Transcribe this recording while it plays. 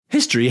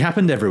History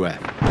happened everywhere.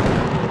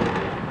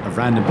 A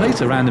random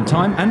place, a random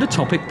time, and a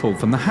topic pulled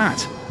from the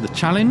hat. The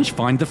challenge: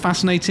 find the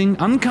fascinating,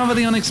 uncover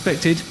the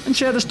unexpected, and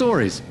share the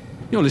stories.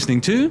 You're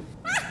listening to...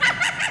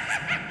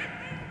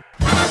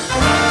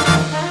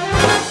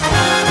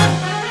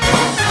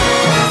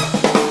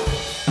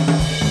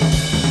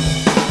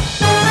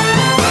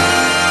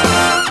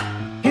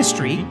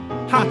 History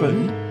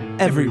happened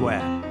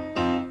everywhere.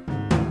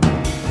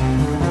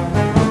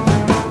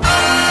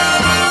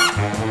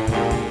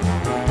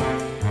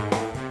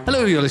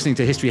 Hello, you're listening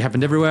to History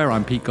Happened Everywhere.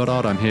 I'm Pete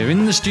Goddard. I'm here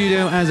in the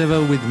studio as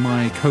ever with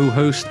my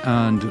co-host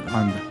and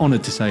I'm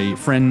honoured to say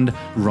friend,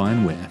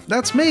 Ryan Ware.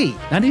 That's me.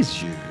 That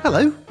is you.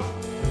 Hello.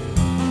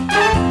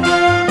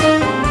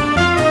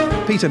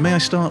 Peter, may I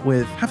start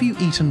with, have you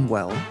eaten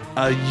well?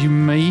 You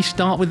may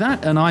start with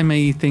that, and I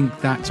may think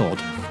that's odd.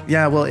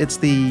 Yeah, well, it's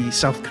the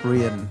South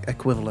Korean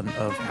equivalent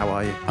of how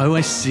are you? Oh,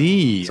 I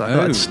see. So I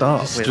thought I'd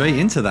start with- straight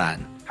into that.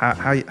 How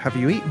have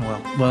you eaten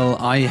well? Well,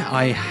 I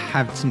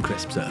had some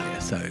crisps earlier,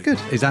 so... Good.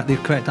 Is that the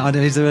correct...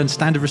 Is there a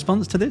standard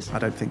response to this? I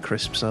don't think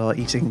crisps are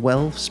eating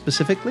well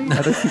specifically.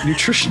 I don't think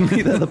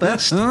nutritionally they're the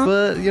best,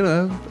 but, you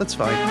know, that's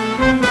fine.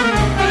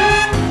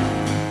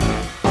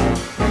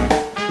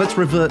 Let's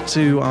revert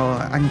to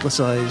our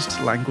anglicised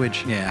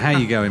language. Yeah, how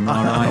you going,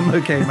 Ryan? I'm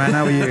okay, man.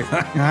 How are you?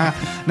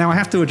 Now, I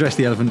have to address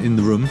the elephant in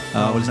the room.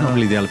 Well, it's not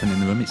really the elephant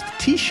in the room. It's the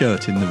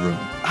T-shirt in the room.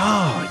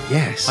 Oh,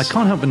 yes. I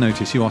can't help but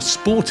notice you are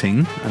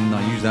sporting, and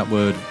I use that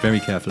word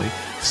very carefully,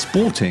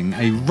 sporting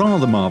a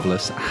rather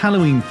marvellous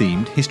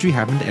Halloween-themed History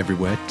Happened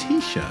Everywhere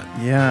T-shirt.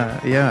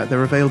 Yeah.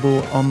 They're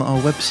available on our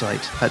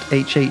website at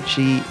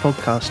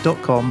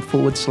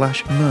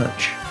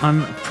hhepodcast.com/merch.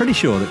 I'm pretty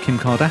sure that Kim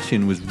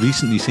Kardashian was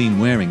recently seen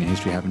wearing a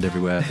History Happened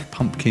Everywhere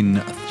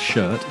pumpkin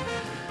shirt.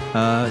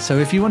 So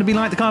if you want to be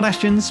like the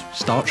Kardashians,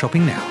 start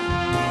shopping now.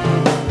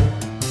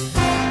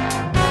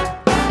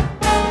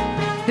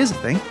 Here's the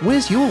thing.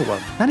 Where's your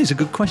one? That is a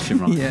good question,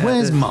 Ron. Yeah,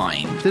 Where's it is.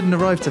 mine? Didn't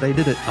arrive today,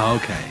 did it?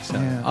 Okay, so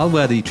Yeah. I'll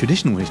wear the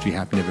traditional History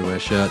Happened Everywhere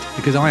shirt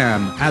because I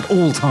am, at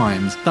all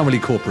times, thoroughly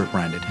corporate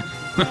branded.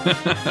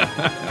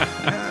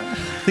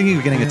 Thinking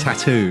of getting a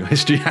tattoo.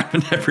 History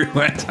Happened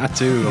Everywhere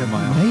tattoo on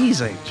my arm.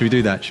 Amazing. Should we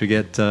do that? Should we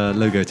get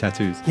logo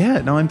tattoos? Yeah,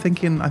 no, I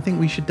think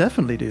we should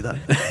definitely do that.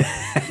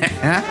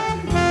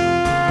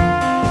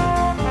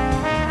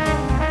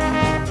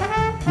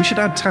 We should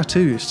add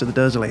tattoos to the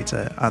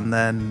Dersolator, and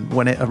then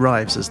when it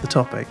arrives as the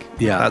topic,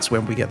 Yeah. that's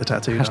when we get the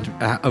tattoo Has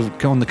done.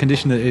 to, on the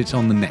condition that it's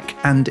on the neck.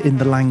 And in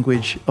the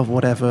language of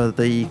whatever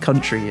the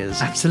country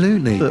is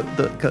Absolutely. that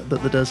the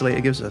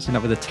Dersolator gives us. End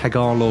up with a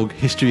Tagalog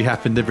History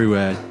Happened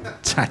Everywhere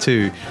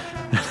tattoo.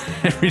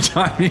 Every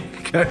time you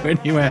go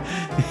anywhere,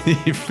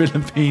 the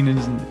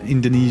Filipinos and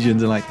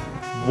Indonesians are like,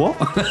 what?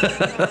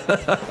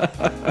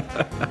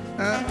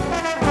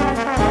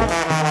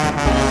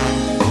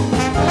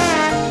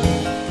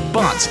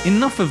 But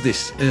enough of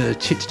this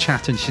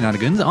chit-chat and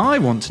shenanigans. I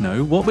want to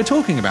know what we're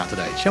talking about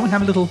today. Shall we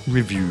have a little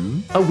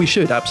review? Oh, we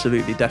should,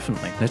 absolutely,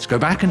 definitely. Let's go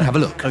back and have a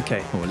look.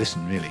 Okay. Or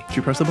listen, really. Should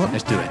we press the button?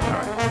 Let's do it. All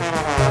right.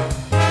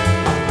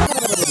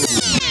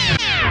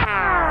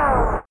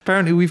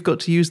 Apparently, we've got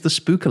to use the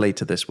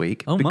Spookulator this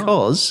week Oh, my.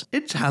 because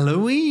It's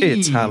Halloween.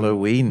 it's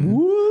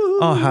Halloween.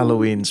 Our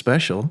Halloween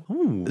special.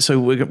 Ooh. So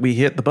we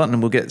hit the button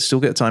and we'll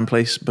still get time,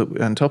 place,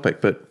 and topic,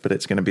 but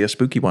it's going to be a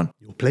spooky one.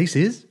 Your place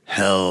is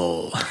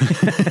hell.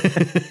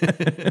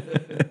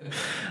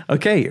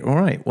 Okay, all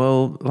right.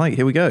 Well,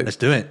 here we go. Let's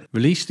do it.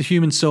 Release the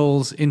human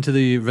souls into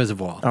the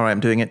reservoir. All right, I'm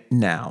doing it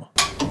now.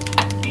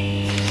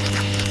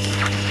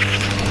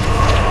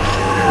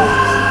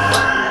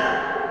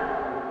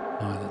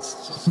 Oh,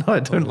 that's... No, I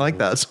don't like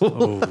that at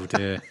all. Oh,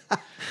 dear.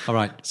 All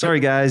right. Sorry,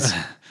 guys.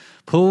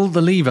 Pull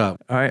the lever.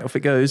 All right, off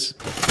it goes.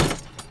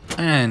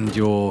 And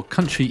your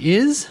country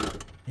is...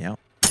 Yeah.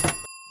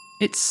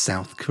 It's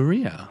South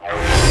Korea.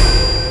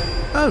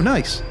 Oh,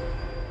 nice.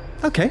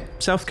 Okay,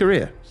 South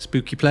Korea.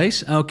 Spooky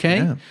place. Okay.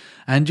 Yeah.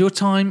 And your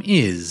time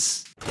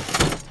is...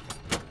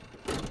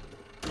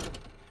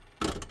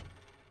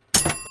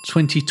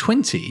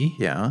 2020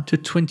 Yeah. to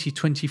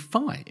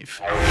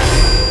 2025.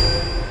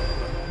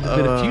 A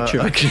bit of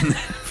future action there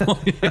for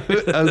you.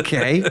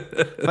 Okay.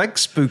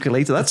 Thanks,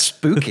 Spookulator. That's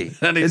spooky.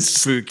 That is It's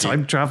spooky.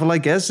 Time travel, I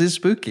guess, is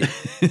spooky.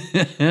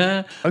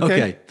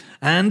 Okay.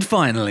 And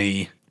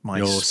finally, My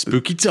your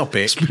spooky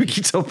topic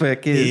Spooky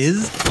topic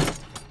is...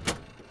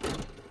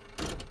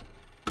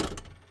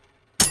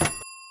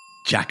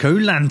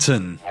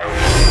 Jack-o'-lantern.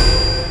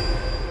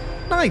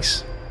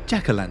 Nice.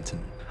 Jack-o'-lantern.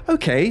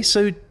 Okay,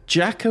 so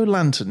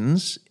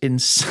jack-o'-lanterns in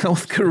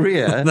South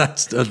Korea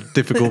That's a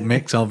difficult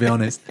mix, I'll be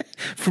honest.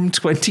 from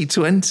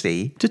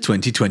 2020. To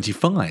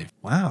 2025.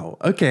 Wow.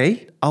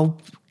 Okay, I'll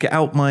get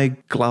out my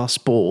glass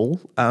ball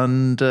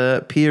and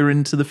peer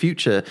into the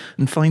future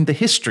and find the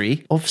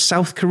history of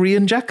South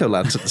Korean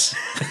jack-o'-lanterns.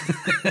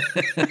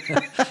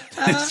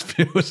 This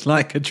feels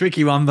like a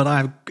tricky one, but I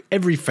have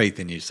every faith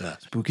in you, sir.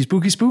 Spooky,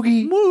 spooky,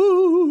 spooky.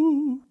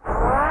 Woo!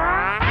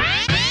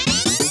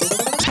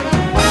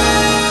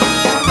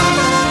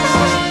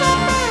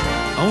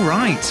 All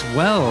right. Right,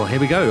 well, here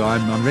we go.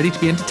 I'm ready to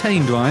be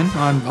entertained, Ryan.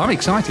 I'm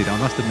excited, I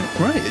must admit.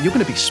 Right, you're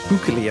going to be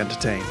spookily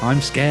entertained.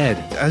 I'm scared.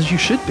 As you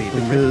should be,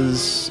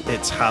 because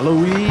it's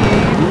Halloween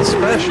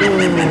special.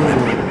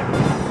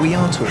 We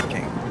are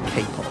talking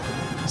K-pop,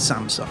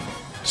 Samsung,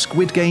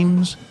 Squid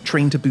Games,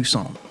 Train to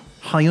Busan,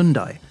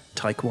 Hyundai,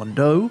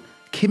 Taekwondo,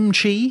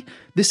 kimchi.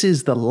 This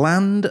is the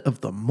land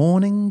of the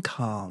morning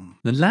calm.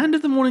 The land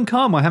of the morning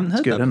calm. I haven't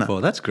heard good, that isn't it? before.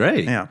 That's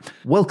great. Yeah.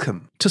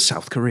 Welcome to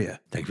South Korea.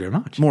 Thank you very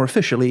much. More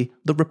officially,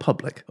 the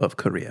Republic of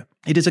Korea.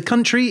 It is a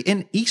country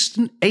in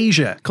Eastern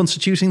Asia,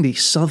 constituting the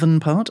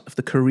southern part of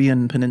the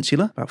Korean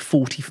peninsula, about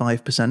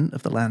 45%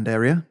 of the land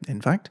area,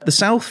 in fact. The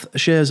south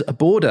shares a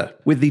border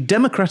with the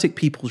Democratic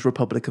People's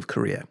Republic of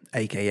Korea,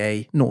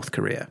 aka North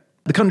Korea.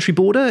 The country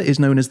border is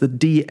known as the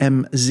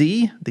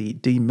DMZ, the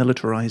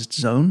Demilitarized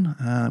Zone,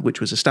 which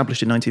was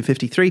established in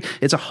 1953.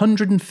 It's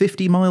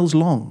 150 miles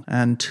long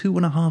and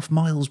 2.5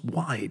 miles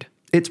wide.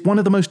 It's one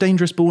of the most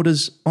dangerous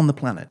borders on the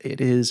planet.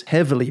 It is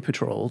heavily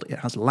patrolled. It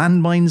has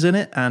landmines in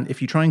it, and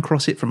if you try and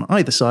cross it from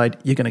either side,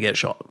 you're going to get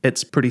shot.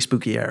 It's a pretty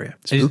spooky area.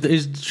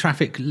 Is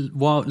traffic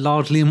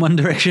largely in one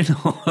direction?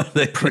 Or are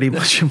they pretty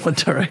much in one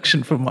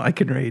direction from what I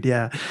can read,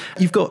 yeah.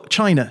 You've got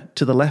China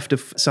to the left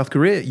of South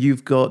Korea.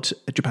 You've got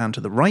Japan to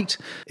the right.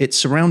 It's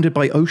surrounded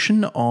by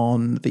ocean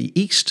on the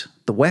east,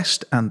 the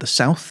west and the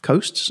south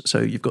coasts. So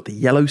you've got the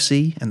Yellow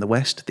Sea in the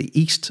west, the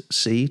East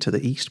Sea to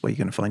the east, where you're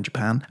going to find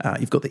Japan.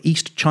 You've got the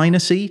East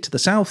China Sea to the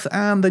south,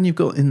 and then you've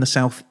got in the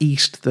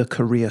southeast the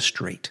Korea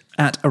Strait.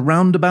 At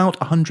around about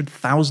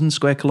 100,000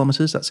 square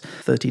kilometres, that's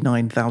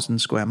 39,000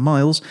 square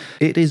miles,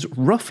 it is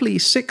roughly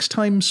 6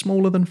 times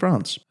smaller than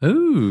France.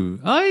 Ooh,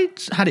 I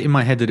had it in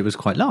my head that it was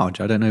quite large.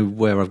 I don't know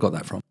where I've got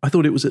that from. I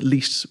thought it was at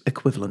least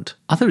equivalent.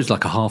 I thought it was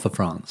like a half of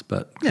France,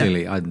 but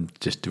clearly I'm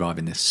just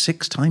deriving this.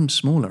 6 times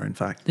smaller, in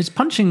fact. It's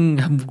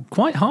punching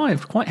quite high,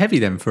 quite heavy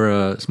then for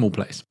a small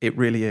place. It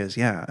really is,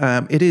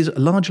 yeah. It is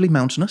largely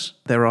mountainous.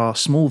 There are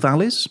small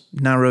valleys,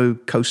 narrow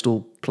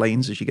coastal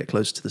plains as you get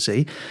closer to the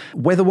sea.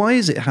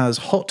 Weather-wise, it has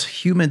hot,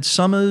 humid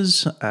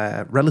summers,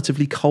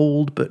 relatively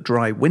cold but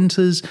dry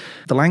winters.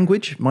 The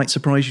language, might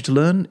surprise you to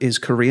learn, is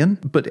Korean,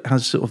 but it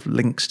has sort of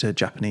links to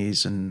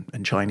Japanese and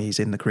Chinese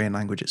in the Korean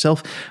language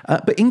itself.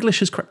 But English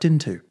has crept in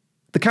too.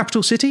 The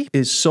capital city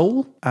is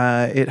Seoul.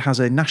 It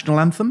has a national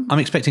anthem. I'm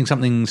expecting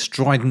something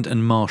strident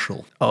and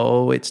martial.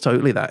 Oh, it's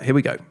totally that. Here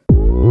we go.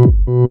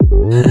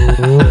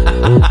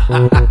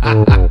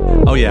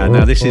 Oh yeah,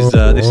 now this is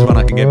one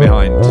I can get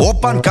behind.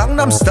 Oppan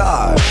Gangnam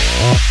Style.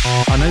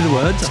 I know the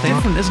words. It's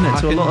different, isn't it,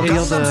 to a lot of the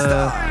other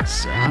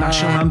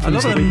national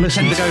anthems. A lot of them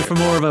tend to go for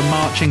more of a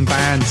marching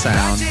band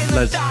sound,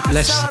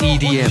 less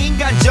EDM.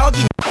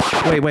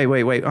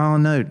 Wait. Oh,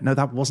 no,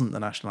 that wasn't the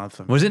national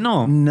anthem. Was it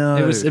not? No.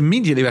 It was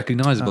immediately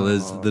recognisable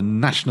as the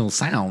national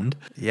sound.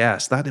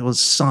 Yes, that was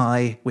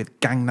Psy with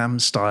Gangnam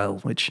Style,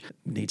 which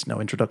needs no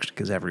introduction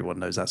because everyone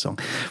knows that song.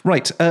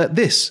 Right,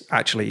 this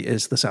actually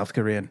is the South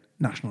Korean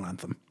national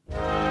anthem. Bit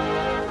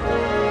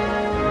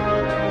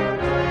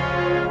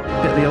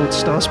of the old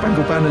Star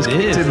Spangled Banner's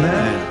kicked in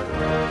there.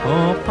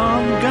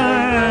 Oppan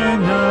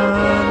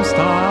Gangnam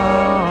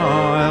Style.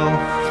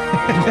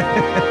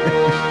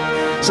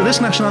 So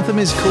this national anthem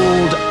is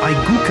called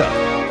Aiguka,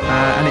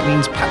 and it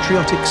means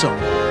patriotic song,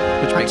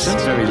 which makes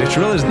sense. Very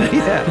literal, isn't it?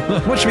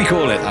 Yeah. What should we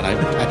call it? I don't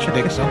know,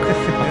 patriotic song.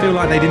 I feel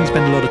like they didn't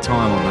spend a lot of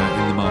time on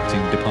that in the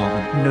marketing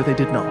department. No, they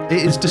did not.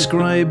 It is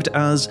described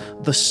as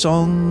the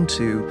song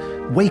to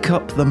wake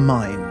up the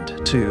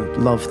mind to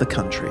love the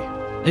country.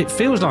 It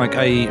feels like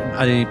a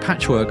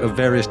patchwork of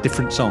various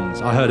different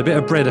songs. I heard a bit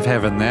of Bread of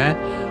Heaven there.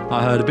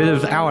 I heard a bit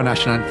of our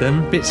national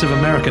anthem, bits of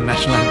American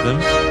national anthem.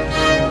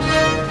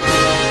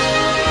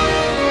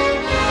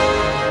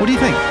 What do you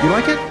think? You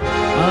like it?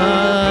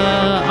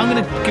 I'm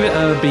going to give it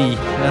a B.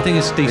 I think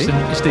it's decent.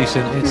 It's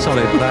decent. It's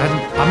solid, but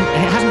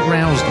it hasn't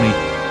roused me.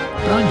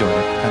 But I enjoyed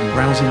it. And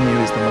rousing you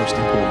is the most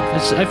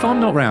important. If I'm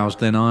not roused,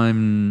 then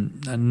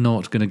I'm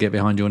not going to get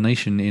behind your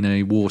nation in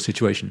a war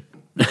situation.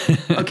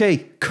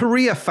 Okay,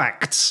 Korea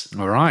facts.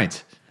 All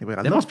right.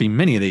 There must be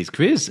many of these,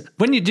 Chris.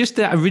 When you just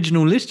that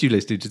original list you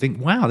listed, you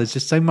think, wow, there's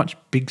just so much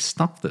big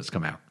stuff that's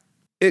come out.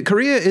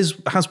 Korea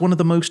has one of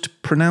the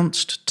most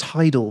pronounced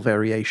tidal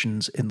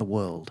variations in the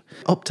world.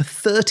 Up to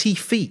 30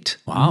 feet.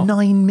 Wow.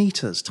 9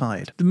 meters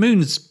tide. The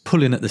moon's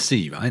pulling at the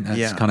sea, right?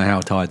 That's kind of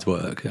how tides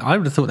work. I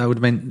would have thought that would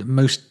have meant that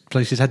most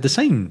places had the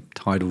same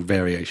tidal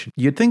variation.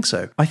 You'd think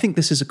so. I think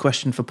this is a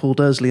question for Paul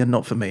Dursley and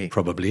not for me.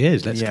 Probably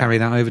is. Let's carry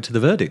that over to the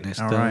verdict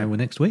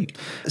next week.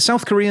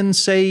 South Koreans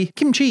say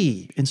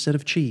kimchi instead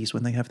of cheese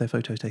when they have their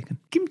photos taken.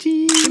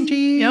 Kimchi.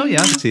 Kimchi. Oh,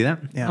 yeah, I can see that.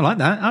 Yeah. I like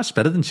that. That's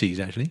better than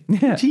cheese, actually.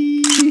 Yeah.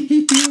 Cheese.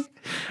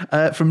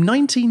 From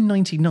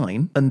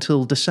 1999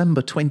 until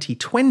December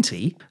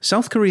 2020,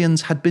 South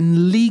Koreans had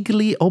been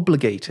legally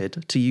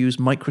obligated to use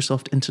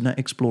Microsoft Internet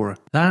Explorer.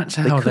 That's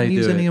how they couldn't do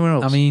use it. anywhere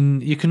else. I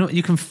mean, you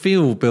can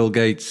feel Bill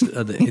Gates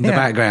in the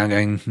background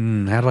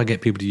going, how do I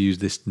get people to use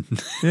this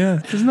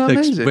Yeah, isn't that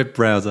amazing? web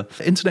browser?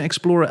 Internet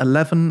Explorer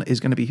 11 is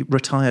going to be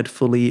retired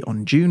fully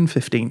on June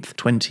 15th,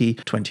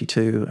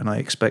 2022, and I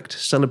expect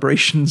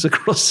celebrations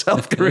across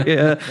South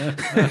Korea.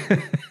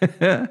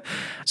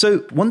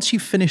 So once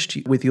you've finished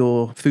with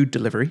your food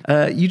delivery,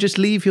 you just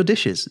leave your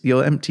dishes,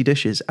 your empty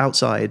dishes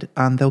outside,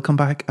 and they'll come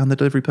back and the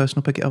delivery person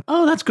will pick it up.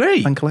 Oh, that's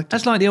great. And collect it.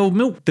 That's like the old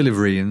milk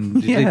delivery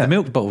and you leave Yeah. the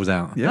milk bottles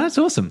out. Yeah. That's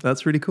awesome.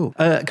 That's really cool.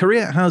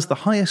 Korea has the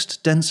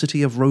highest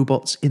density of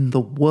robots in the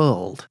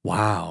world.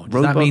 Wow.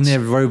 Does that mean Robots- their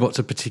robots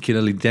are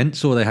particularly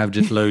dense or they have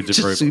just loads of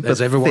Just robots? super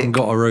Has everyone thick.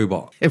 got a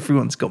robot?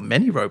 Everyone's got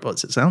many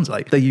robots, it sounds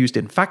like. They're used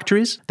in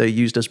factories, they're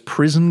used as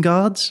prison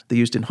guards, they're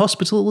used in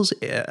hospitals,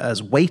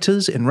 as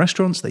waiters in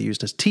restaurants, they're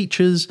used as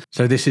teachers.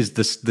 So this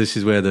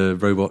is where the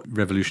robot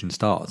revolution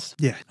starts.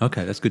 Yeah.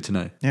 Okay, that's good to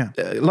know. Yeah.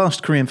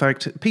 Last Korean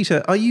fact.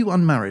 Peter, are you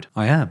unmarried?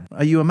 I am.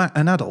 Are you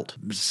an adult?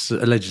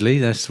 Allegedly,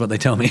 that's what they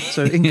tell me.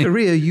 So in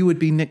Korea, you would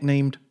be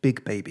nicknamed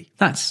Big Baby.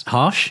 That's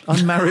harsh.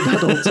 Unmarried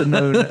adults are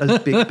known as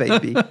Big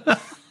Baby.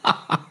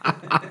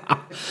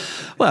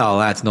 Well,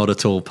 that's not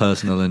at all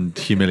personal and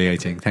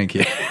humiliating. Thank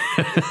you.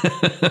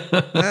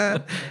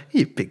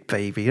 You big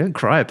baby, don't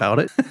cry about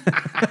it.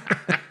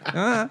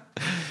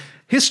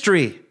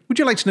 History. Would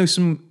you like to know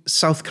some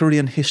South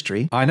Korean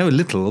history? I know a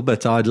little,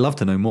 but I'd love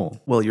to know more.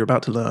 Well, you're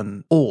about to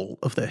learn all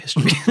of their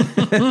history.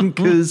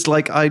 Because,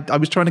 I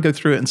was trying to go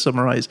through it and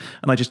summarize,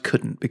 and I just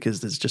couldn't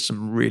because there's just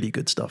some really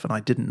good stuff, and I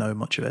didn't know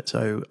much of it.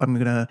 So I'm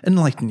going to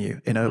enlighten you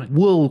in a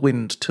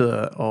whirlwind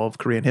tour of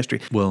Korean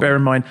history. Well- Bear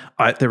in mind,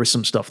 there is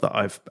some stuff that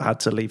I've had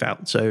to leave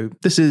out. So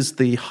this is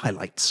the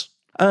highlights.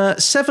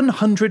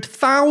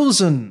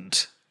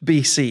 700,000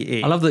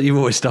 BCE. I love that you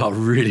always start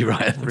really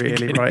right at the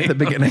beginning. Right at the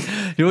beginning.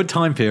 Your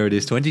time period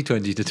is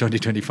 2020 to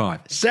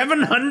 2025.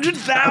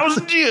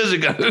 700,000 years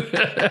ago.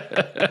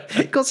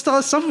 Got to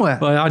start somewhere.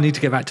 Well, I need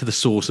to get back to the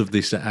source of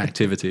this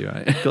activity,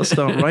 right? Got to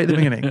start right at the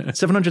beginning.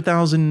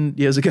 700,000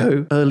 years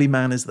ago, early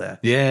man is there.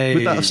 Yay.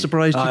 Would that have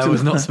surprised you? I to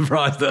was know not that?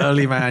 surprised that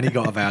early man, he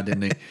got about,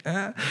 didn't he?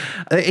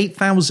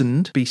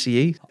 8,000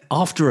 BCE,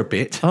 After a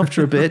bit.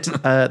 after a bit,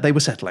 they were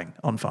settling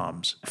on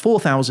farms.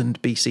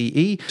 4,000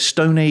 BCE,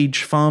 Stone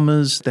Age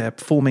farmers, they're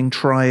forming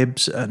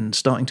tribes and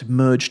starting to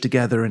merge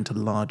together into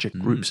larger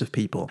groups of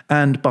people.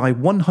 And by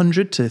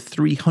 100 to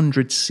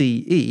 300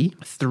 CE,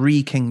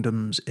 3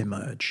 kingdoms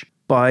emerge.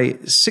 By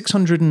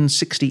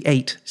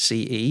 668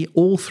 CE,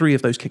 all 3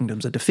 of those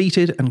kingdoms are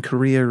defeated and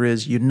Korea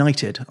is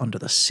united under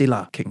the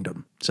Silla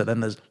kingdom. So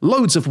then there's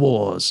loads of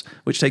wars,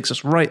 which takes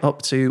us right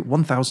up to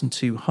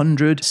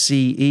 1200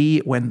 CE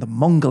when the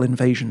Mongol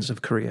invasions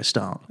of Korea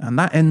start. And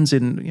that ends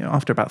in,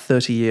 after about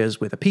 30 years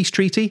with a peace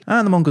treaty.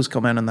 And the Mongols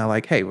come in and they're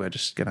like, hey, we're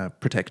just going to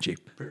protect you.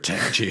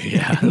 Protect you.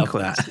 Yeah, I love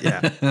that.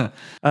 Yeah.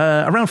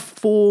 Around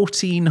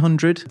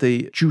 1400,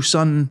 the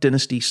Joseon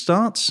dynasty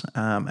starts.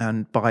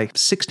 And by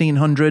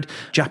 1600,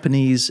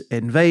 Japanese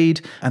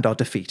invade and are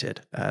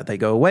defeated. They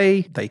go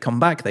away, they come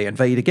back, they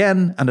invade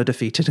again and are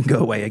defeated and go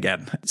away again.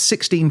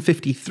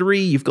 1653,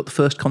 you've got the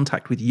first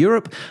contact with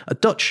Europe, a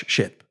Dutch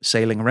ship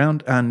sailing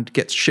around and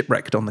gets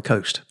shipwrecked on the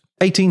coast.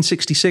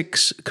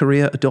 1866,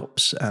 Korea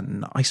adopts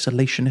an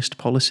isolationist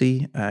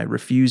policy,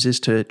 refuses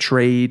to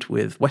trade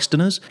with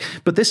Westerners.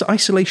 But this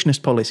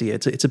isolationist policy,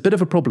 it's a bit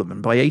of a problem.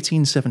 And by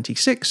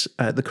 1876,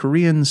 the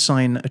Koreans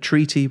sign a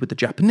treaty with the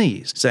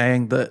Japanese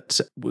saying that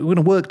we're going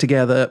to work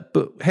together,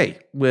 but hey,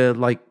 we're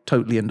like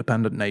totally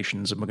independent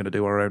nations and we're going to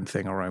do our own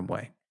thing our own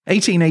way.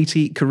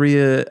 1880,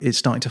 Korea is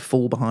starting to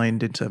fall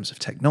behind in terms of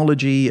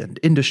technology and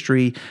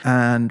industry,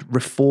 and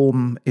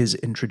reform is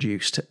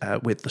introduced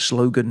with the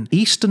slogan,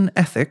 Eastern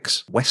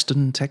Ethics,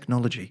 Western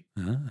Technology.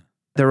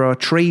 There are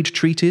trade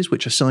treaties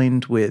which are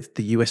signed with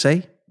the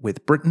USA,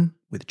 with Britain,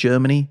 with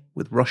Germany,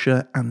 with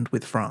Russia, and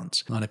with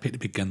France. Oh, they picked the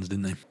big guns,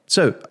 didn't they?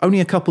 So, only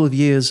a couple of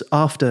years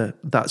after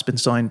that's been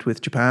signed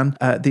with Japan,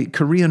 the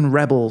Korean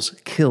rebels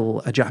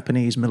kill a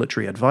Japanese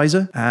military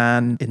advisor,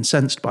 and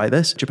incensed by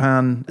this,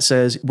 Japan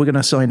says, we're going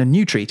to sign a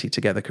new treaty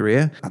together,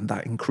 Korea, and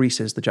that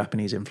increases the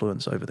Japanese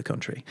influence over the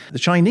country. The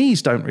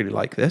Chinese don't really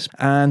like this,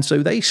 and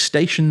so they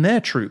station their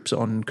troops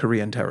on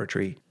Korean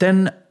territory.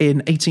 Then, in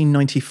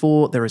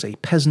 1894, there is a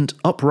peasant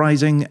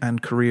uprising,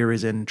 and Korea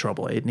is in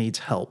trouble. It needs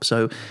help.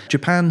 So,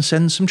 Japan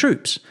sends some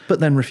troops, but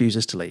then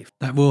refuses to leave.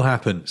 That will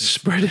happen.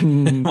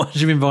 Spreading. Once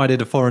you've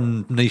invited a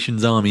foreign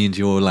nation's army into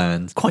your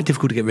lands, quite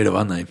difficult to get rid of,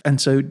 aren't they?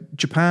 And so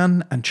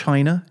Japan and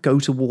China go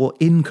to war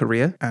in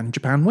Korea, and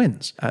Japan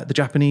wins. The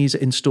Japanese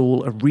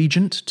install a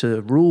regent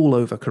to rule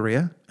over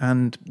Korea,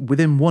 And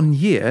within 1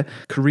 year,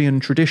 Korean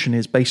tradition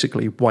is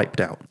basically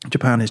wiped out.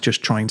 Japan is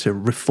just trying to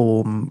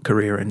reform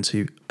Korea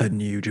into a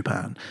new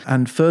Japan.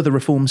 And further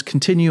reforms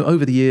continue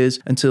over the years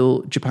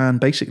until Japan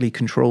basically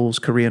controls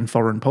Korean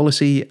foreign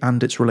policy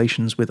and its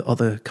relations with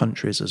other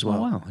countries as well.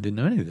 Oh, wow, I didn't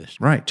know any of this.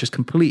 Right, just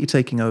completely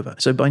taking over.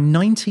 So by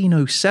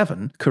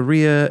 1907,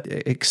 Korea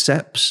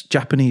accepts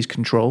Japanese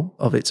control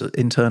of its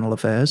internal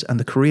affairs, and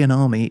the Korean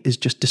army is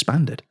just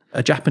disbanded.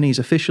 A Japanese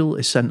official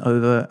is sent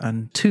over,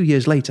 and 2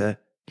 years later,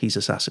 he's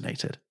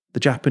assassinated. The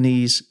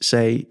Japanese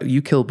say,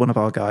 you killed one of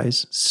our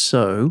guys,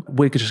 so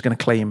we're just going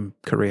to claim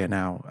Korea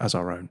now as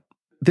our own.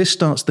 This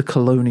starts the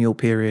colonial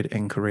period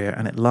in Korea,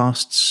 and it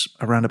lasts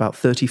around about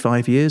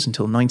 35 years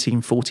until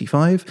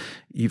 1945.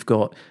 You've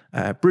got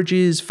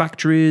bridges,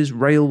 factories,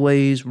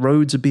 railways,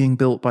 roads are being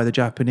built by the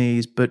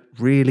Japanese, but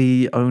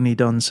really only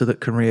done so that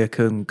Korea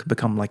can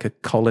become like a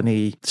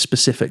colony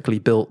specifically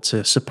built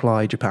to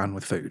supply Japan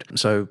with food.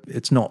 So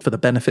it's not for the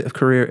benefit of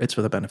Korea, it's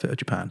for the benefit of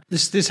Japan.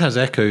 This has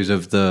echoes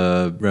of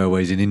the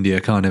railways in India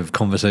kind of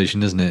conversation,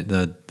 doesn't it?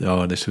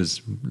 This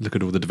was, look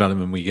at all the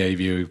development we gave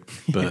you,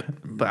 but,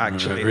 But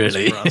actually,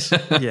 really. it was for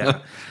us.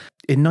 Yeah.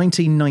 In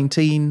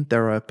 1919,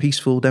 there are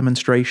peaceful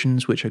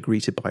demonstrations which are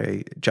greeted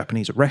by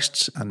Japanese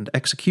arrests and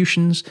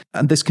executions,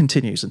 and this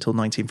continues until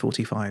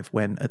 1945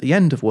 when, at the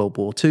end of World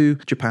War II,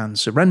 Japan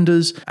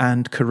surrenders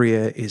and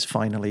Korea is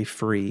finally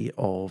free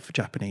of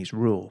Japanese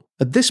rule.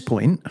 At this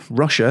point,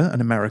 Russia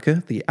and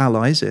America, the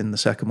allies in the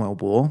Second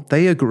World War,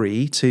 they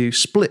agree to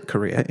split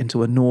Korea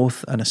into a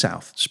north and a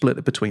south, split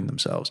it between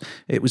themselves.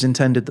 It was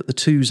intended that the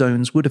two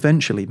zones would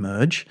eventually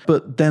merge,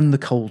 but then the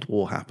Cold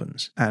War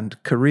happens, and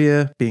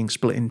Korea, being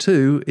split in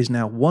two, is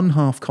now one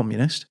half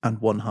communist and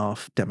one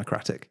half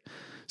democratic.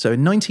 So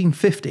in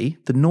 1950,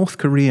 the North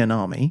Korean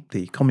army,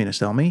 the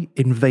Communist Army,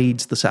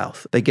 invades the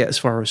south. They get as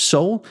far as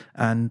Seoul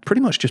and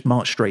pretty much just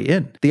march straight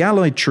in. The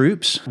Allied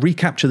troops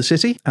recapture the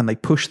city and they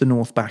push the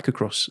North back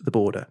across the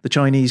border. The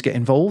Chinese get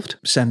involved,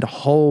 send a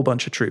whole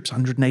bunch of troops,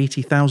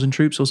 180,000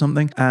 troops or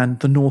something, and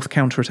the North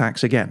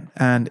counterattacks again.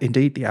 And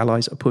indeed, the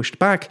Allies are pushed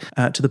back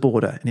to the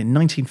border. And in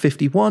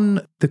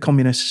 1951, the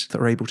Communists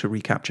are able to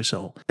recapture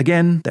Seoul.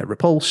 Again, they're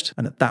repulsed,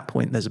 and at that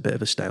point, there's a bit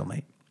of a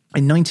stalemate.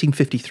 In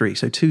 1953,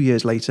 so 2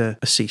 years later,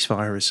 a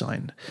ceasefire is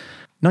signed.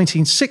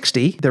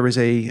 1960, there is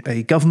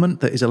a government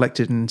that is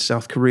elected in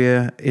South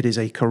Korea. It is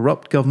a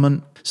corrupt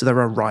government, so there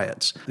are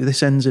riots.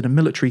 This ends in a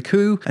military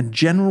coup, and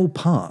General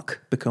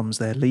Park becomes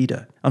their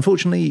leader.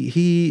 Unfortunately,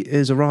 he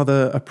is a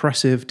rather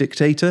oppressive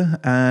dictator,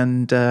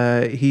 and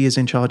he is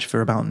in charge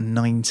for about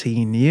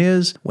 19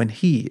 years when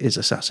he is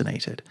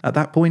assassinated. At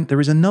that point, there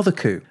is another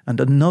coup, and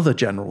another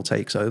general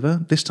takes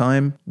over, this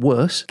time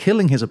worse,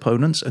 killing his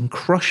opponents and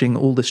crushing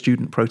all the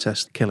student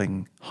protests,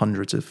 killing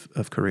hundreds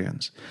of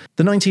Koreans.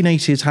 The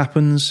 1980s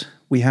happens.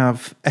 We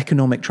have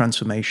economic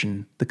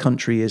transformation. The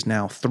country is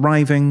now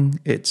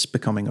thriving. It's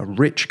becoming a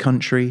rich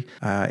country.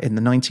 In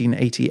the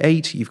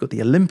 1988, you've got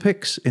the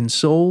Olympics in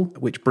Seoul,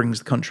 which brings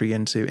the country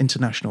into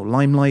international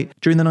limelight.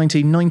 During the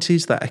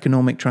 1990s, that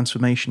economic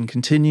transformation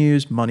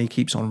continues. Money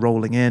keeps on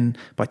rolling in.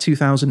 By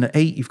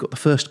 2008, you've got the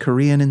first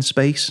Korean in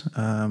space.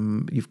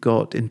 You've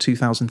got, in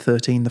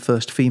 2013, the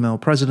first female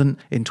president.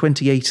 In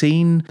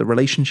 2018, the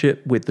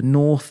relationship with the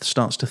North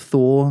starts to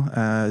thaw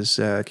as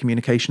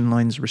communication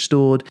lines are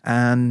restored.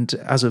 And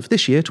as of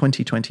this year,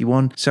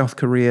 2021, South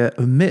Korea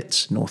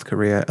omits North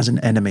Korea as an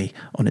enemy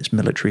on its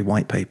military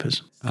white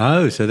papers.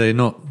 Oh, so they're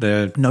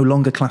no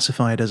longer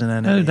classified as an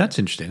enemy. Oh, that's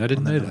interesting. I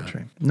didn't know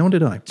that. Nor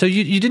did I. So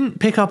you didn't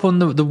pick up on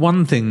the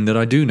one thing that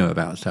I do know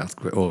about South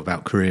Korea, or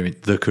about Korea,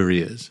 the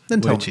Koreas,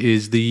 which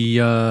is the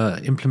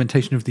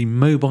implementation of the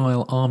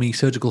mobile army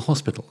surgical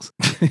hospitals.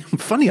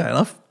 Funny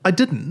enough, I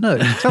didn't know.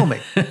 Tell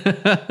me.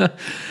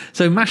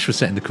 So MASH was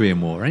set in the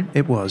Korean War, right?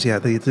 It was, yeah,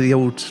 the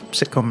old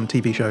sitcom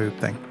TV show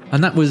thing.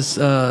 And that was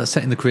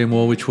set in the Korean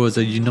War, which was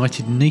a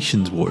United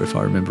Nations war, if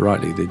I remember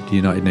rightly. The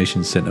United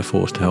Nations sent a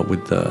force to help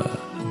with the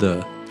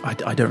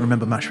I don't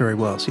remember MASH very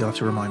well, so you'll have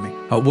to remind me.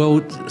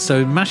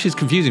 So MASH is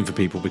confusing for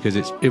people because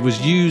it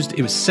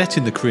was set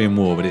in the Korean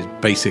War, but it's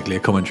basically a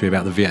commentary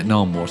about the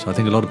Vietnam War. So I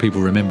think a lot of people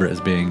remember it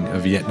as being a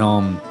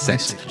Vietnam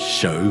set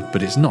show,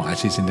 but it's not.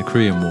 Actually, it's in the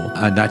Korean War.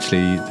 And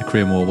actually, the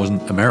Korean War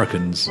wasn't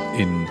Americans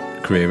in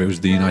Korea, it was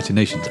the United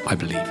Nations, I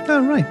believe.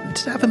 Oh, right.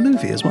 Did it have a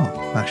movie as well?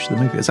 MASH, the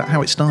movie. Is that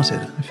how it started?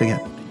 I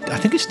forget. I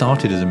think it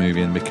started as a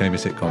movie and became a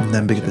sitcom. And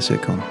then became the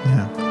sitcom,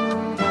 yeah.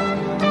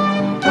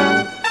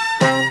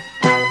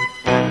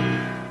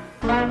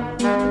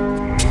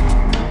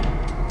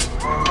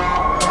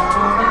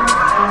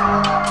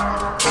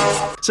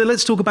 So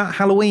let's talk about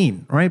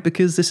Halloween, right?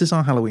 Because this is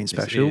our Halloween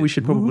special. We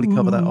should probably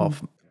cover that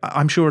off.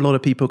 I'm sure a lot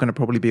of people are going to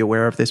probably be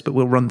aware of this, but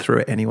we'll run through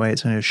it anyway.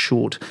 It's only a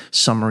short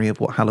summary of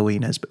what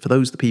Halloween is. But for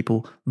those of the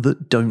people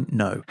that don't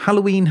know,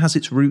 Halloween has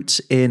its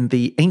roots in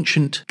the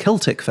ancient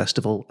Celtic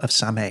festival of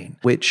Samhain,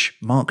 which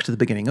marked the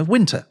beginning of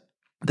winter.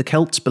 The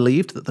Celts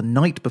believed that the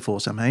night before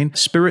Samhain,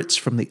 spirits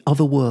from the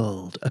other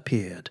world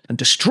appeared and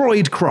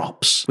destroyed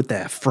crops with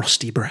their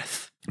frosty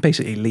breath.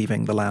 basically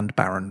leaving the land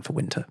barren for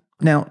winter.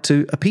 Now,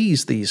 to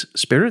appease these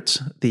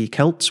spirits, the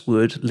Celts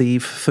would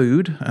leave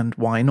food and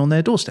wine on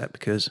their doorstep,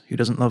 because who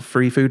doesn't love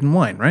free food and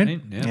wine,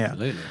 right? Yeah,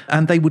 absolutely.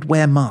 And they would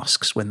wear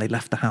masks when they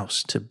left the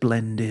house to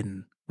blend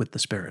in with the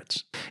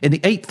spirits. In the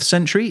 8th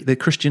century, the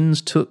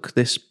Christians took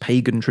this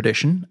pagan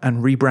tradition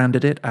and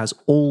rebranded it as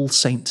All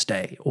Saints'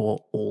 Day,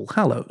 or All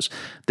Hallows.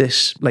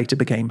 This later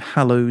became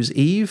Hallows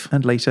Eve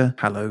and later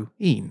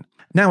Halloween.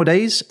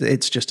 Nowadays,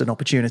 it's just an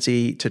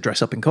opportunity to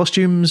dress up in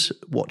costumes,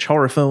 watch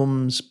horror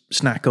films,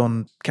 snack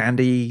on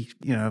candy,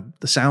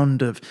 the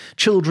sound of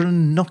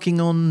children knocking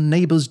on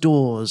neighbors'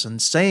 doors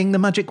and saying the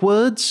magic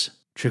words.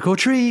 Trick or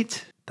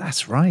treat.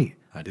 That's right.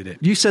 I did it.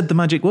 You said the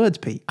magic words,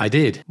 Pete. I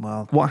did.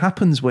 Well, what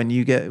happens when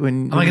you get...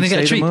 Am I going to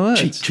get a treat?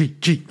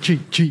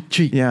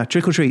 Yeah,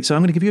 trick or treat. So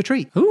I'm going to give you a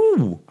treat.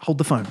 Ooh. Hold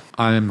the phone.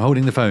 I'm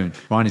holding the phone.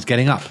 Ryan is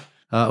getting up.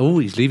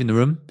 He's leaving the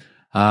room.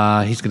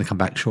 He's going to come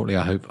back shortly,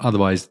 I hope.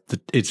 Otherwise,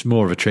 it's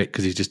more of a trick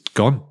because he's just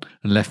gone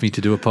and left me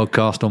to do a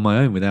podcast on my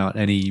own without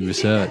any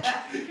research.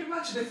 Can you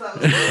imagine if that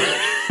was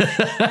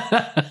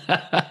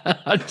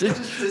I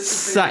just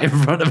sat in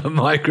front of a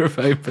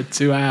microphone for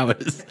 2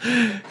 hours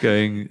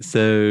going,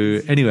 so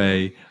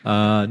anyway,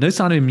 no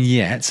sign of him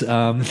yet.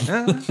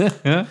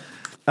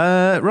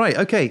 Right,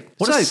 okay.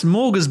 What a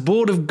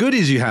smorgasbord of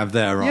goodies you have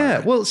there, Ryan. Yeah,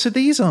 well, so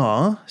these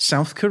are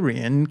South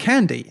Korean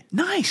candy.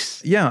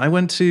 Nice. Yeah, I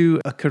went to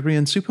a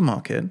Korean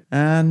supermarket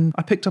and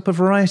I picked up a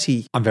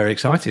variety. I'm very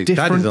excited.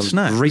 Different that is a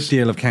snacks. great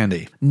deal of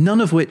candy.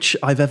 None of which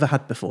I've ever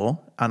had before,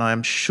 and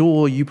I'm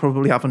sure you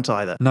probably haven't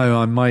either.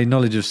 No, my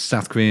knowledge of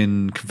South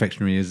Korean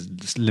confectionery is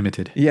just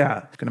limited. Yeah,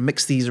 I'm going to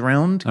mix these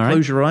around. All right.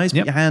 Close your eyes,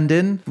 Yep. put your hand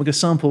in. We're going to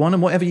sample one,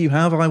 and whatever you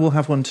have, I will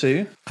have one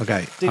too.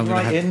 Okay. Dig I'm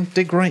gonna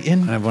right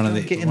in. I have one of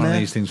Get in one there. of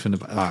these things from the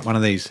right, one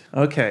of these.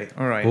 Okay,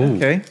 all right. Ooh.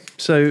 Okay,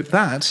 so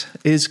that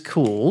is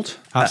called...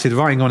 See, the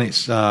writing on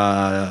it's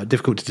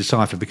difficult to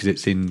decipher because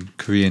it's in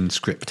Korean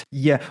script.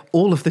 Yeah,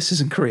 all of this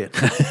is in Korean.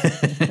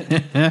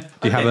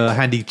 You have a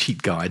handy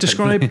cheat guide.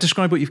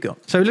 Describe what you've got.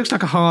 So it looks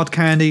like a hard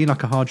candy,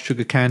 like a hard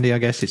sugar candy, I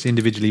guess. It's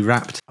individually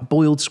wrapped. A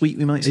boiled sweet,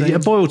 we might say. Yeah,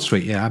 boiled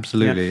sweet, yeah,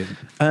 absolutely.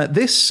 Yeah.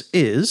 This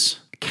is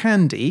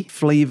candy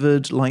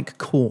flavoured like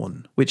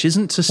corn, which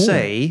isn't to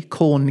say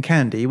corn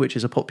candy, which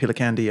is a popular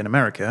candy in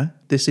America.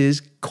 This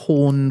is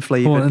corn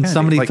flavoured And candy.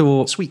 somebody like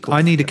thought, sweet corn.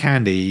 I need a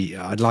candy.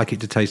 I'd like it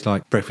to taste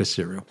like breakfast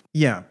cereal.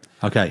 Yeah.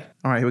 Okay.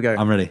 All right, here we go.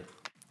 I'm ready.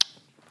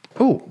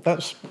 Oh,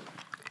 that's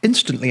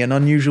instantly an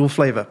unusual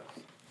flavour.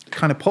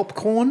 Kind of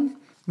popcorn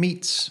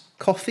meets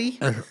coffee.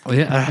 Yeah,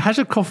 it has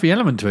a coffee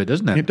element to it,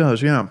 doesn't it? It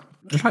does, yeah.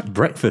 It's like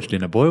breakfast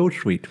in a boiled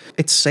sweet.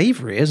 It's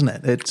savoury, isn't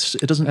it?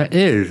 It doesn't. It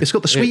is. It's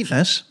got the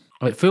sweetness.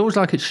 It feels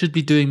like it should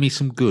be doing me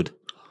some good.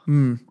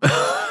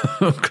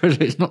 Because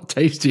it's not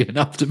tasty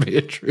enough to be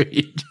a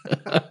treat.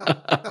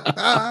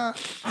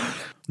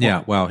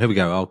 Yeah, well, here we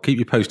go. I'll keep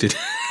you posted.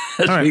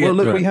 All right, well,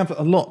 look, we have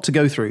a lot to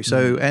go through.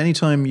 So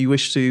anytime you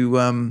wish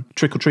to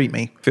trick or treat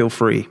me, feel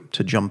free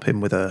to jump in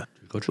with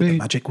with the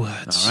magic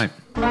words. All right.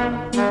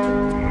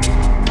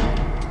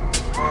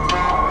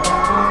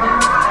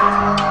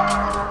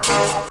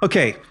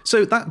 Okay,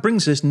 so that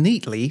brings us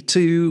neatly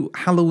to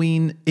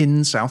Halloween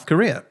in South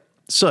Korea.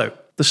 So,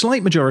 the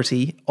slight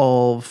majority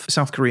of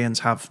South Koreans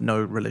have no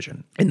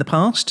religion. In the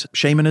past,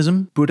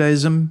 shamanism,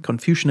 Buddhism,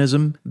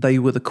 Confucianism, they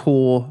were the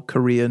core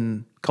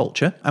Korean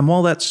culture. And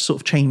while that's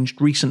sort of changed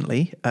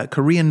recently,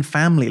 Korean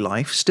family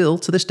life still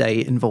to this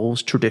day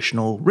involves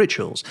traditional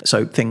rituals.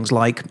 So things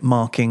like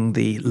marking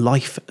the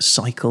life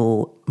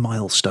cycle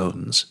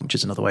milestones, which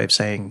is another way of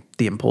saying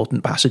the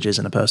important passages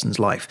in a person's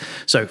life.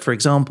 So, for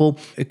example,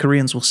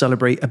 Koreans will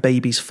celebrate a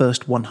baby's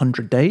first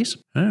 100 days.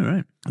 Oh,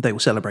 right. They will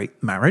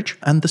celebrate marriage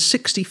and the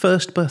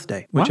 61st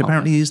birthday, which Wow.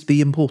 apparently is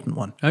the important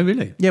one. Oh,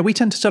 really? Yeah, we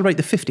tend to celebrate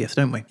the 50th,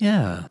 don't we?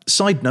 Yeah.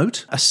 Side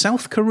note, a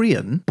South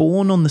Korean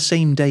born on the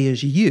same day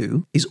as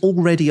you is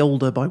already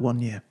older by 1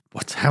 year.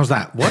 What? How's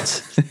that?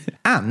 What?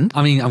 And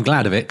I mean, I'm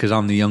glad of it because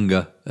I'm the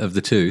younger of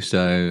the two,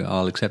 so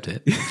I'll accept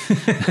it.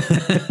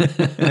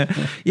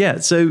 yeah,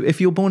 so if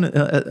you're born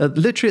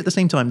literally at the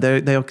same time,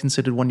 they are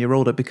considered 1 year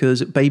older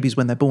because babies,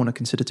 when they're born, are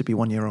considered to be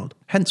 1 year old.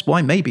 Hence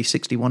why maybe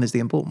 61 is the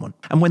important one.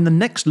 And when the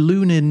next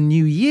lunar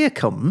new year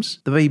comes,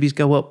 the babies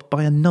go up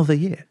by another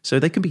year. So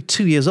they can be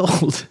 2 years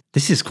old.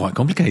 This is quite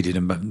complicated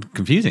and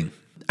confusing.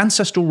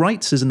 Ancestral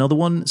rites is another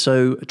one.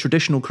 So a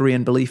traditional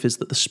Korean belief is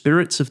that the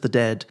spirits of the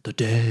dead,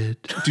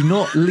 do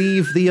not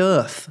leave the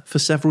earth for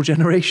several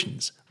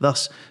generations.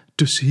 Thus,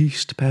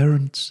 deceased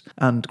parents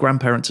and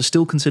grandparents are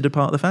still considered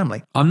part of the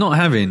family. I'm not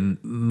having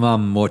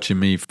mum watching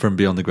me from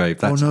beyond the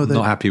grave. I'm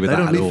not happy with that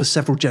They at don't live all. for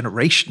several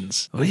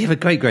generations. Well, you have a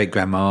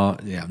great-great-grandma.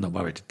 Yeah, I'm not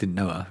worried. Didn't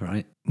know her,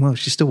 right? Well,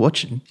 she's still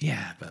watching.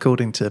 Yeah. But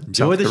According to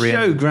enjoy South the Korean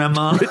show,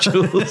 Grandma.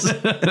 rituals.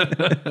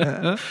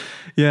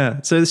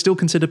 Yeah, so they're still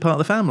considered part of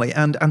the family,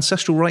 and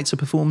ancestral rites are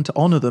performed to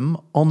honour them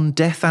on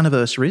death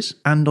anniversaries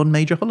and on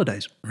major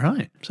holidays.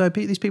 Right. So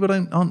these people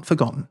aren't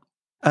forgotten.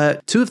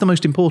 Two of the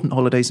most important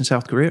holidays in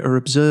South Korea are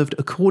observed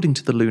according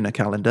to the lunar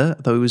calendar.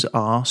 Those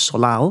are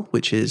Solal,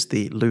 which is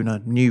the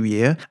Lunar New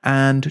Year,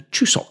 and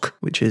Chuseok,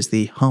 which is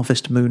the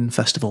Harvest Moon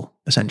Festival,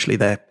 essentially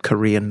their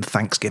Korean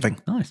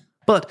Thanksgiving. Nice.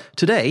 But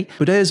today,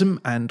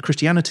 Buddhism and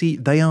Christianity,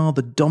 they are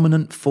the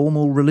dominant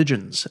formal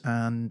religions,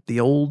 and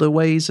the older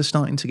ways are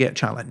starting to get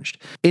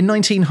challenged. In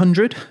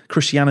 1900,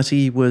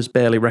 Christianity was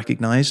barely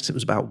recognized. It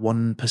was about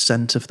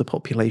 1% of the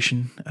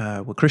population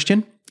were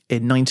Christian.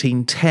 In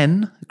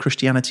 1910,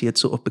 Christianity had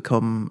sort of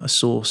become a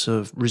source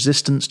of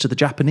resistance to the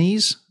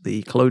Japanese,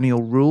 the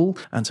colonial rule,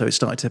 and so it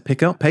started to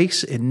pick up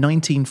pace. In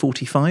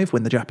 1945,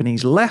 when the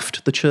Japanese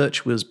left, the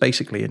church was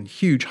basically in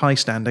huge high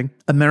standing.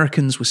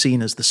 Americans were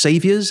seen as the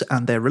saviors,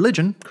 and their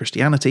religion,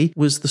 Christianity,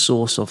 was the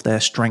source of their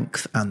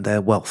strength and their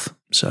wealth.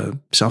 So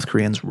South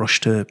Koreans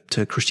rushed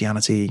to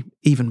Christianity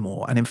even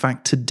more. And in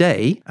fact,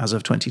 today, as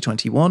of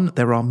 2021,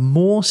 there are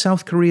more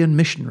South Korean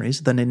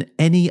missionaries than in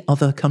any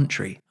other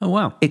country. Oh,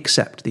 wow.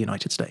 Except the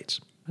United States.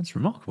 That's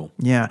remarkable.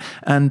 Yeah.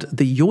 And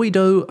the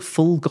Yoido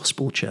Full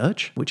Gospel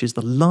Church, which is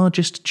the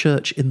largest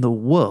church in the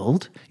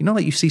world, you know,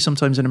 like you see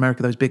sometimes in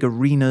America, those big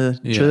arena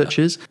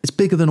churches? It's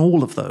bigger than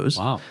all of those.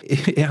 Wow.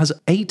 It has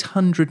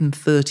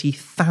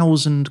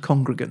 830,000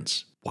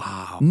 congregants.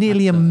 Wow.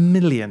 Nearly a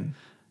million.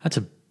 That's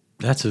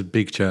a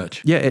big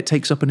church. Yeah, it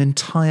takes up an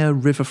entire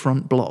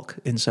riverfront block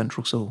in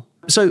central Seoul.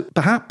 So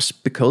perhaps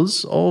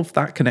because of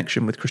that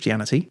connection with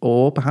Christianity,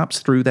 or perhaps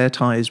through their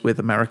ties with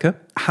America,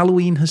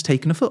 Halloween has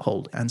taken a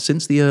foothold. And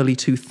since the early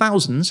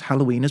 2000s,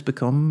 Halloween has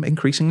become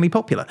increasingly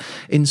popular.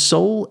 In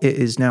Seoul, it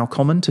is now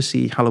common to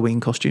see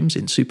Halloween costumes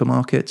in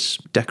supermarkets,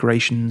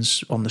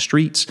 decorations on the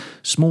streets.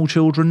 Small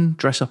children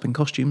dress up in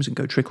costumes and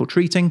go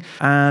trick-or-treating.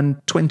 And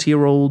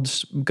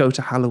 20-year-olds go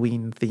to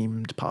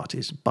Halloween-themed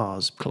parties,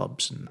 bars,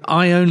 clubs.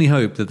 I only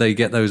hope that they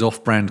get those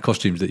off-brand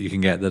costumes that you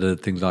can get that are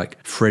things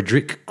like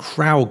Frederick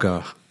Krauger.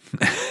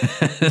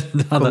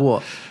 For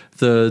what?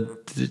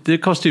 The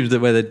costumes that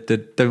where they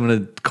don't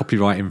want to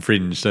copyright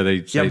infringe, so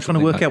they. Yeah, I'm trying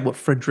to work out what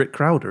Frederick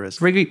Crowder is.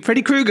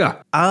 Freddy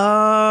Krueger.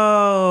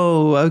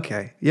 Oh,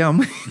 okay. Yeah,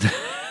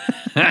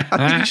 I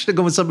think you should have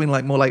gone with something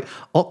like more like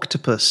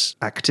octopus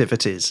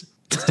activities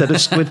instead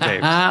of Squid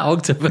Games.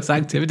 Octopus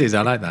activities.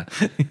 I like that.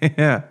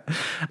 Yeah.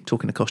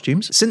 Talking of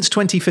costumes, since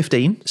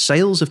 2015,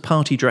 sales of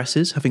party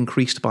dresses have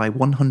increased by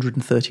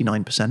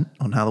 139%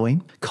 on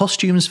Halloween.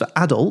 Costumes for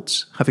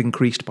adults have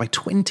increased by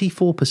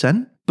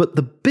 24%. But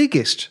the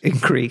biggest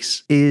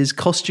increase is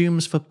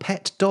costumes for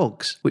pet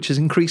dogs, which has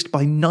increased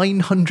by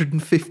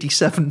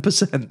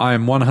 957%. I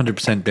am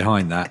 100%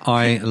 behind that.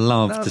 I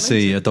love to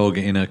see a dog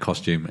in a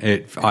costume.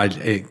 It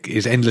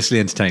is endlessly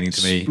entertaining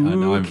to me.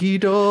 Spooky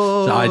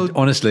dog.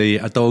 Honestly,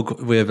 a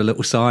dog with a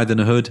little side and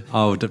a hood,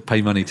 I would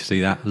pay money to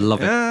see that.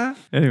 Love it.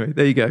 Anyway,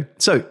 there you go.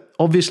 So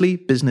obviously,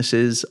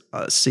 businesses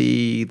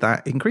see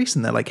that increase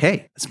and they're like,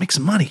 hey, let's make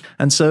some money.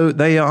 And so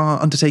they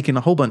are undertaking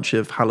a whole bunch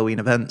of Halloween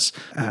events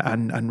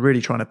and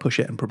really trying to push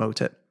it and promote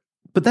it.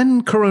 But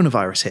then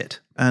coronavirus hit.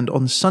 And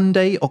on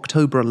Sunday,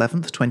 October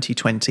 11th,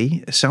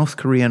 2020, South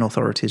Korean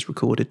authorities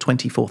recorded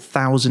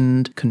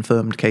 24,000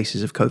 confirmed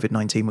cases of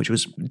COVID-19, which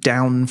was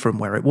down from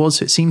where it was.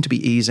 So it seemed to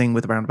be easing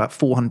with around about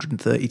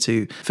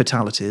 432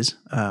 fatalities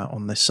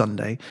on this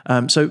Sunday.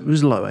 So it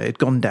was lower. It had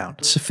gone down.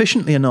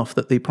 Sufficiently enough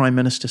that the Prime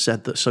Minister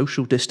said that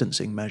social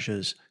distancing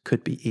measures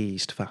could be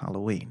eased for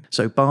Halloween.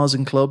 So bars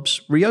and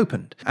clubs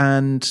reopened.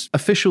 And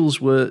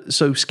officials were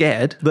so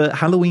scared that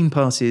Halloween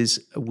parties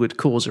would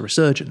cause a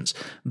resurgence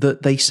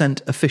that they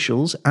sent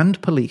officials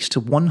and police to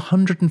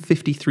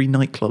 153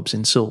 nightclubs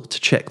in Seoul to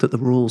check that the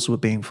rules were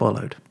being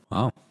followed.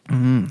 Wow.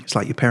 It's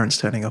like your parents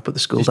turning up at the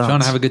school Just dance. trying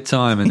to have a good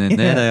time, and then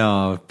there they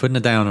are, putting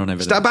it down on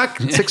everything. Stand back,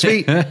 6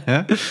 feet.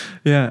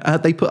 Yeah.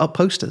 They put up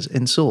posters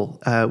in Seoul,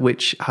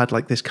 which had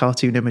like this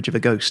cartoon image of a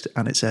ghost,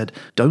 and it said,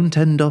 "Don't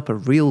end up a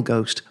real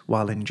ghost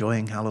while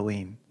enjoying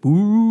Halloween."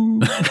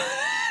 Ooh.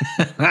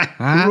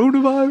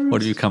 Coronavirus. What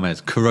do you come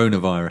as?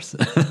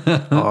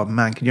 Coronavirus. Oh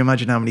man, can you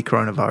imagine how many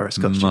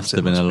coronavirus costumes Must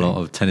have been a lot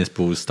of tennis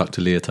balls stuck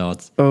to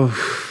leotards. Oh,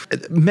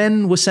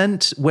 men were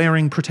sent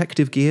wearing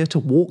protective gear to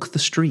walk the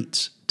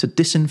streets, to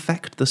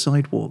disinfect the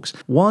sidewalks.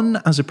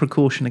 One as a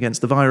precaution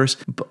against the virus,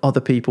 but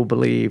other people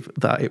believe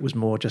that it was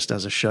more just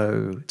as a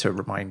show to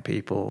remind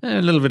people.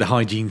 A little bit of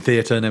hygiene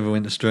theatre never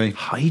went astray.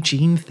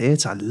 Hygiene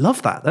theatre, I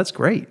love that. That's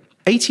great.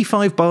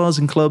 85 bars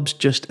and clubs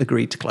just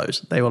agreed to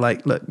close. They were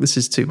like, look, this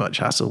is too much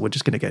hassle. We're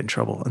just going to get in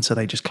trouble. And so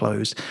they just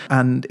closed.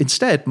 And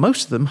instead,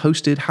 most of them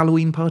hosted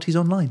Halloween parties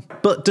online.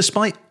 But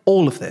despite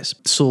all of this,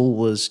 Seoul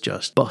was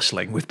just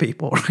bustling with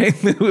people, right?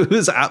 It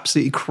was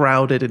absolutely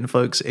crowded in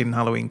folks in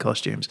Halloween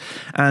costumes.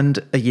 And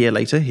a year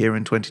later, here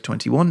in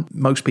 2021,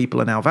 most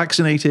people are now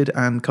vaccinated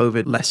and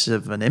COVID less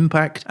of an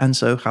impact. And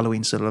so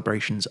Halloween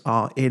celebrations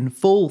are in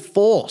full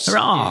force.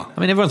 Hurrah! I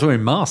mean, everyone's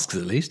wearing masks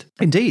at least.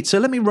 Indeed. So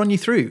let me run you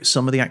through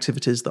some of the activities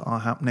that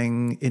are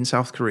happening in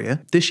South Korea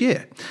this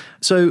year.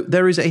 So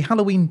there is a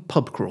Halloween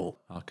pub crawl.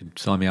 I can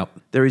sign me up.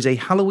 There is a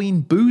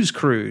Halloween booze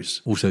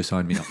cruise. Also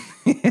sign me up.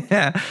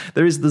 Yeah.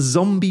 There is the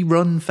Zombie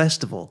Run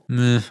Festival.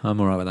 I'm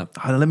all right with that.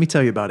 Let me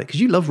tell you about it, because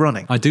you love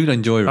running. I do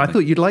enjoy I running. thought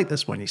you'd like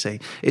this one, you see.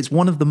 It's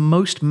one of the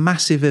most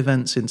massive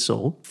events in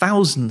Seoul.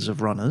 Thousands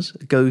of runners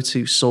go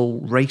to Seoul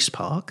Race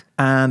Park,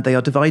 and they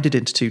are divided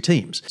into two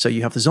teams. So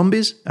you have the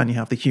zombies and you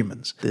have the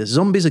humans. The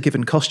zombies are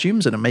given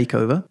costumes and a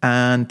makeover,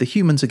 and the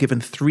humans are given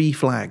 3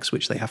 flags,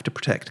 which they have to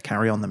protect,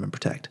 carry on them and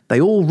protect.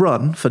 They all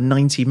run for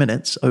 90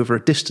 minutes over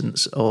a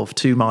distance of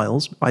 2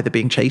 miles, either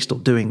being chased or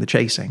doing the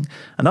chasing.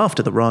 And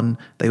after the run,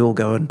 they all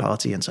go and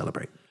party and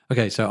celebrate.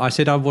 Okay, so I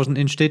said I wasn't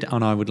interested,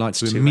 and I would like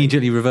to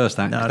immediately reverse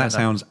that. No, That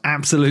sounds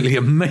absolutely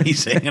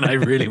amazing, and I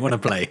really want to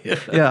play.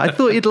 Yeah, I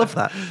thought you'd love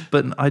that,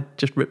 but I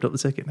just ripped up the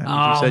ticket now.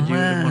 Oh, You said you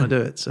didn't want to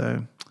do it,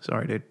 so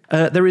sorry, dude.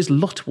 There is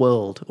Lot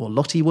World, or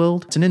Lottie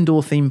World. It's an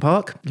indoor theme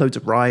park, loads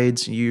of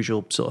rides,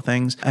 usual sort of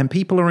things, and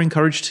people are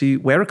encouraged to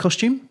wear a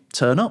costume,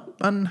 turn up,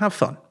 and have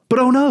fun. But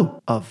oh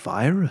no, a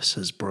virus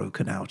has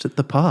broken out at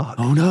the park.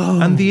 Oh no.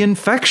 And the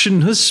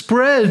infection has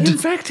spread.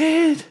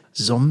 Infected.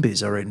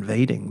 Zombies are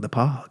invading the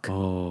park.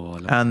 Oh, I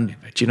love And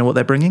do you know what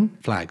they're bringing?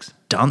 flags.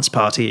 Dance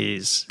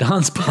parties.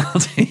 Dance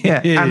party.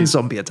 Yeah, and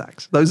zombie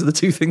attacks. Those are the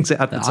 2 things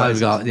it I've advertises.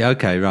 got, yeah,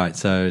 okay, right.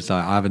 So it's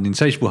like I have an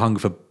insatiable hunger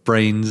for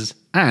brains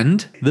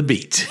and the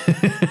beat.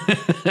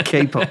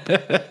 K-pop.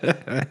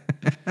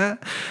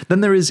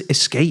 Then there is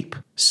Escape,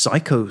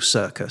 Psycho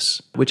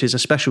Circus, which is a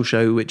special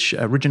show which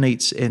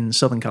originates in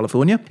Southern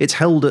California. It's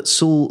held at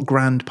Seoul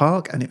Grand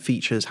Park, and it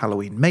features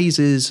Halloween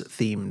mazes,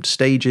 themed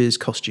stages,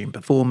 costume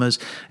performers.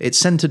 It's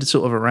centered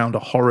sort of around a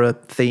horror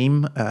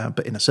theme,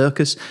 but in a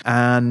circus,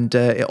 and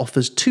it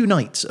offers 2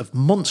 nights of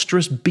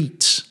monstrous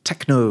beats,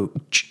 techno,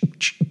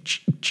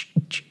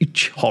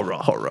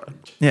 horror.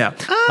 Yeah.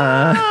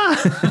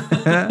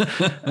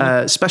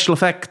 Special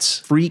effects,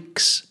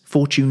 freaks,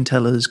 fortune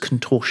tellers,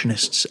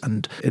 contortionists,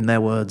 and, in their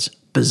words,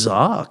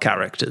 bizarre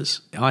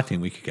characters. I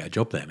think we could get a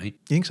job there, mate.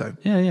 You think so?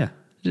 Yeah.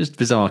 Just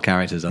bizarre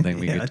characters, I think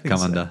we Yeah, I could think come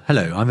so. under.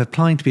 Hello, I'm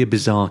applying to be a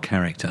bizarre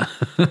character.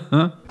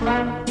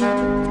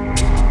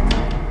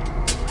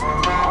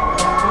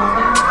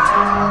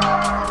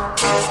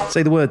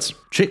 Say the words.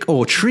 Trick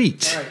or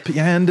treat. Put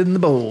your hand in the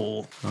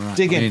bowl.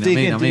 Dig in.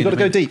 You've got to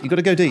go deep. You've got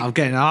to go deep.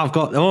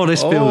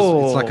 This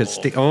feels, it's like a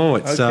stick. Oh,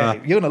 it's, Okay,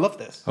 you're going to love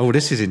this. oh,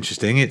 this is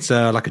interesting. It's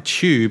like a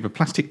tube, a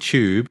plastic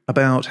tube.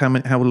 About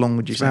how long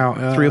would you say?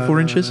 About 3 or 4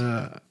 inches?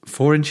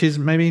 4 inches,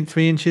 maybe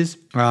 3 inches.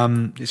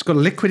 It's got a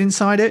liquid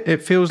inside it.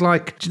 It feels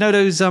like, do you know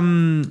those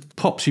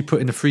pops you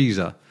put in the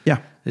freezer? Yeah.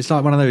 It's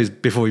like one of those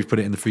before you put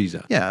it in the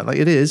freezer. Yeah, like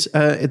it is.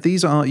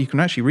 These are, you can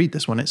actually read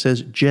this one. It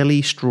says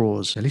jelly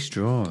straws. Jelly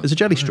straw. There's a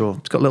jelly straw.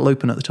 It's got a little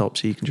open at the top,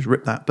 so you can just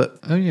rip that. But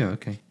Oh, yeah,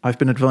 okay. I've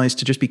been advised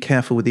to just be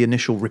careful with the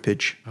initial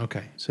rippage,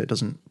 Okay. so it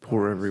doesn't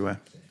pour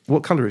everywhere.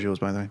 What colour is yours,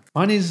 by the way?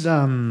 Mine is,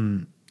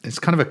 it's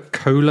kind of a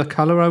cola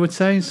colour, I would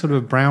say, sort of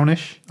a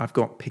brownish. I've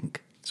got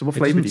pink. So what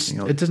flavour do you think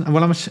It yours? doesn't.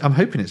 Well, I'm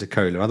hoping it's a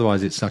cola.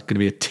 Otherwise, it's like going to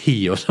be a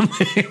tea or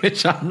something,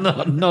 which I'm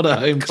not at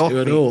home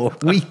to at all.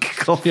 Weak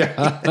coffee.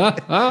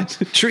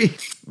 Tree.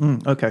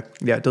 Okay.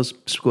 Yeah, it does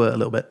squirt a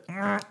little bit.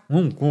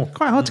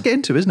 Quite hard to get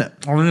into, isn't it?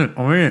 I'm in it.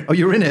 Oh,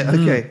 you're in it?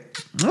 Okay.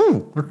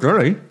 Oh, it's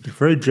jelly. It's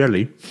very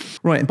jelly.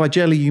 Right, and by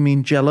jelly you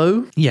mean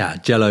Jell-O? Yeah,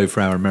 Jello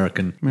for our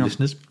American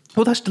listeners.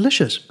 Oh, that's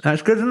delicious.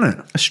 That's good, isn't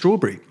it? A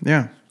strawberry.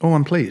 Yeah. Oh,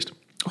 I'm pleased.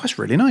 Oh, that's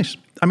really nice.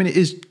 I mean, it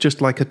is just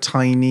like a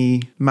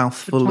tiny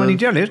mouthful Tiny of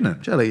jelly, isn't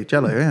it?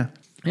 Jello, yeah.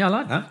 Yeah, I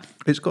like that.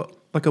 It's got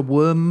like a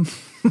worm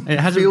It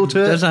has feel to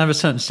it. doesn't have a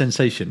certain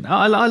sensation.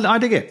 I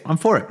dig it. I'm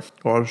for it.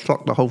 Or I'll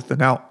suck the whole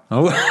thing out.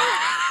 Oh, all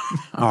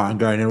right, I'm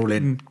going all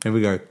in. Here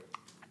we go.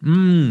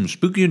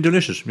 Spooky and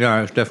delicious.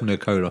 Yeah, it's definitely a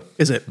cola.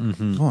 Is it?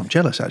 Oh, I'm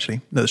jealous,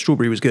 actually. No, the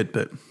strawberry was good,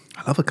 but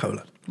I love a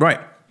cola. Right.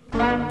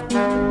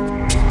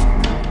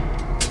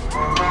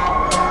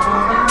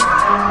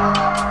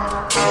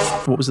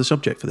 What was the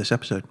subject for this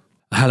episode?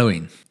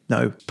 Halloween.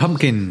 No.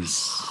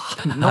 Pumpkins.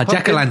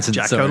 Jack-o'-lanterns.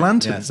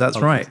 Jack-o'-lanterns, sorry. that's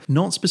right.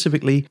 Not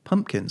specifically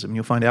pumpkins, and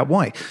you'll find out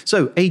why.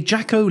 So, a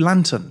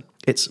jack-o'-lantern.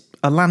 It's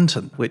a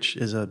lantern, which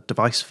is a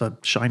device for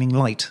shining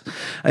light.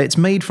 It's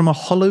made from a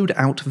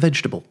hollowed-out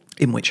vegetable,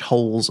 in which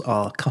holes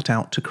are cut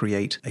out to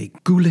create a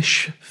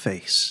ghoulish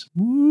face.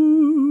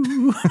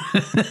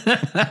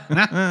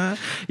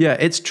 Yeah,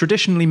 it's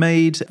traditionally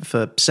made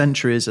for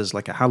centuries as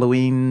like a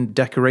Halloween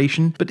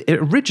decoration, but it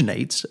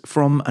originates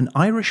from an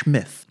Irish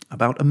myth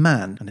about a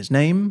man, and his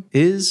name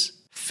is...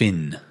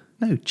 Finn.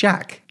 No,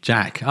 Jack.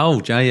 Jack.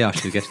 Oh, yeah, I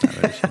should have guessed that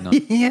already,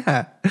 shouldn't I?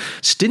 Yeah.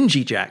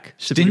 Stingy Jack.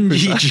 to be Stingy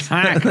precise.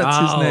 Jack. That's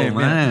his Oh, name.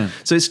 man. Yeah.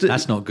 So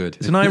That's not good.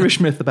 It's an Irish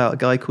myth about a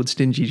guy called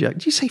Stingy Jack.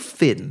 Did you say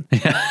Finn?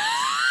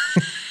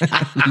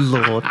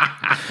 Lord.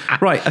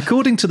 Right,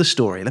 according to the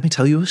story, let me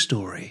tell you a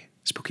story.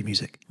 Spooky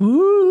music.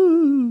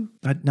 Ooh.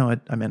 I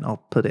meant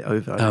I'll put it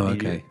over. I don't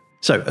need okay. you.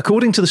 So,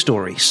 according to the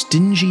story,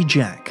 Stingy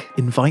Jack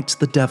invites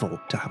the devil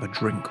to have a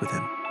drink with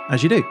him.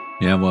 As you do,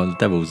 Yeah, well, the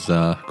Devil's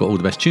got all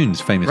the best tunes,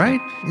 famously.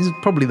 right? He's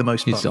probably the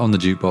most He's fun. on the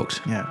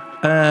jukebox. Yeah.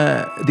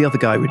 The other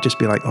guy would just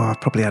be like, oh,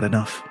 I've probably had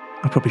enough.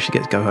 I probably should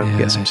go home and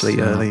get some sleep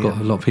I've early. got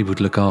a lot of people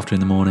to look after in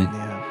the morning.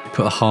 Yeah.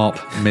 Put a harp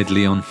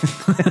medley on.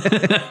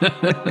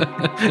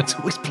 It's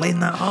always playing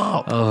that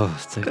harp. Oh,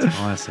 it's so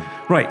tiresome.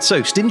 Right,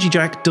 so Stingy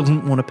Jack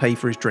doesn't want to pay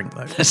for his drink,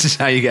 though. This is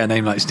how you get a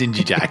name like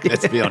Stingy Jack,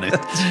 let's be honest.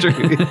 It's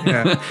true.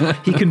 Yeah.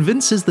 He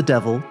convinces the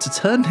devil to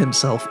turn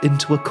himself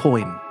into a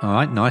coin. All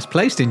right, nice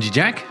play, Stingy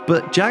Jack.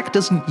 But Jack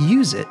doesn't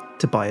use it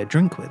to buy a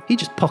drink with. He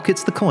just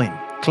pockets the coin.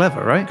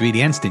 Clever, right?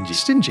 Greedy and stingy.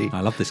 Stingy.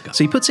 I love this guy.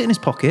 So he puts it in his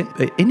pocket.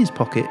 In his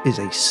pocket is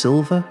a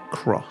silver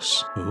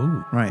cross.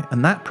 Ooh. Right,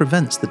 and that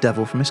prevents the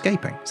devil from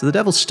escaping. So the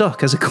devil's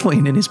stuck as a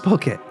coin in his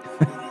pocket.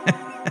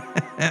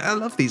 I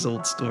love these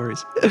old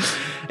stories.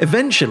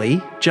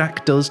 Eventually,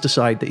 Jack does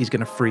decide that he's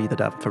going to free the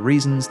devil for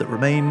reasons that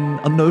remain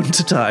unknown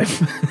to time.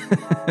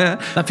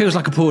 That feels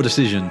like a poor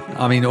decision.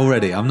 I mean,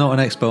 already, I'm not an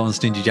expert on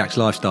Stingy Jack's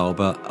lifestyle,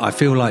 but I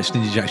feel like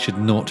Stingy Jack should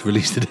not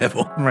release the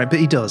devil. Right, but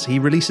he does. He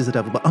releases the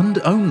devil, but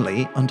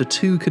only under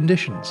two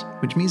conditions,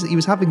 which means that he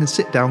was having a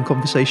sit-down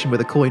conversation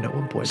with a coin at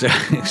one point.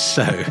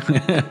 So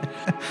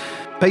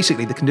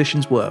Basically, the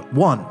conditions were,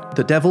 1,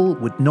 the devil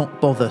would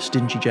not bother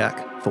Stingy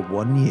Jack for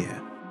 1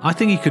 year. I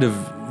think he could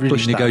have really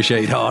Push that.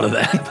 negotiated harder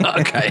there.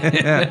 But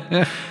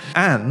okay.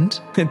 And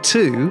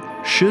 2,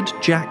 should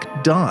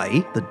Jack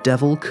die, the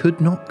devil could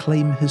not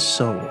claim his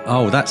soul.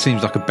 Oh, that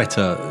seems like a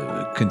better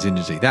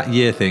contingency. That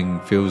year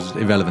thing feels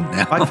irrelevant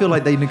now. I feel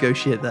like they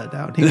negotiate that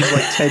down. He was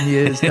like 10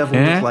 years, devil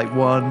was like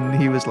 1,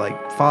 he was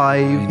like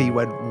 5, he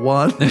went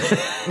 1,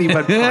 he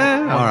went 5.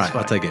 All right,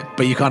 I'll take it.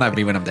 But you can't have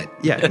me when I'm dead.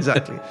 Yeah,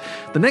 exactly.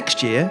 The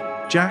next year,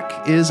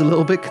 Jack is a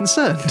little bit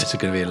concerned. It's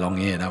going to be a long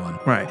year, that one.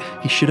 Right,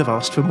 he should have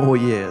asked for more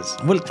years.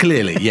 Well,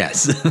 clearly,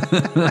 yes.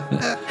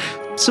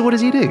 So what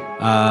does he do?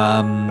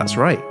 Um, That's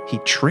right, he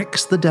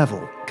tricks the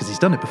devil, because he's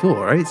done it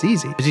before, right? It's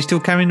easy. Is he still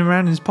carrying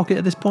around in his pocket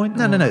at this point?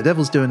 No,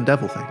 devil's doing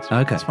devil things.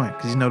 Okay. It's fine,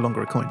 because he's no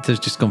longer a coin. So he's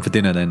just gone for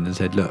dinner then and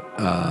said, look,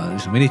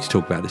 listen, we need to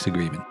talk about this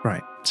agreement.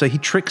 Right. So he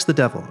tricks the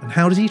devil. And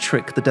how does he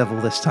trick the devil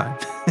this time?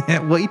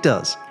 What he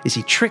does is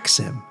he tricks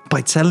him by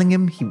telling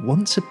him he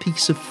wants a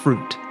piece of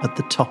fruit at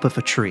the top of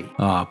a tree.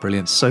 Ah,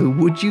 brilliant. So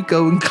would you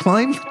go and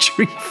climb the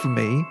tree for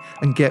me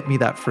and get me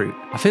that fruit?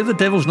 I feel the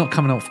devil's not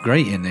coming off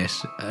great in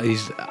this.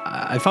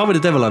 If I were the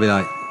devil, I'd be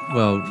like,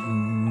 well,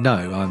 no,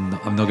 I'm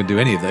not going to do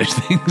any of those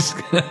things.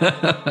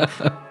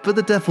 But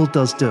the devil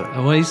does do it.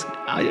 Well,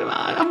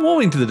 I'm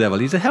warming to the devil.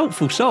 He's a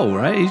helpful soul,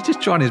 right? He's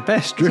just trying his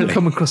best, Doesn't really.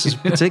 come across as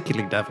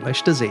particularly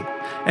devilish, does he?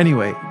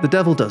 Anyway, the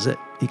devil does it.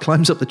 He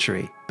climbs up the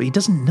tree, but he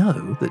doesn't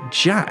know that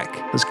Jack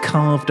has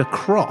carved a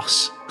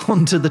cross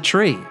onto the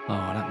tree. Oh,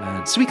 that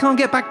man. So he can't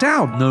get back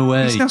down. No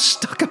way. He's now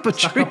stuck up a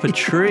tree. Up a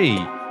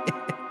tree.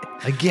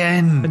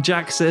 Again. And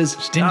Jack says,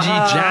 Stingy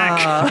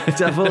Jack.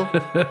 Devil,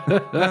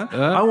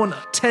 I want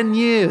 10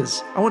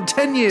 years. I want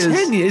 10 years.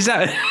 10 years? Is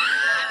that...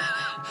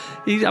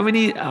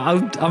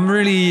 I'm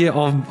really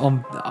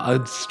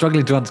I'm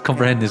struggling to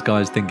comprehend this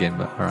guy's thinking,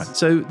 but all right.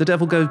 So the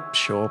devil goes,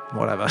 sure,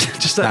 whatever.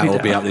 Just let That me will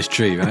down. be up this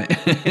tree, right?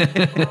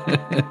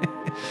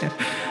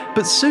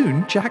 But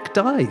soon Jack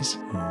dies.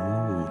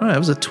 Right, that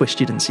was a twist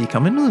you didn't see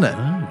coming, wasn't it?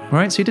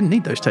 Right, so he didn't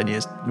need those 10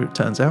 years, it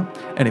turns out.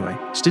 Anyway,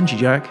 Stingy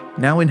Jack,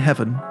 now in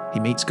heaven, he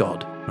meets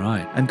God.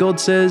 Right. And God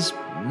says,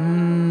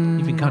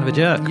 You've been kind of a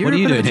jerk. You're What are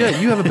you a bit of doing a here?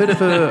 jerk. You have a bit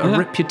of a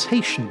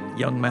reputation,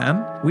 young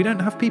man. We don't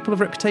have people of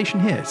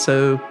reputation here,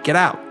 so get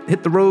out.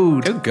 Hit the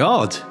road. Oh,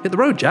 God. Hit the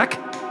road, Jack.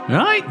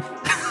 Right.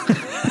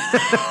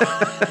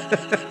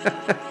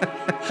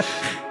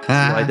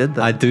 I did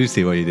that. I do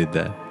see what you did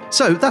there.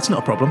 So that's not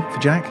a problem for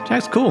Jack.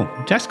 Jack's cool.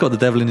 Jack's got the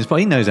devil in his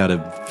pocket. He knows how to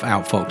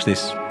outfox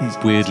this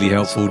weirdly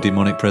helpful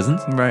demonic presence.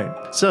 Right.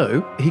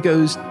 So he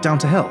goes down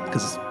to hell,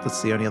 because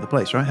that's the only other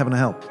place, right? Heaven or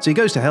hell. So he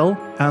goes to hell,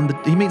 and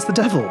he meets the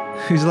devil,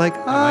 who's like,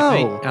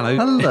 Hello, mate.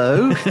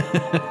 hello.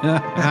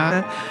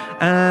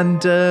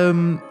 And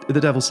the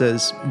devil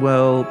says,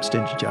 well,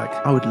 Stingy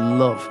Jack, I would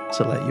love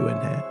to let you in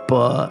here,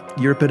 but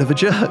you're a bit of a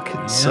jerk,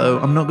 so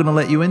I'm not going to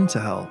let you into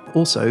hell.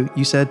 Also,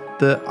 you said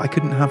that I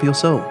couldn't have your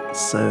soul,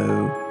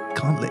 so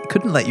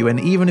couldn't let you in,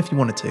 even if you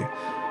wanted to.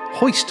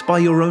 Hoist by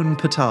your own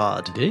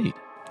petard. Indeed.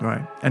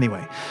 Right.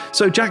 Anyway,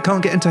 so Jack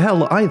can't get into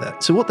hell either.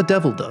 So what the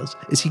devil does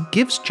is he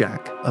gives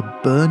Jack a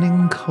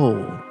burning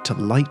coal to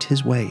light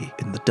his way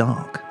in the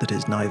dark that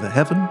is neither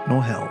heaven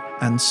nor hell.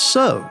 And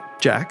so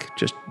Jack,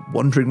 just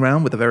wandering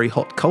around with a very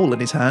hot coal in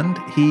his hand,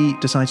 he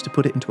decides to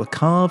put it into a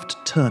carved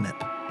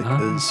turnip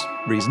because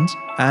reasons.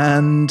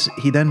 And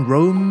he then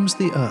roams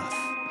the earth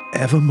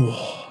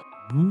evermore.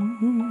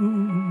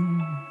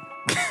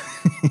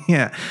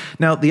 Yeah.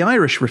 Now, the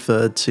Irish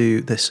referred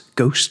to this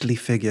ghostly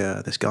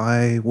figure, this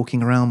guy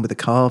walking around with a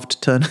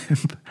carved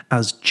turnip,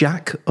 as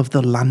Jack of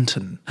the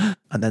Lantern,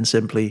 and then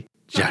simply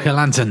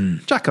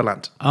Jack-o'-lantern.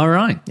 Jack-o'-lantern. All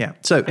right. Yeah.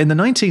 So in the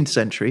 19th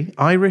century,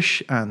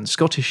 Irish and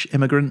Scottish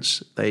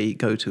immigrants, they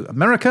go to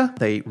America.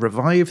 They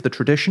revive the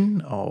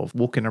tradition of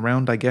walking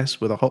around, I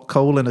guess, with a hot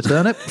coal and a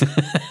turnip.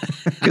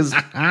 Because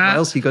what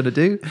else are you going to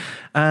do?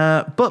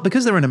 But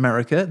because they're in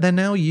America, they're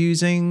now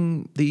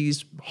using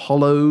these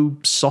hollow,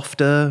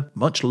 softer,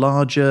 much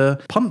larger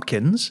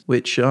pumpkins,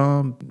 which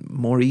are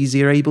more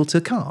easier able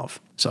to carve.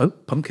 So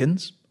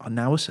pumpkins are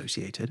now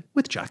associated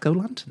with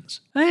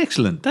jack-o'-lanterns.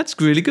 Excellent. That's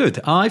really good.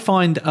 I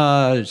find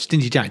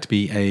Stingy Jack to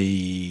be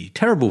a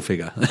terrible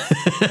figure.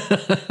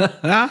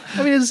 I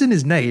mean, it's in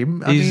his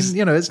name.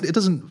 It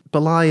doesn't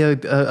belie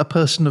a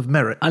person of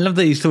merit. I love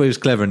that he thought he was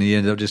clever and he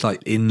ended up just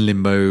like in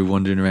limbo,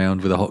 wandering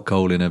around with a hot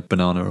coal in a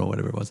banana or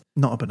whatever it was.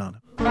 Not a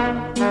banana.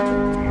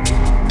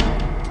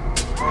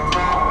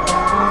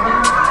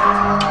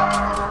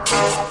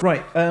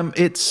 Right,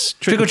 it's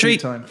trick or treat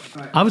time.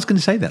 Right. I was going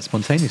to say that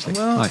spontaneously.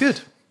 Well, Right. good.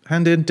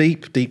 Hand in,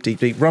 deep.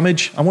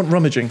 Rummage. I want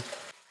rummaging.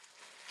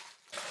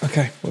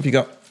 Okay, what have you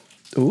got?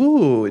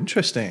 Ooh,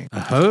 interesting.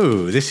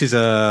 Oh, this is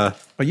a...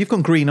 Oh, you've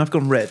gone green, I've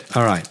gone red.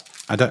 All right.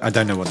 I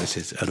don't know what this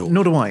is at all.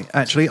 Nor do I,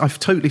 actually. I've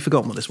totally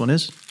forgotten what this one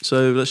is.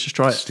 So let's just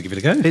try it. Just to give it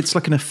a go. It's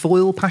like in a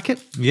foil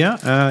packet.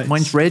 Yeah.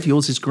 Mine's red,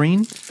 yours is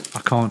green. I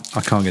can't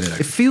get it It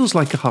open. feels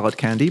like a hard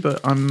candy, but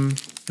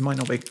it might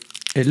not be.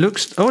 It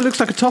looks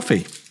like a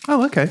toffee.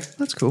 Oh, okay.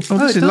 That's cool. Oh,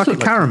 this it is does like a look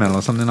caramel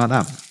or something like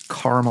that.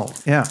 caramel.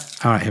 Yeah.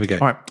 All right, here we go.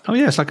 All right. Oh,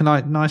 yeah, it's like a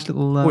nice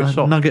little it's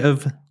soft. nugget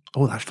of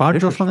Oh, that's fudge or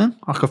delicious. something.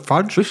 Like a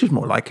fudge. This is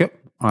more like it.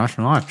 Oh, that's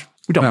nice.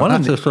 We don't want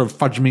That's any- a sort of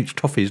fudge meets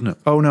toffee, isn't it?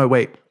 Oh, no,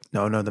 wait.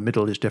 No, the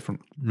middle is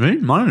different. Really?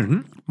 Mine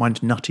isn't.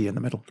 Mine's nutty in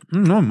the middle.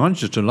 No, mine's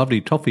just a lovely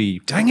toffee.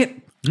 Dang it.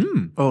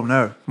 Oh,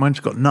 no. Mine's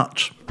got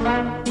nuts.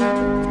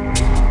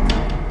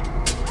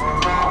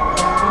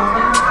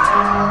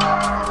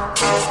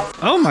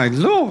 Oh, my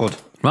Lord.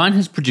 Ryan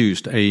has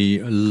produced a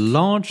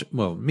large,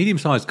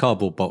 medium-sized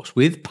cardboard box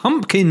with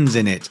pumpkins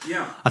in it.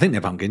 Yeah. I think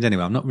they're pumpkins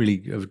anyway. I'm not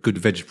really a good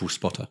vegetable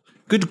spotter.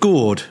 Good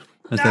gourd.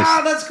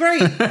 That's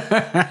great.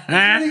 That's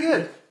really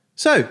good.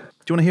 So, do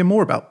you want to hear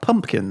more about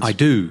pumpkins? I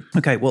do.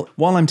 Okay, well,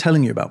 while I'm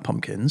telling you about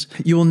pumpkins,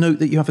 you will note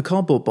that you have a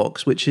cardboard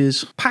box which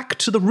is packed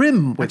to the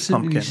rim with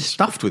pumpkins.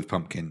 Stuffed with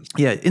pumpkins.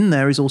 Yeah, in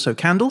there is also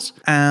candles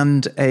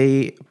and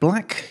a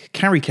black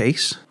carry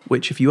case,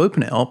 which if you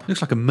open it up,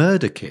 Looks like a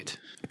murder kit.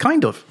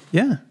 kind of,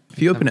 yeah.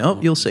 If you open it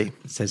up, you'll see.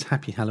 It says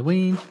Happy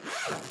Halloween.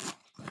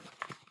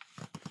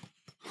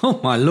 Oh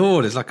my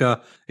Lord! It's like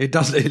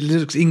it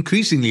looks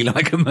increasingly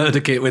like a murder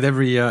kit with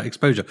every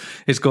exposure.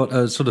 It's got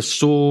sort of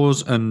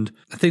saws and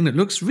a thing that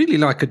looks really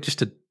like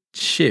just a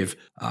shiv.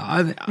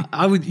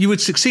 You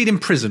would succeed in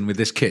prison with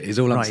this kit. Is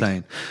all I'm Right.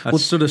 saying. A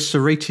sort of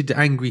serrated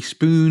angry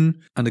spoon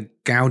and a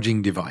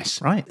gouging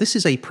device. Right, this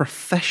is a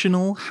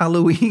professional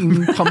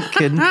Halloween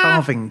pumpkin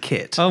carving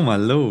kit. Oh my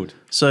Lord!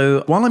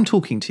 So while I'm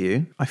talking to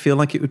you, I feel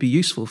like it would be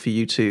useful for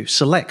you to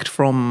select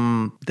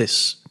from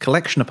this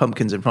collection of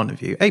pumpkins in front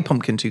of you a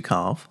pumpkin to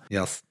carve.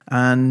 Yes.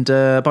 And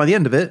by the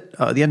end of it,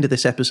 at the end of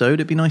this episode,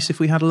 it'd be nice if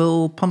we had a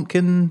little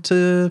pumpkin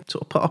to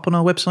sort of put up on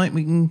our website.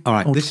 We can. All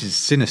right. This is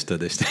sinister.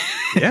 This.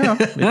 Yeah,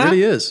 it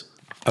really is.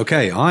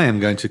 Okay, I am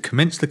going to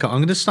commence the cut. I'm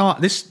going to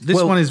start. This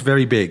Well, one is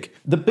very big.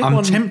 the big I'm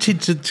one-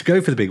 tempted to go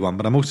for the big one,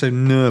 but I'm also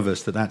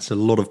nervous that that's a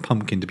lot of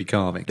pumpkin to be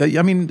carving.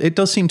 I mean, it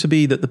does seem to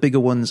be that the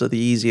bigger ones are the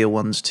easier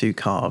ones to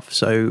carve.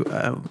 So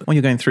when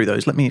you're going through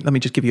those, let me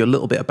just give you a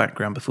little bit of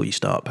background before you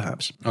start,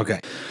 perhaps. Okay.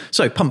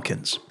 So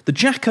pumpkins. The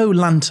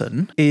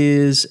jack-o'-lantern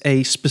is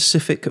a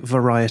specific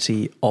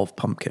variety of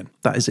pumpkin.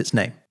 That is its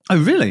name.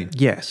 Oh, really?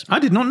 Yes. I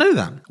did not know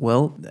that.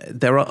 Well,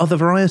 there are other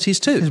varieties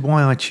This is too.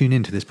 why I tune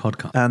into this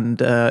podcast. And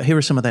here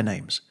are some of their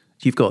names.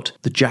 You've got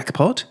the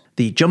Jackpot,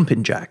 the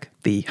Jumpin' Jack,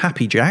 the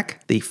Happy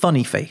Jack, the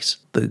Funny Face,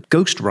 the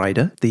Ghost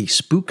Rider, the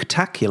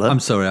Spooktacular. I'm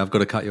sorry, I've got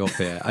to cut you off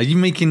here. Are you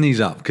making these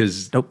up?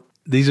 Because Nope.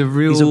 these are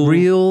real. These are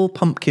real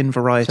pumpkin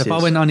varieties. So if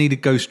I went, I need a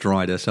Ghost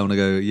Rider, so I'm going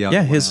to go, yeah. Yeah,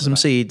 well, here's how some about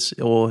seeds,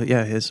 or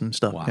here's some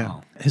stuff. Wow. Yeah.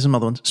 Here's some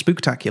other ones.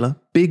 Spooktacular,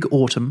 Big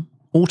Autumn,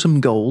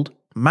 Autumn Gold,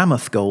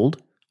 Mammoth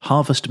Gold,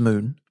 Harvest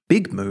Moon,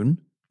 Big Moon,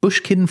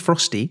 Bushkin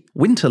Frosty,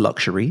 Winter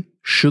Luxury,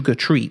 Sugar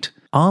Treat,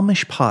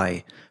 Amish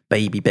Pie,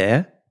 Baby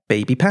Bear,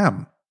 Baby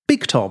Pam,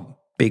 Big Tom,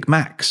 Big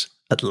Max,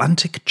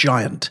 Atlantic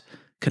Giant,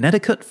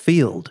 Connecticut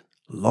Field,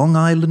 Long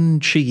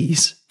Island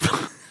Cheese.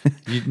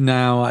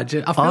 Now, I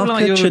feel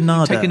like you're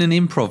Arca-Chinada. taking an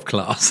improv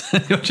class.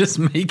 You're just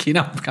making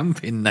up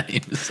campaign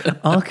names.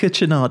 Arca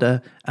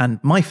Chinada, and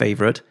my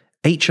favourite,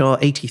 HR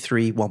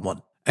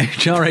 8311.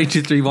 HR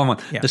 8311.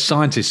 Yeah. The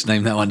scientists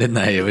named that one, didn't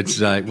they? It's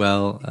like,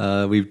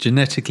 we've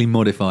genetically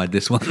modified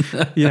this one.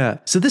 Yeah.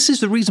 So this is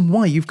the reason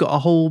why you've got a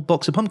whole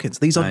box of pumpkins.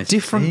 These are I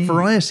different see.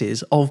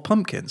 varieties of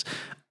pumpkins.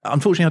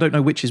 Unfortunately, I don't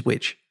know which is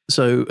which.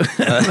 So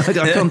I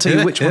can't tell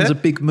you which one's a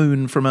Big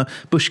Moon from a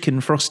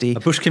Bushkin Frosty.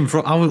 Bushkin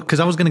Frosty,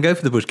 because I was going to go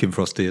for the Bushkin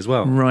Frosty as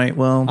well. Right.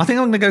 Well, I think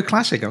I'm going to go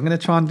classic. I'm going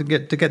to try and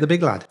get the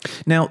big lad.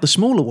 now the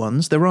smaller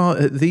ones, there are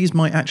these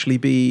might actually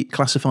be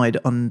classified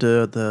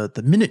under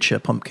the miniature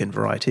pumpkin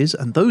varieties,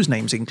 and those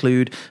names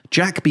include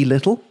Jack Be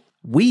Little,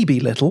 Wee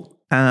Be Little,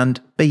 and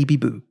Baby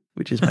Boo,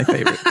 which is my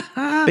favourite.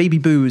 Baby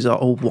Boos are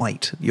all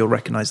white. You'll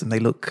recognise them. They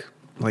look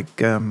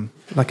like a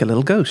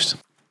little ghost.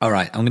 All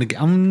right, I'm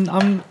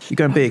You're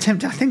going big.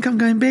 tempted. I think I'm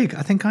going big.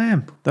 I think I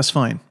am. That's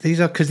fine.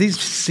 Because these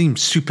seem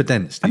super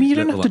dense. I mean, you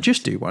don't little have to ones.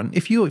 just do one.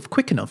 If you're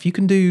quick enough, you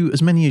can do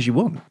as many as you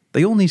want.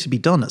 They all need to be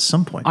done at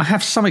some point. I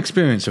have some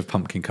experience of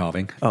pumpkin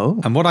carving. Oh.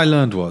 And what I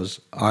learned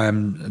was I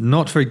am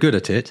not very good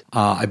at it.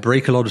 I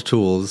break a lot of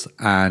tools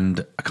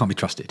and I can't be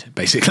trusted,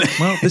 basically.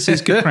 Well, this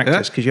is good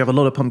practice because you have a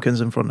lot of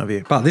pumpkins in front of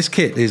you. But this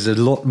kit is a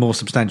lot more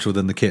substantial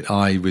than the kit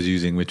I was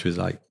using, which was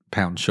like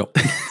pound shop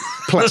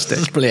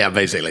Plastic. Yeah,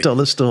 basically.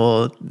 Dollar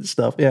store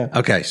stuff, yeah.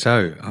 Okay,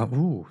 so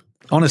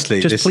honestly,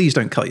 Just please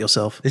don't cut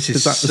yourself. This is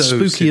 'Cause that, so as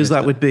spooky as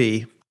that sinister. would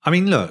be, I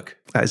mean, look,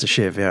 that is a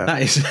shiv, yeah.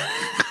 that is.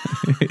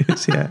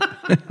 Yeah.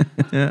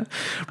 Yeah.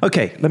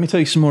 Okay, let me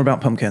tell you some more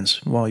about pumpkins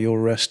while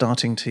you're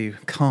starting to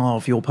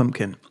carve your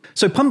pumpkin.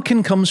 So,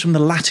 pumpkin comes from the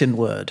Latin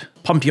word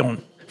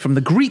pumpion, from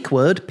the Greek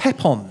word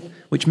pepon,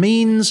 which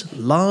means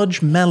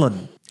large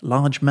melon.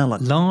 Large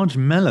melon. Large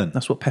melon.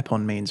 That's what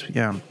pepon means,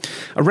 yeah.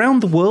 Around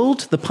the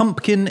world, the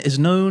pumpkin is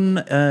known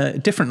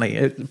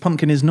differently.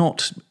 Pumpkin is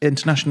not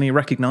internationally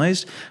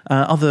recognized.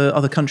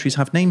 Other countries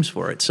have names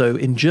for it. So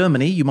in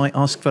Germany, you might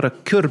ask for a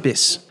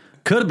kürbis.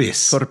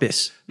 Kürbis.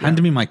 Kürbis.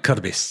 Hand me my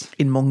kürbis.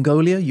 In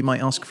Mongolia, you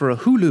might ask for a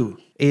hulu.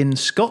 In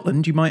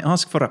Scotland, you might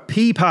ask for a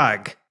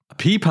peapag. A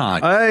pea pie.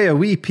 Aye, a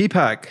wee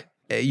peapag.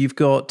 You've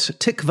got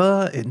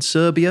tikva in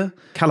Serbia,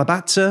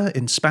 kalabatsa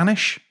in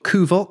Spanish,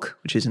 kuvok,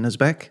 which is in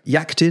Uzbek,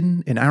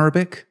 yaktin in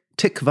Arabic,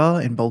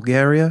 tikva in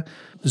Bulgaria,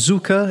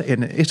 zuka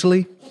in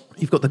Italy.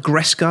 You've got the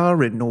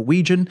greskar in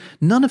Norwegian.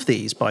 None of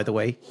these, by the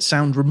way,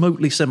 sound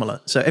remotely similar.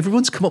 So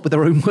everyone's come up with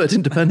their own word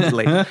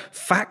independently.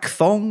 Phak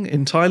thong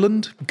in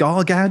Thailand,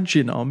 gargaj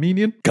in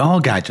Armenian.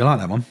 Gargaj, I like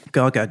that one.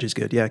 Gargaj is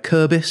good, yeah.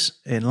 Kurbis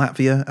in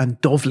Latvia and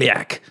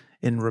dovliak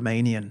in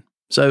Romanian.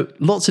 So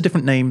lots of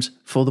different names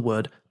for the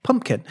word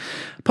pumpkin.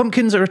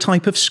 Pumpkins are a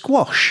type of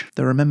squash.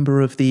 They're a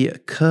member of the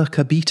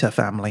Cucurbita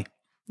family,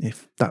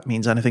 if that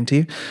means anything to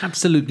you.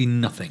 Absolutely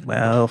nothing.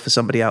 Well, for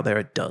somebody out there,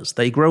 it does.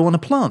 They grow on a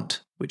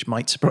plant, which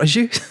might surprise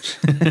you.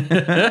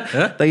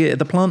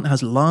 The plant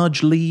has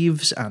large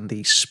leaves and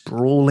the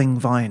sprawling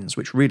vines,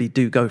 which really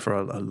do go for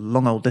a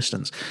long old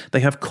distance. They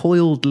have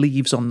coiled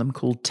leaves on them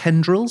called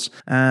tendrils,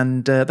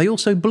 and they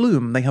also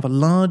bloom. They have a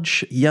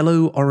large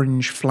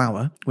yellow-orange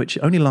flower, which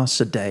only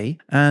lasts a day,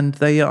 and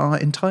they are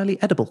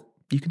entirely edible.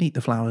 You can eat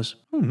the flowers.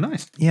 Oh,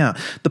 nice. Yeah.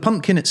 The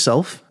pumpkin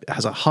itself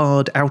has a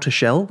hard outer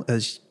shell,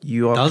 as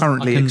you are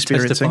currently I can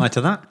experiencing. testify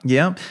to that.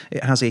 Yeah.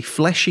 It has a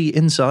fleshy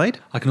inside.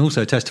 I can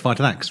also testify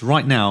to that because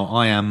right now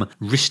I am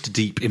wrist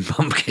deep in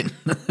pumpkin.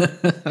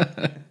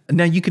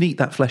 Now, you can eat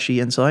that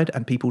fleshy inside,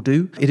 and people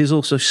do. It is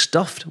also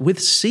stuffed with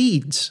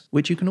seeds,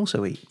 which you can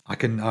also eat.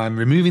 I'm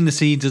removing the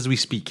seeds as we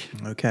speak.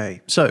 Okay,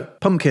 so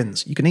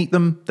pumpkins, you can eat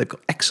them. They've got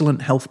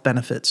excellent health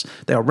benefits.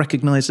 They are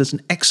recognized as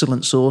an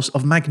excellent source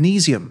of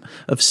magnesium,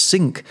 of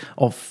zinc,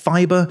 of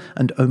fiber,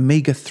 and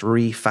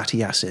omega-3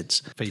 fatty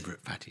acids.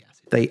 Favorite fatty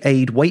acid. They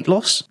aid weight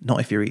loss,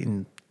 not if you're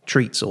eating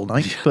treats all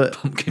night, but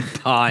Pumpkin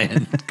pie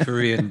and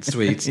Korean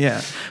sweets.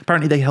 yeah.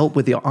 Apparently they help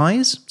with your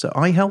eyes, so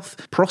eye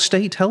health,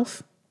 prostate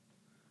health.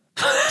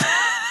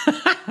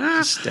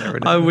 Just staring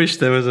at I me. wish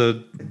there was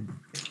a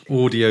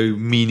audio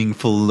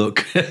meaningful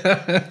look.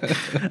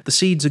 The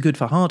seeds are good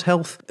for heart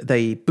health.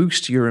 They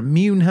boost your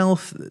immune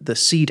health. The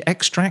seed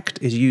extract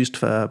is used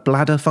for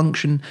bladder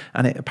function,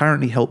 and it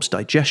apparently helps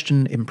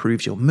digestion,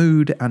 improves your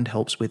mood, and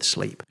helps with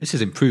sleep. This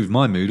has improved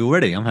my mood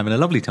already. I'm having a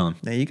lovely time.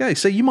 There you go.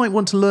 So you might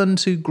want to learn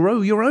to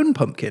grow your own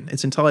pumpkin.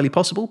 It's entirely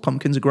possible.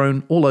 Pumpkins are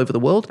grown all over the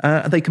world.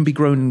 They can be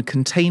grown in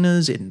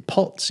containers, in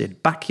pots, in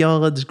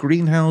backyards,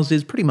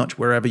 greenhouses, pretty much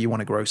wherever you want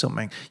to grow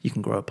something, you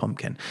can grow a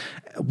pumpkin.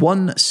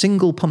 One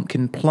single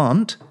pumpkin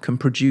plant can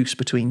produce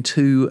between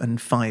 2 and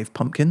 5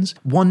 pumpkins.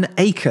 1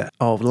 acre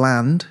of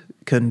land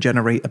can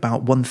generate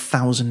about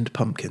 1,000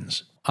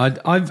 pumpkins. I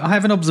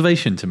have an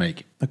observation to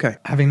make. Okay.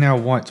 Having now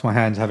wiped my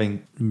hands,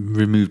 having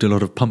removed a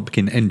lot of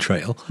pumpkin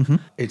entrail,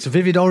 it's a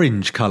vivid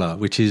orange colour,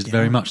 which is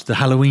very much the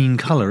Halloween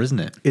colour, isn't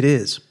it? It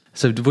is.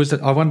 So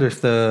I wonder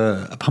if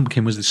a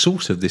pumpkin was the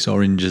source of this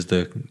orange as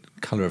the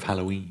colour of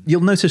Halloween.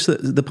 You'll notice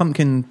that the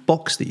pumpkin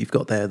box that you've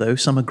got there, though,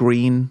 some are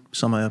green,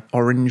 some are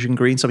orange and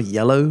green, some are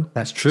yellow.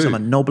 That's true. Some are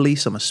knobbly,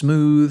 some are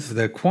smooth.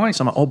 They're quite...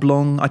 Some are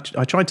oblong.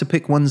 I tried to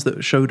pick ones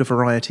that showed a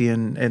variety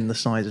in the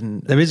size.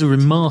 And There is a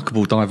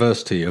remarkable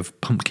diversity of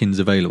pumpkins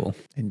available.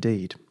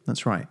 indeed,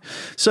 that's right.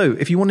 So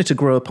if you wanted to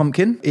grow a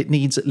pumpkin, it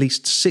needs at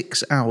least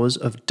 6 hours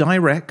of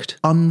direct,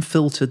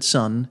 unfiltered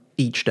sun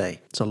each day.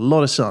 It's a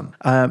lot of sun.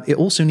 It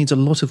also needs a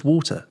lot of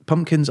water.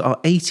 Pumpkins are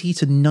 80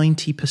 to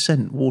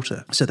 90%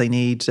 water. So they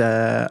need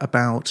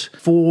about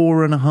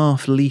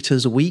 4.5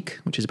 litres a week,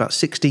 which is about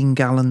 16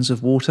 gallons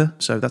of water.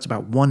 So that's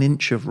about 1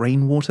 inch of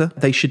rainwater.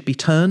 They should be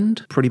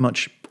turned pretty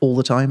much all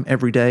the time,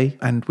 every day,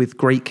 and with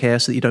great care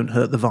so that you don't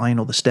hurt the vine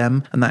or the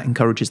stem. And that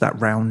encourages that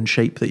round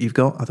shape that you've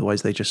got.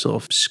 Otherwise, they just sort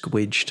of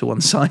squidge to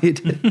one side.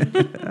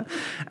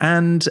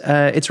 And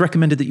it's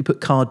recommended that you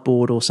put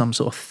cardboard or some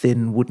sort of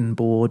thin wooden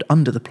board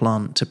under the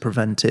plant to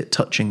prevent it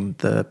touching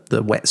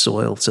the wet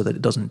soil so that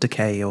it doesn't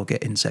decay or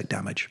get insect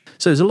damage.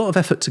 So there's a lot of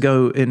effort to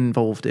go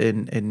involved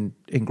in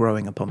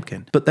growing a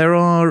pumpkin. But there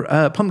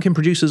are pumpkin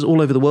producers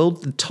all over the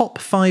world. The top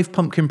 5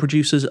 pumpkin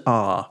producers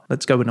are,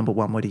 let's go with number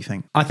 1. What do you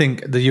think? I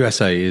think the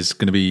USA is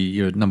going to be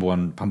your number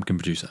 1 pumpkin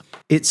producer.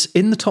 It's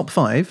in the top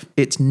 5.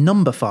 It's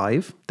number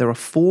 5. There are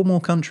 4 more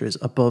countries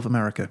above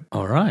America.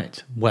 All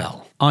right.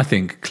 Well, I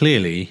think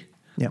clearly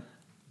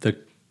the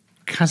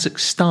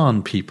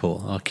Kazakhstan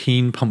people are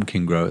keen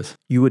pumpkin growers.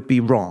 You would be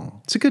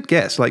wrong. It's a good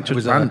guess, like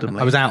just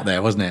randomly. I was out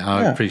there, wasn't it?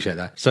 I appreciate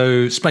that.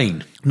 So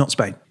Spain. Not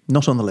Spain.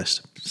 Not on the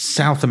list.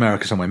 South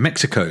America somewhere.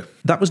 Mexico.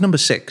 That was number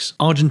 6.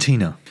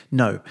 Argentina.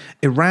 No.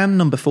 Iran,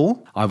 number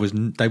 4.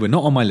 They were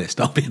not on my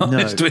list, I'll be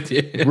honest with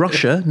you.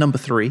 Russia, number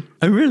 3.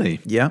 Oh, really?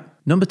 Yeah.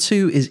 Number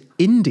 2 is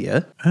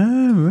India.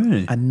 Oh,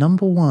 really? And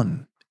number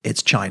 1,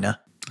 it's China.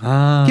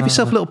 Give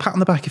yourself a little pat on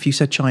the back if you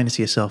said China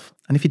to yourself.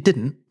 And if you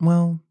didn't,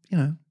 well,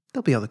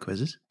 there'll be other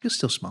quizzes. You're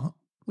still smart.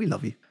 We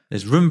love you.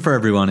 There's room for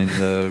everyone in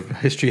the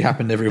History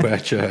Happened Everywhere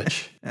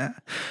church.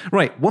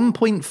 Right,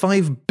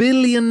 1.5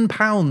 billion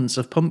pounds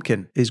of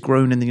pumpkin is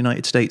grown in the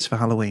United States for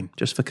Halloween,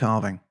 just for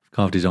carving.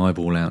 Carved his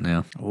eyeball out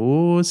now.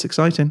 Oh, it's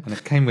exciting. And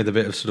it came with a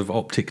bit of sort of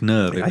optic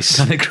nerve. It was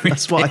kind of creepy.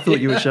 That's what I thought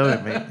you were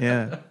showing me,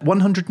 yeah.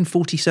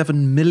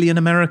 147 million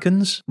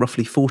Americans,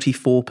 roughly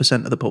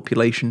 44% of the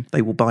population,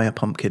 they will buy a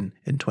pumpkin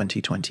in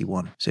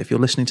 2021. So if you're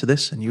listening to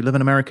this and you live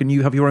in America and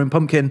you have your own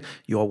pumpkin,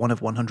 you are one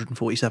of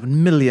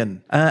 147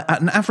 million.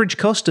 At an average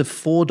cost of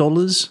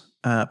 $4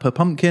 per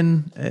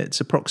pumpkin, it's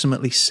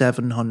approximately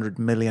 700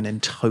 million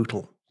in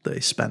total that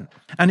is spent.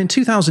 And in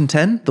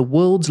 2010, the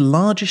world's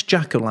largest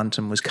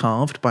jack-o'-lantern was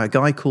carved by a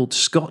guy called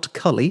Scott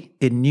Cully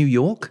in New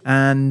York,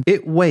 and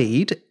it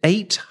weighed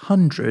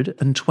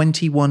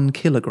 821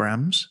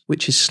 kilograms,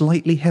 which is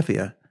slightly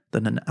heavier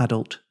than an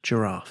adult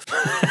giraffe.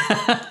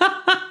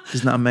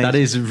 Isn't that amazing? That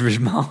is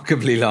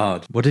remarkably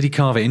large. What did he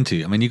carve it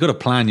into? I mean, you've got to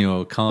plan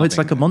your carving. Well, it's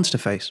like a monster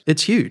face.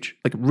 It's huge,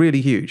 like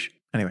really huge.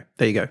 Anyway,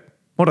 there you go.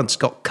 Well done,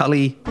 Scott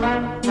Cully.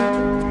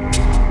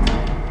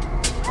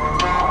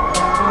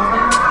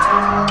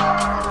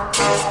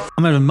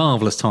 I'm having a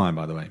marvellous time,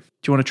 by the way. Do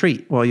you want a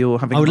treat while you're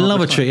having? I would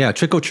love a treat. Yeah,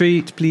 trick or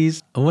treat,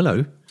 please. Oh,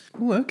 hello.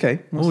 Oh,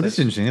 okay. This is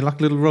interesting. Like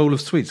a little roll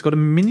of sweets. It's got a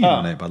minion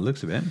on it by the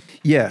looks of it.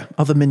 Yeah,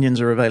 other minions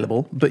are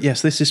available. But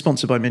yes, this is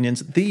sponsored by Minions.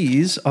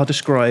 These are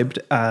described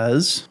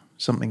as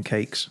something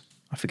cakes.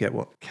 I forget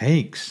what.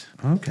 Cakes.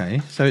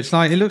 Okay. So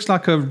it looks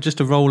like just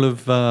a roll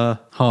of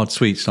hard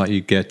sweets like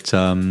you get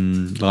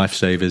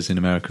Lifesavers in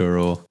America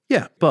or...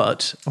 Yeah,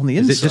 but on the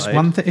inside... Is it just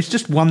one thing? It's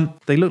just one...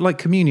 They look like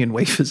communion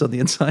wafers on the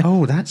inside.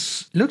 Oh,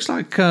 looks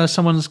like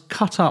someone's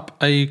cut up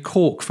a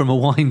cork from a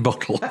wine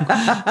bottle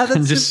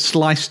and just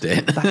sliced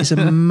it. That is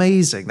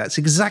amazing. That's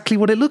exactly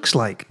what it looks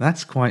like.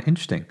 That's quite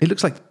interesting. It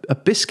looks like a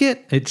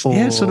biscuit. It's sort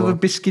of a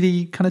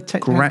biscuity kind of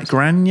texture.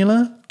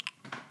 Granular.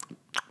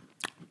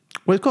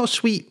 Well, it's got a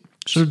sweet...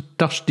 Sort of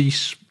dusty,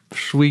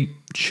 sweet,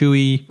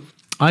 chewy.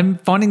 I'm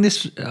finding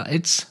this,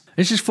 it's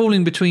just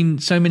falling between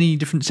so many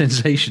different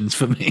sensations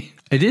for me.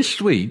 It is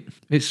sweet.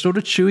 It's sort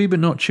of chewy, but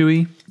not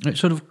chewy. It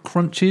sort of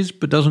crunches,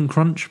 but doesn't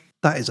crunch.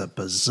 That is a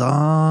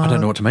bizarre... I don't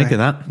know what to make of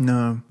that.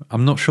 No.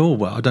 I'm not sure.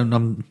 Well,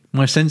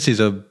 my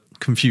senses are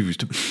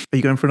confused. Are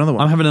you going for another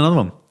one? I'm having another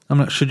one. I'm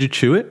like, should you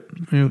chew it?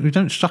 You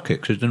don't suck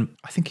it because I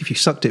think if you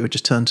sucked it, it would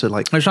just turn to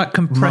like... It's like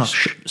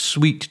compressed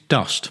sweet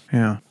dust.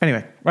 Yeah.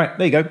 Anyway, right,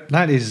 there you go.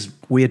 That is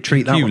weird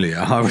treat, peculiar,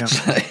 that one. I would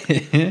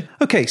say.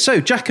 Okay, so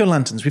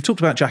jack-o'-lanterns. We've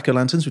talked about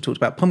jack-o'-lanterns, we've talked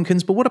about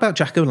pumpkins, but what about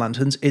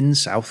jack-o'-lanterns in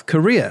South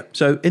Korea?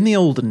 So in the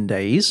olden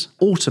days,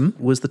 autumn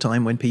was the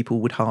time when people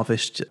would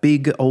harvest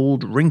big,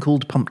 old,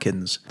 wrinkled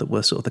pumpkins that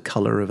were sort of the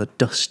colour of a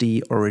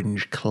dusty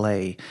orange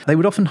clay. They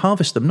would often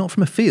harvest them not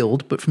from a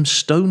field, but from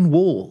stone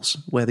walls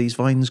where these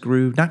vines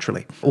grew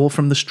naturally, or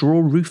from the straw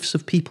roofs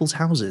of people's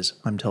houses,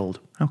 I'm told.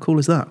 How cool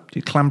is that?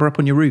 You clamber up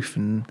on your roof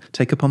and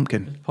take a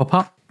pumpkin. Pop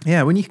up.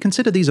 Yeah, when you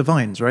consider these are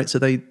vines, right? So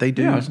they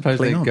do. Yeah, I suppose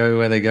they go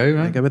where they go,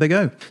 right? They go where they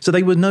go. So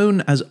they were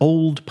known as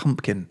old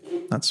pumpkin.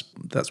 That's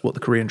what the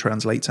Korean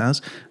translates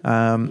as.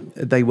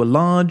 They were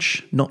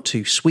large, not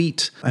too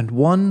sweet, and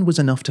one was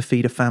enough to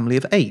feed a family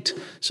of 8.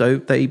 So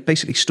they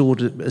basically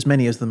stored as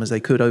many of them as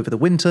they could over the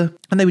winter,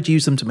 and they would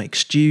use them to make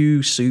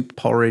stew, soup,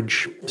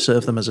 porridge,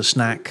 serve them as a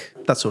snack,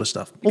 that sort of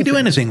stuff. You can do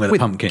anything with a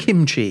pumpkin.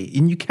 Kimchi,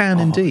 and you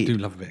can indeed. I do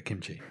love a bit of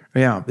kimchi.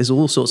 Yeah, there's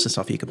all sorts of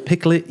stuff. You can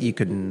pickle it, you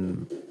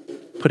can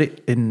put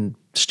it in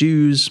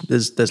stews.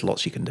 There's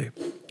lots you can do.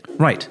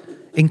 Right,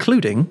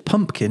 including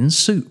pumpkin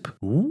soup.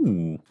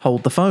 Ooh.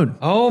 Hold the phone.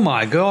 Oh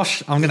my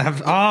gosh, I'm going to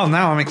have... Oh,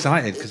 now I'm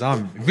excited because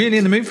I'm really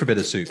in the mood for a bit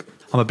of soup.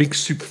 I'm a big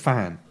soup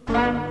fan.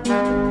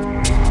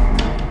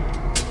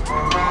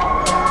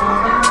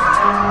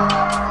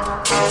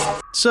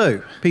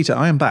 So, Peter,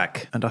 I am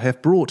back and I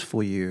have brought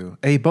for you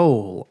a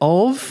bowl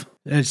of...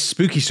 It's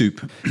spooky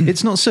soup.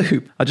 It's not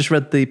soup. I just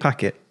read the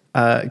packet.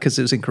 because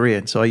it was in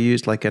Korean. So I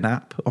used like an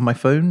app on my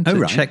phone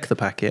to check the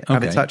packet.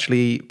 And it's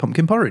actually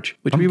pumpkin porridge,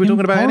 which we were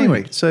talking about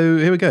anyway. So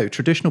here we go.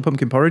 Traditional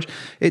pumpkin porridge.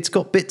 It's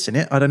got bits in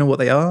it. I don't know what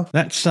they are.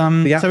 That's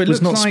the app so it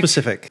was looks not like,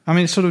 specific. I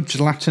mean, it's sort of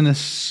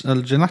gelatinous.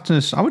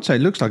 I would say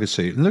it looks like a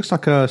soup. It looks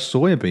like a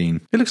soya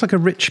bean. It looks like a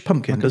rich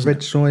pumpkin, Like doesn't a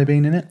red soya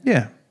bean in it. it?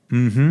 Yeah.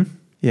 Mm-hmm.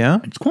 Yeah.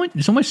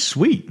 It's almost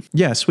sweet.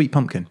 Yeah, sweet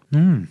pumpkin.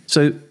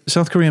 So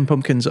South Korean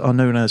pumpkins are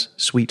known as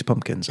sweet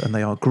pumpkins, and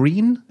they are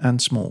green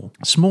and small.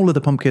 Smaller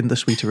the pumpkin, the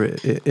sweeter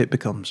it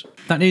becomes.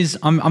 That is,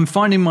 I'm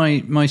finding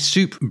my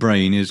soup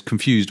brain is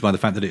confused by the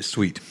fact that it's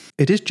sweet.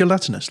 It is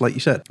gelatinous, like you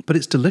said, but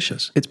it's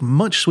delicious. It's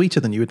much sweeter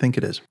than you would think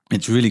it is.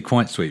 It's really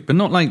quite sweet, but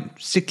not like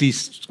sickly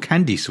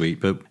candy sweet,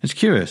 but it's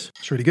curious.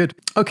 It's really good.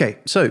 Okay,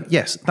 so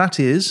yes, that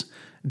is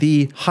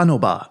the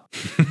hanoba,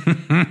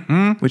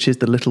 which is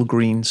the little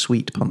green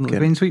sweet pumpkin.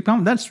 Green sweet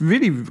pumpkin. That's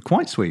really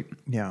quite sweet.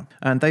 Yeah.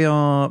 And they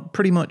are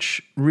pretty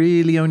much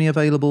really only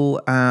available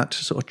at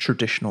sort of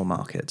traditional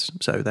markets.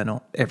 So they're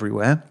not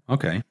everywhere.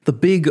 Okay. The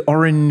big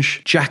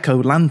orange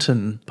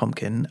jack-o'-lantern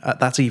pumpkin,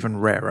 that's even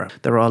rarer.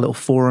 There are little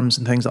forums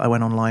and things that I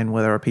went online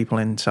where there are people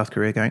in South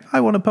Korea going, I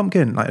want a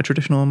pumpkin, like a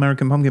traditional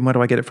American pumpkin. Where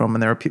do I get it from?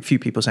 And there are a few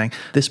people saying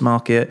this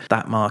market,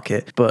 that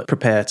market, but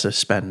prepare to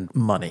spend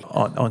money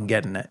on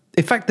getting it.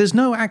 In fact, there's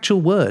no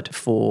actual word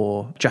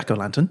for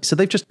jack-o'-lantern. So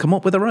they've just come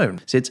up with their own.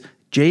 So it's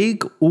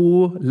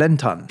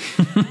jaeg-o'-lantern,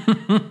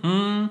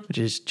 which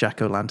is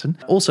jack-o'-lantern.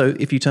 Also,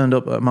 if you turned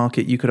up at a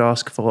market, you could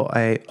ask for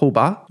a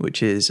hoba,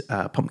 which is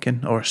a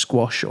pumpkin or a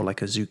squash or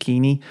like a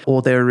zucchini.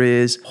 Or there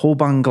is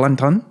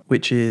hobang-lantan,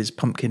 which is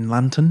pumpkin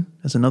lantern,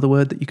 as another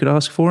word that you could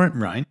ask for it.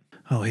 Right.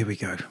 Oh, here we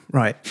go.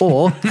 Right.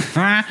 Or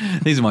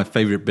these are my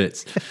favourite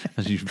bits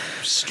as you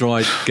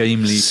stride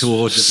gamely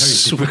towards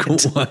a very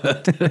difficult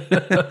word.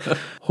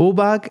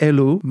 hobag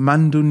elu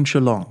mandun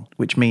chalong,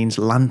 which means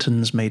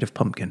lanterns made of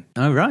pumpkin.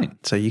 Oh, right.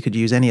 So you could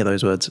use any of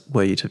those words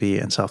were you to be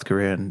in South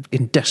Korea and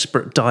in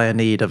desperate dire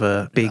need of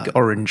a big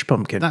orange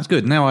pumpkin. That's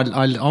good. Now,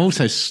 I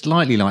also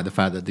slightly like the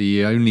fact that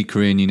the only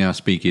Korean you now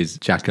speak is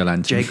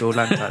jack-o'-lantern.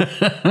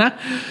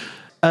 Jack-o'-lantern.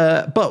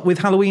 But with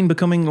Halloween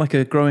becoming like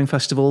a growing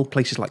festival,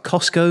 places like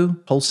Costco,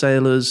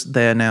 wholesalers,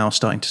 they're now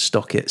starting to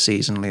stock it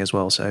seasonally as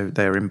well. So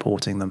they're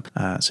importing them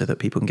so that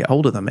people can get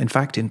hold of them. In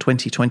fact, in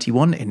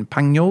 2021 in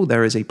Pangyo,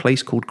 there is a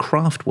place called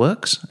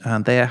Craftworks,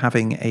 and they're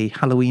having a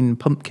Halloween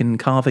pumpkin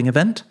carving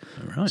event.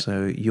 All right.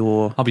 So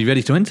I'll be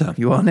ready to enter.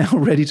 You are now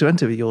ready to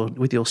enter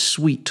with your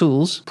sweet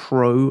tools,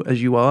 pro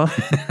as you are.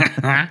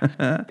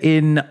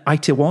 In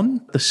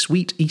Itaewon, the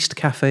Sweet East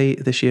Cafe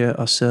this year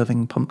are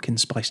serving pumpkin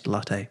spiced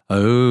latte.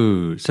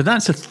 Oh, so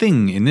that's a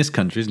thing in this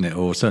country, isn't it?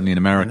 Or certainly in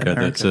America.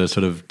 That's a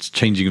sort of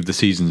changing of the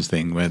seasons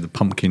thing where the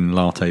pumpkin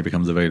latte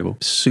becomes available.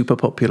 Super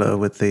popular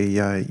with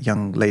the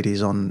young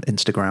ladies on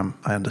Instagram,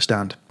 I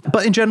understand.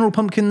 But in general,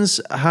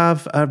 pumpkins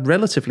have a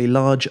relatively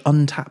large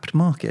untapped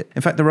market.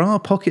 In fact, there are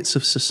pockets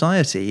of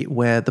society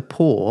where the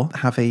poor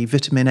have a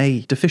vitamin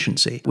A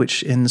deficiency,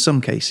 which in some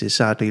cases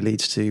sadly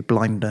leads to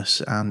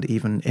blindness and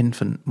even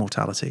infant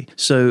mortality.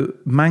 So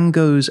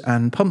mangoes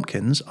and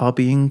pumpkins are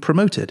being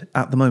promoted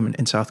at the moment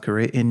in South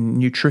Korea in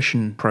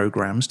nutrition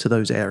programs to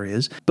those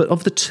areas. But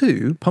of the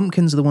two,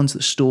 pumpkins are the ones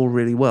that store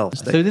really well.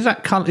 So is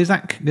that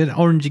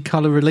orangey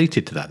colour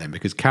related to that then?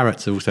 Because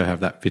carrots also have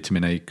that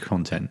vitamin A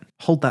content.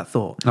 Hold that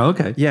thought. Oh,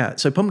 okay. Yeah,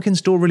 so pumpkins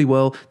store really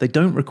well. They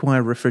don't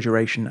require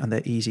refrigeration and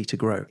they're easy to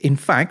grow. In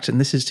fact, and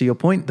this is to your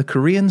point, the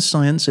Korean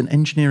Science and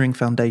Engineering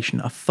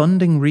Foundation are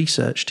funding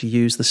research to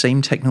use the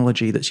same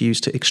technology that's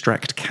used to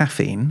extract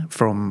caffeine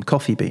from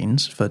coffee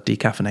beans for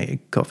decaffeinated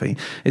coffee.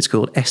 It's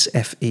called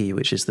SFE,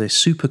 which is the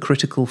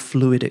supercritical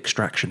fluid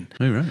extraction.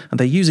 Oh, right. And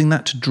they're using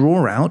that to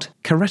draw out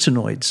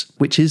carotenoids,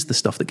 which is the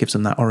stuff that gives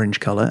them that orange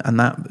colour, and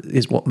that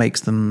is what makes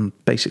them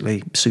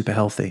basically super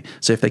healthy.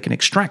 So if they can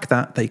extract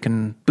that, they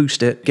can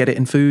boost it, get it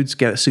in foods,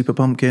 get a super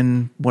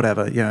pumpkin,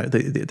 whatever. You know,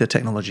 the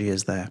technology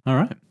is there. All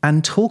right.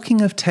 And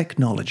talking of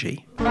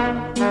technology,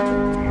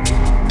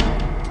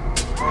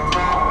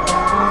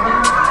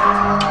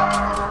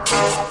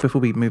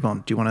 before we move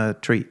on, do you want a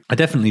treat? I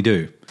definitely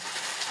do.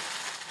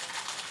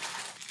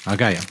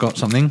 Okay, I've got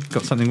something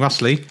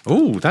rustly.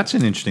 Oh, that's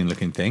an interesting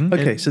looking thing.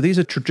 Okay, so these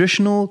are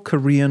traditional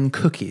Korean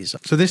cookies.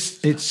 So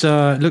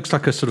it looks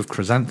like a sort of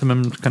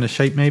chrysanthemum kind of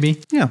shape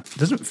maybe. Yeah. It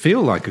doesn't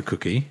feel like a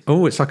cookie.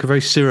 Oh, it's like a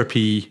very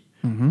syrupy,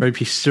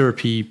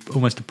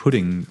 almost a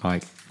pudding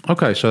like.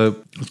 Okay,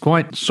 so it's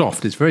quite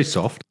soft. It's very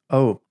soft.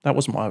 Oh, that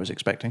wasn't what I was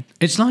expecting.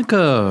 It's like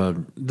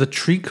the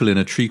treacle in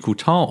a treacle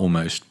tart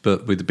almost,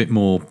 but with a bit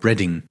more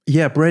breading.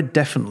 Yeah, bread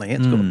definitely.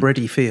 It's got a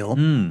bready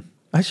feel.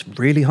 It's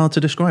really hard to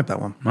describe that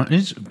one.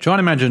 Try and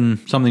imagine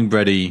something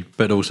bready,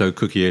 but also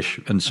cookie-ish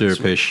and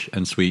syrup-ish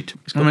and sweet.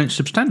 It's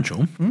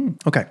substantial.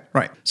 Okay,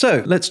 right.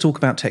 So let's talk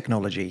about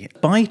technology.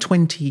 By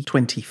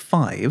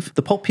 2025,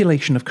 the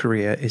population of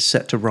Korea is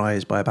set to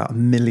rise by about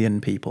 1 million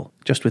people.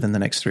 just within the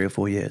next 3 or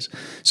 4 years.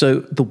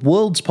 So the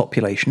world's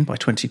population by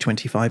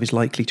 2025 is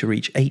likely to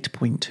reach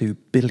 8.2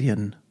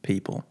 billion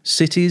people.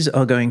 Cities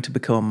are going to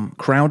become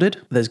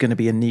crowded. There's going to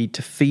be a need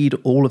to feed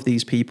all of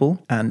these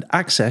people, and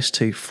access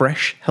to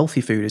fresh,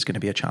 healthy food is going to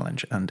be a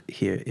challenge. And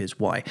here is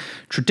why.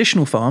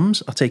 Traditional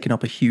farms are taking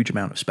up a huge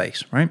amount of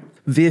space, right?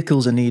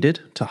 Vehicles are needed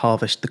to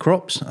harvest the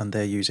crops, and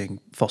they're using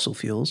fossil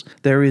fuels.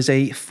 There is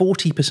a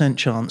 40%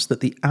 chance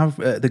that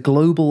the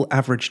global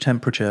average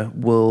temperature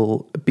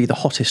will be the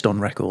hottest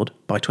on record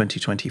by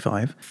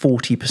 2025.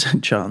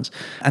 40% chance.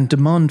 And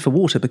demand for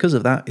water because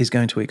of that is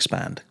going to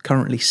expand.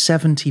 Currently,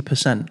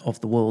 70%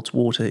 of the world's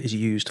water is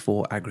used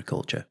for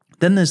agriculture.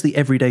 Then there's the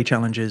everyday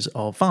challenges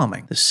of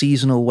farming. The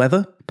seasonal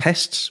weather,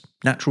 pests,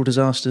 natural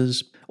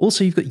disasters.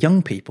 Also, you've got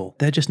young people.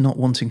 They're just not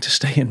wanting to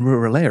stay in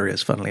rural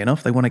areas, funnily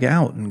enough. They want to get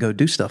out and go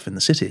do stuff in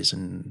the cities,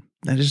 and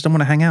they just don't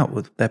want to hang out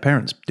with their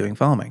parents doing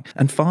farming.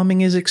 And farming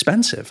is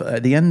expensive.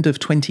 At the end of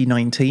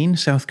 2019,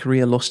 South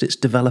Korea lost its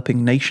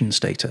developing nation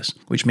status,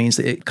 which means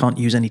that it can't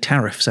use any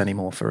tariffs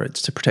anymore for it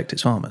to protect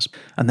its farmers.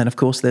 And then, of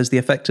course, there's the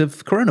effect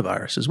of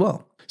coronavirus as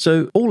well.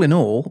 So all in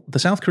all, the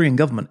South Korean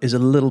government is a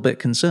little bit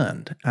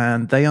concerned,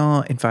 and they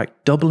are, in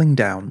fact, doubling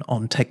down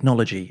on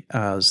technology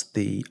as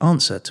the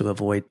answer to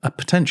avoid a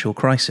potential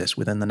crisis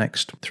within the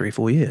next 3 or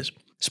 4 years.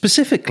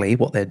 Specifically,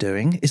 what they're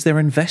doing is they're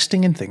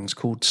investing in things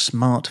called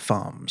smart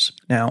farms.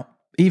 Now,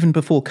 even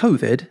before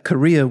COVID,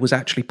 Korea was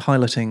actually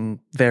piloting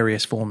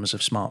various forms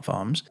of smart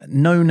farms,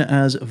 known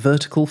as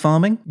vertical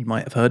farming. You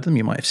might have heard them.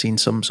 You might have seen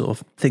some sort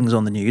of things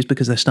on the news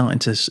because they're starting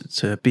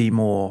to be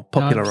more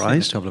popularized.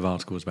 I've seen a couple of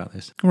articles about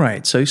this.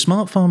 Right. So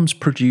smart farms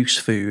produce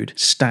food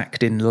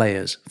stacked in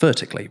layers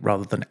vertically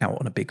rather than out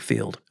on a big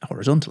field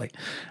horizontally.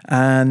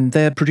 And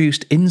they're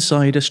produced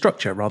inside a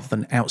structure rather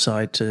than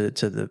outside to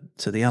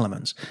the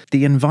elements.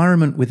 The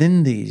environment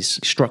within these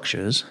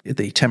structures,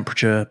 the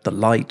temperature, the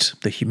light,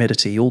 the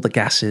humidity, all the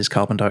gases,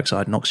 carbon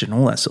dioxide and oxygen,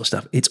 all that sort of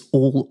stuff, it's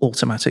all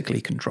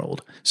automatically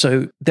controlled.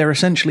 So they're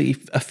essentially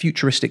a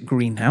futuristic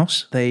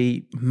greenhouse.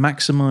 They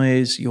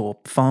maximize your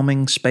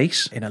farming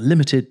space in a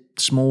limited,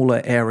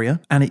 smaller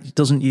area, and it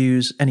doesn't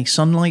use any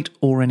sunlight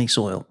or any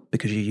soil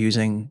because you're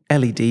using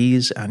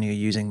LEDs and you're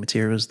using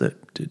materials that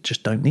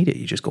just don't need it.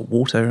 You just got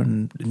water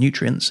and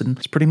nutrients, and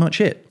that's pretty much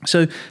it.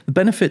 So the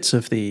benefits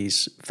of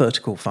these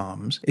vertical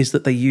farms is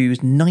that they use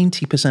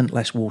 90%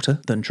 less water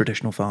than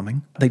traditional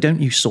farming. They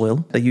don't use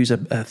soil. They use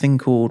a thing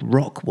called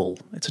rock wool.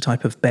 It's a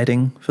type of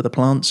bedding for the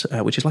plants,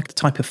 which is like a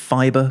type of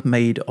fiber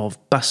made of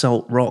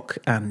basalt rock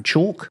and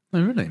chalk.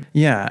 Oh, really?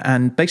 Yeah,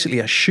 and basically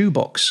a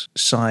shoebox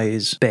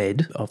size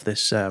bed of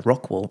this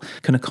rock wool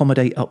can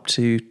accommodate up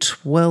to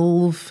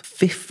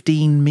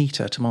 15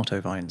 meter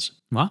tomato vines.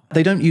 What?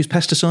 They don't use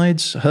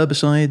pesticides,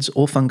 herbicides,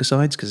 or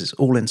fungicides because it's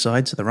all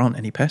inside, so there aren't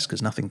any pests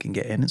because nothing can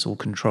get in. It's all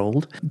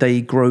controlled.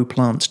 They grow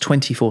plants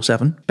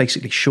 24/7,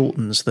 basically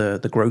shortens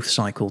the growth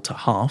cycle to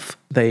half.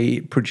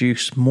 They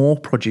produce more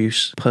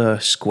produce per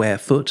square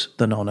foot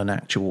than on an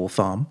actual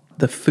farm.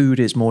 The food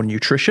is more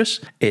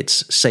nutritious,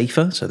 it's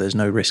safer, so there's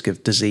no risk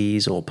of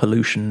disease or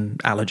pollution,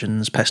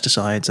 allergens,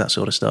 pesticides, that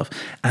sort of stuff.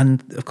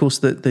 And of course,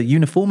 the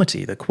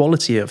uniformity, the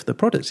quality of the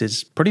products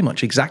is pretty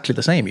much exactly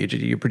the same.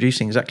 You're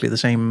producing exactly the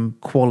same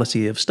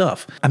quality of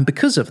stuff. And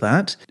because of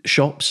that,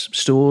 shops,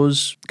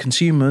 stores,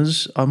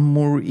 consumers are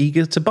more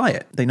eager to buy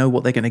it. They know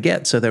what they're going to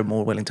get, so they're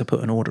more willing to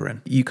put an order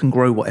in. You can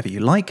grow whatever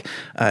you like.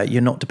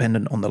 You're not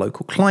dependent on the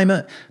local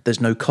climate.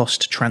 There's no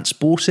cost to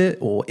transport it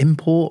or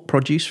import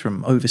produce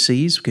from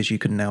overseas because you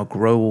can now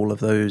grow all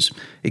of those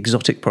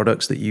exotic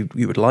products that you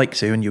would like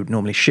to and you would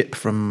normally ship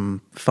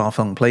from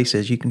far-flung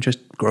places. You can just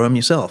grow them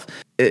yourself.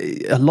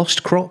 A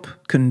lost crop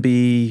can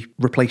be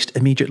replaced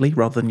immediately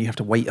rather than you have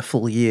to wait a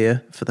full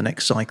year for the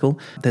next cycle.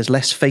 There's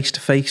less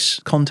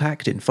face-to-face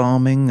contact in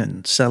farming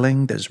and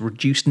selling. There's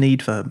reduced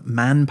need for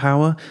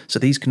manpower. So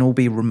these can all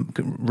be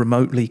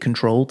remotely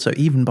controlled. So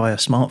even by a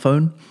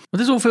smartphone. Well,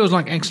 this all feels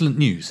like excellent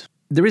news.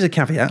 There is a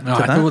caveat to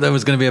that. I thought there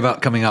was going to be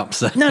about coming up.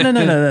 So.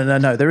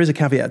 No. There is a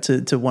caveat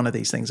to one of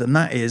these things, and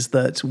that is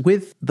that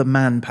with the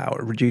manpower,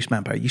 reduced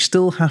manpower, you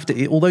still have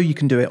to, although you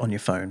can do it on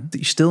your phone,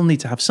 you still need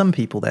to have some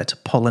people there to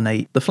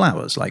pollinate the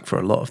flowers, like for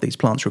a lot of these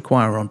plants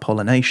require on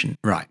pollination.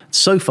 Right.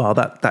 So far,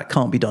 that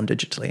can't be done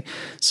digitally.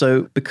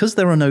 So because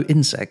there are no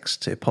insects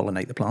to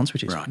pollinate the plants,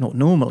 which is what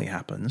normally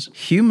happens,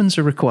 humans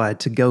are required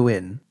to go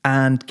in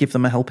and give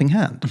them a helping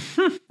hand.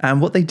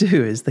 And what they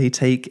do is they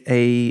take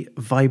a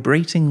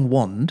vibrating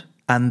wand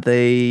and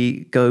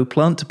they go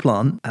plant to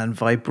plant and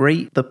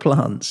vibrate the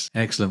plants.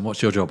 Excellent.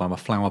 What's your job? I'm a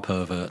flower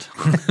pervert.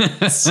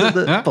 So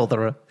that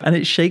botherer. And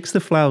it shakes the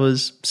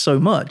flowers so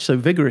much, so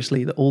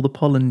vigorously, that all the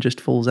pollen just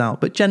falls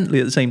out, but gently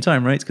at the same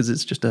time, right? Because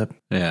it's just a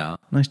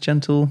nice,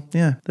 gentle,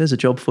 there's a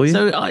job for you.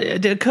 So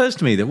it occurs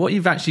to me that what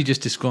you've actually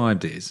just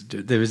described is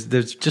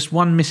there's just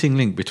one missing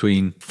link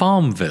between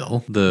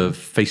Farmville, the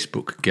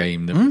Facebook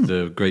game,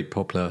 the great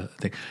popular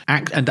thing,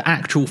 and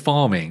actual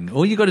farming.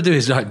 All you got to do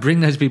is like bring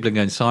those people and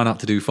go and sign up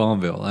to do Farmville.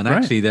 Farmville, and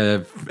actually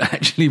they're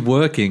actually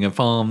working a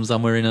farm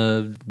somewhere in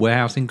a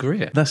warehouse in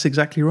Korea. That's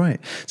exactly right.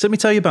 So let me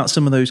tell you about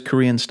some of those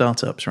Korean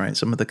startups, right?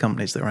 Some of the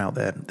companies that are out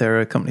there. There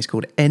are companies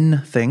called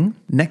N-Thing,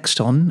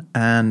 Nexton,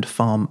 and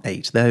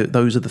Farm8.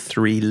 Those are the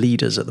three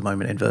leaders at the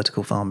moment in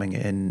vertical farming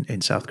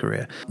in South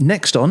Korea.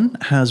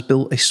 Nexton has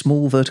built a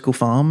small vertical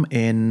farm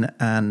in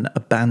an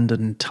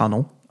abandoned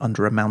tunnel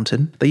under a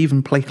mountain. They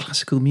even play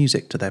classical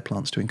music to their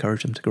plants to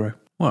encourage them to grow.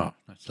 Wow,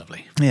 that's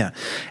lovely. Yeah.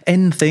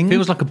 N-Thing...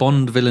 Feels like a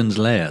Bond villain's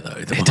lair,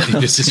 though, the one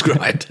you just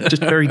described.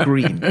 Just very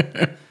green.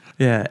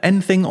 Yeah.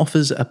 N-Thing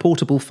offers a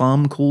portable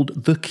farm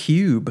called The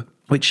Cube,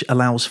 which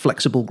allows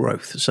flexible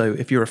growth. So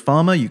if you're a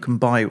farmer, you can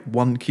buy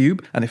one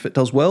cube, and if it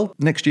does well,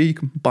 next year you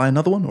can buy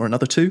another one or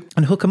another two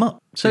and hook them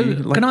up. So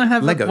like can I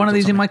have Legos one of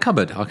these or in my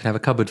cupboard? I can have a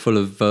cupboard full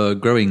of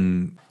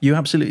growing... You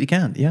absolutely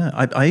can, yeah.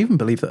 I even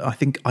believe that I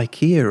think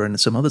IKEA and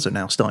some others are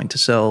now starting to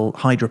sell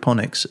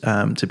hydroponics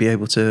to be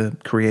able to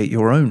create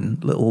your own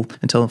little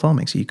internal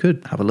farming. So you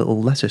could have a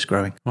little lettuce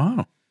growing.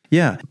 Wow.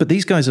 Yeah, but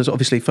these guys are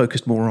obviously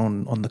focused more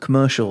on the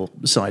commercial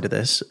side of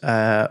this.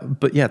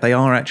 But yeah, they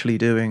are actually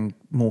doing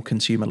more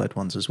consumer-led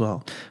ones as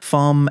well.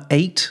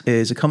 Farm8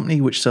 is a company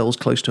which sells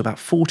close to about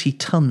 40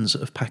 tons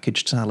of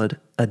packaged salad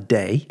a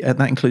day. And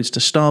that includes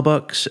to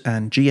Starbucks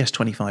and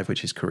GS25,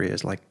 which is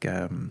Korea's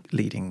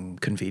leading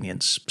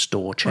convenience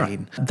store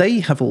chain. Right.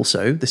 They have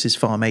also, this is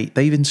Farm8,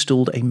 they've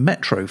installed a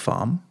metro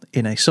farm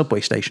in a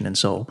subway station in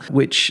Seoul,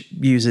 which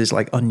uses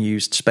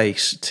unused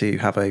space to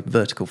have a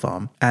vertical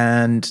farm.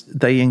 And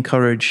they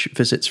encourage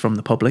visits from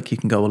the public. You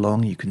can go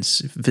along, you can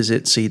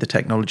visit, see the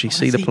technology,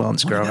 see the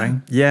plants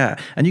growing. Yeah.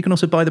 And you can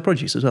also buy the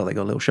produce as well. They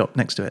got a little shop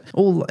next to it,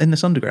 all in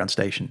this underground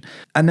station.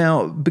 And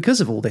now, because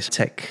of all this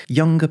tech,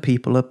 younger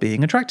people are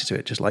being attracted to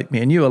it, just like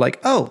me and you are like,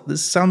 oh,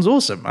 this sounds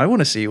awesome. I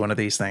want to see one of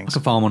these things.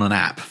 Like a farm on an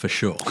app, for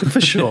sure.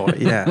 For sure,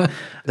 yeah.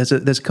 There's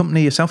a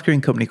company, a South Korean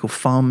company called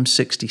Farm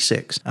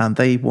 66, and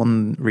they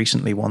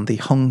recently won the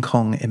Hong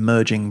Kong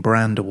Emerging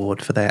Brand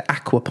Award for their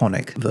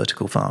aquaponic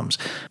vertical farms.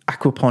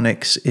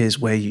 Aquaponics is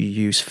where you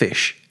use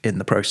fish in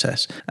the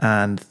process,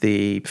 and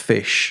the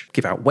fish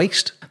give out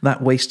waste.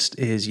 That waste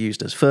is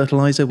used as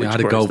fertilizer, which I had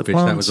a grows the goldfish.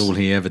 plants. That was all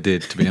he ever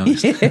did, to be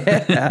honest.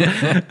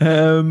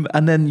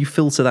 And then you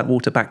filter that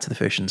water back to the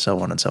fish, and so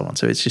on and so on.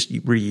 So it's just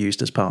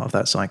reused as part of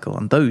that cycle.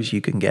 And those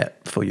you can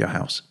get for your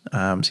house.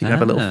 So you can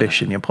have a little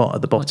fish in your pot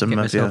at the bottom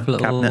of your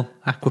cabinet.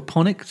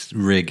 Aquaponics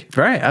rig.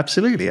 Right,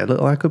 absolutely. A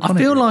little aquaponic. I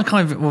feel like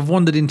I've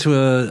wandered into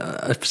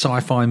a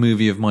sci-fi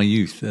movie of my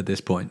youth at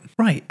this point.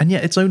 Right. And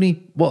yet it's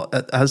only,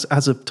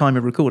 as of time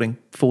of recording,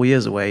 4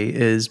 years away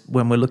is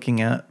when we're looking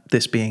at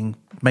this being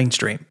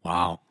mainstream.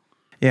 Wow.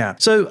 Yeah.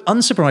 So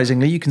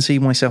unsurprisingly, you can see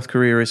why South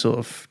Korea is sort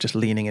of just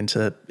leaning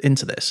into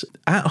this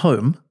at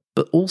home,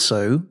 but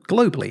also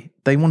globally.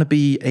 They want to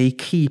be a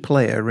key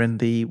player in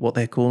what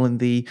they're calling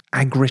the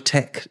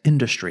agri-tech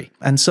industry.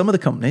 And some of the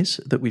companies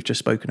that we've just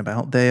spoken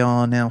about, they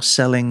are now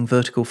selling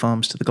vertical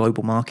farms to the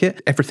global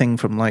market. Everything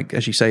from,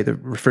 as you say, the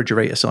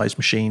refrigerator-sized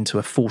machine to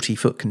a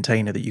 40-foot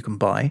container that you can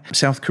buy.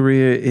 South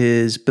Korea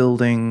is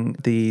building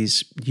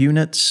these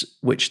units,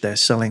 which they're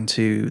selling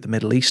to the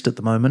Middle East at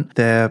the moment.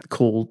 They're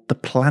called the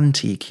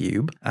Planty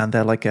Cube, and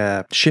they're like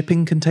a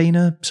shipping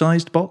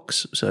container-sized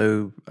box,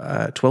 so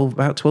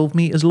about 12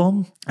 meters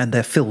long, and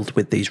they're filled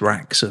with these racks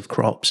of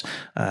crops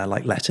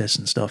like lettuce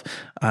and stuff.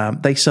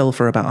 They sell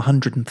for about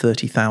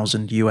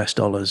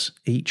 $130,000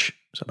 each,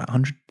 so about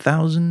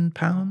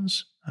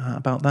 £100,000.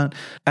 About that.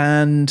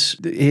 And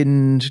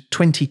in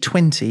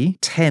 2020,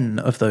 10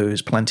 of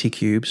those Planty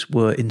Cubes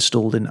were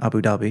installed in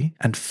Abu Dhabi,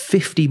 and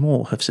 50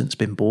 more have since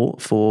been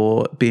bought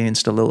for being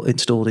installed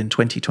in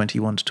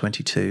 2021 to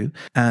 22.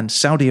 And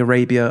Saudi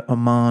Arabia,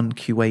 Oman,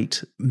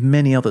 Kuwait,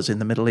 many others in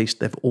the Middle East,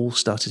 they've all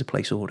started to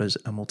place orders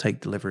and will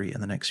take delivery in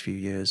the next few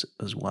years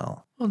as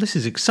well. Well, this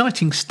is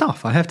exciting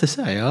stuff, I have to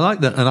say. I like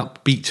an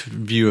upbeat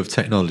view of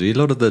technology. A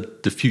lot of the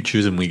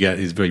futurism we get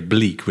is very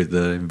bleak with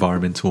the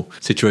environmental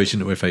situation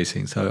that we're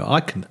facing. So I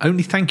can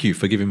only thank you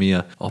for giving me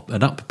an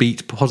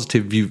upbeat,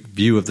 positive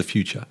view of the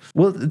future.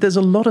 Well, there's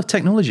a lot of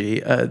technology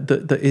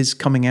that is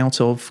coming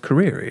out of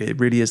Korea. It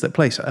really is that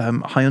place.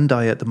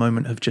 Hyundai at the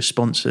moment have just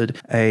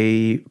sponsored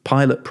a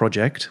pilot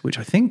project, which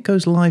I think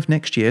goes live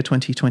next year,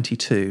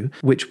 2022,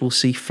 which will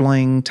see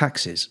flying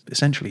taxis,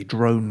 essentially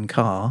drone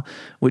car,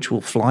 which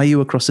will fly you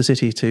across the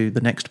city to the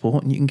next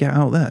port and you can get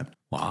out there.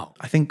 Wow.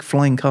 I think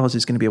flying cars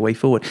is going to be a way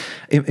forward.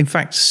 In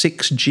fact,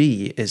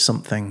 6G is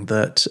something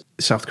that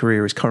South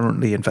Korea is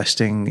currently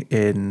investing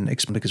in,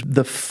 because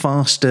the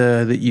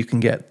faster that you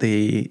can get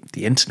the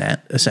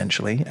internet,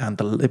 essentially,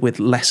 and with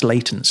less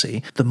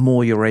latency, the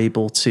more you're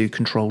able to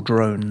control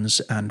drones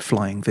and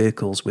flying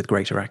vehicles with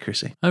greater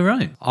accuracy. Oh,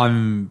 right.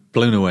 I'm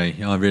blown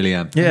away. I really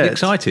am. Yeah, I'm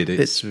excited.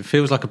 It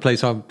feels like a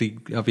place I'll be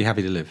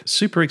happy to live.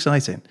 Super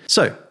exciting.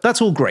 So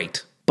that's all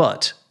great.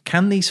 But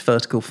Can these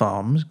vertical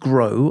farms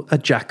grow a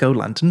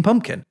jack-o'-lantern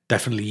pumpkin?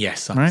 Definitely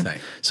yes, I'd Right? say.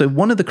 So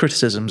one of the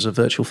criticisms of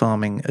virtual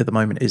farming at the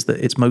moment is that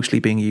it's mostly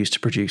being used to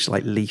produce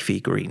like leafy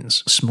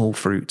greens, small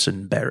fruits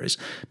and berries.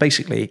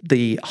 Basically,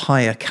 the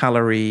higher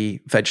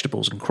calorie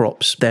vegetables and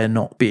crops, they're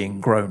not being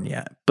grown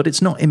yet. But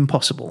it's not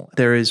impossible.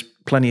 There is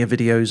plenty of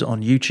videos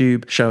on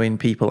YouTube showing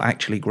people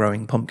actually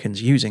growing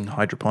pumpkins using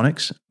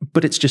hydroponics,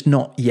 but it's just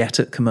not yet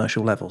at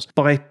commercial levels.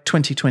 By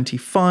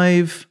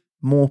 2025,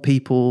 more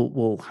people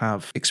will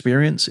have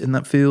experience in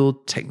that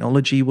field,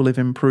 technology will have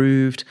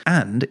improved,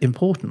 and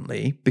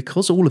importantly,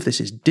 because all of this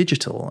is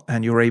digital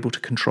and you're able to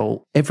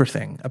control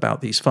everything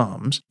about these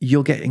farms,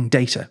 you're getting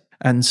data.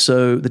 And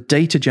so the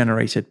data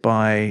generated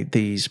by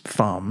these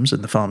farms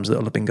and the farms that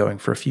will have been going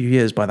for a few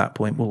years by that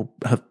point will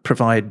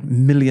provide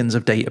millions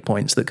of data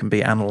points that can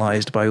be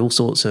analyzed by all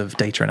sorts of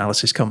data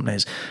analysis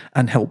companies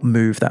and help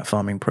move that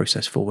farming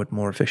process forward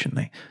more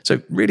efficiently.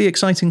 So really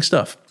exciting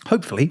stuff.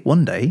 Hopefully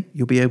one day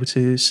you'll be able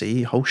to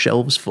see whole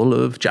shelves full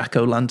of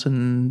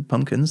jack-o'-lantern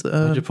pumpkins that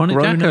are Hydroponic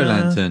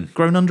jack-o'-lantern.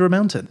 grown under a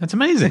mountain. That's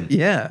amazing.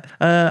 Yeah.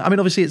 I mean,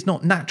 obviously it's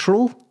not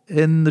natural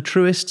in the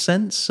truest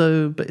sense.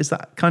 So, but is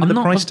that kind of I'm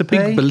the price not to a big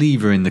pay?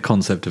 believer in the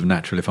concept of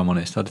natural, if I'm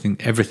honest. I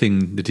think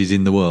everything that is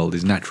in the world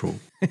is natural.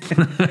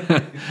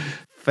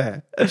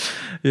 Fair.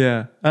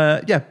 Yeah.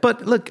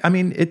 But look, I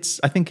mean,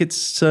 I think it's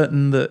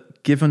certain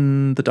that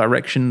given the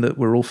direction that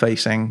we're all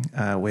facing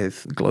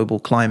with global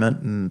climate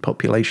and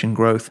population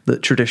growth,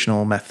 that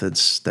traditional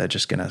methods, they're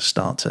just going to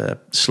start to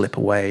slip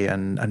away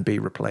and be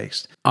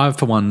replaced. I,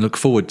 for one, look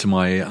forward to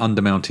my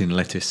undermountain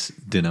lettuce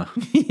dinner.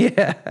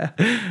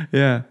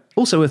 Yeah.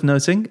 Also worth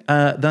noting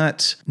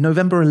that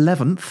November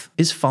 11th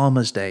is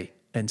Farmers' Day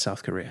in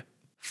South Korea.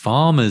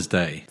 Farmers'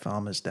 Day.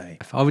 Farmers' Day.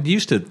 I would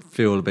used to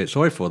feel a bit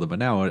sorry for them, but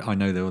now I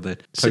know they're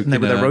Sitting there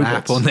with their an robots.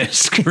 app on their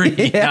screen.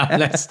 Yeah, I'm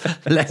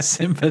less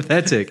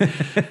sympathetic.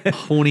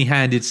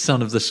 Horny-handed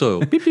son of the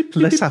soil. Beep, beep, beep,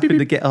 Less beep, happy beep.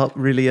 to get up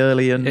really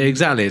early and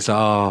Exactly. It's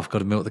I've got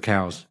to milk the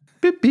cows.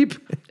 beep, beep.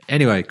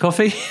 Anyway,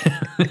 coffee.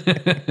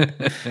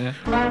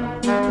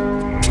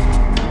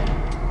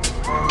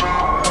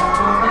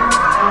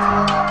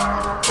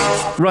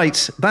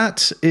 Right,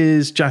 that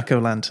is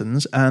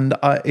jack-o'-lanterns, and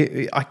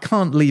I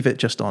can't leave it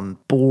just on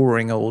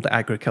boring old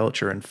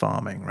agriculture and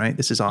farming, right?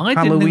 This is our I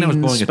didn't think that was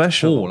Halloween boring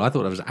special. at all. I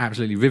thought that was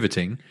absolutely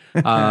riveting.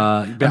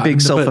 And being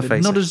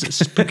self-effacing. Not as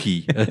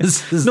spooky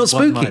as Not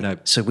one might spooky.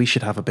 hope. So we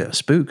should have a bit of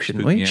spook,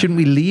 shouldn't Spook, we? yeah. Shouldn't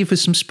we leave with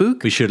some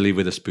spook? We should leave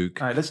with a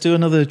spook. All right, let's do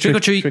another Trick or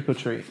treat. Trick or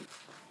treat.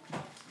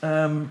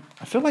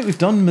 I feel like we've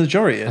done the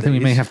majority of I think we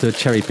these. may have to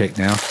cherry pick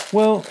now.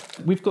 Well,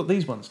 we've got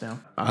these ones now.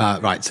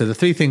 Right, so the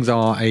three things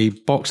are a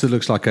box that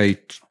looks like a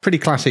pretty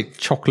classic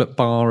chocolate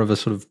bar of a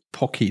sort of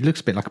Pocky. It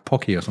looks a bit like a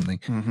Pocky or something.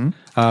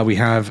 Mm-hmm. We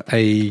have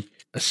a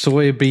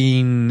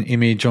soybean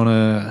image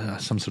on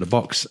some sort of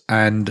box,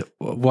 and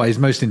what is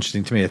most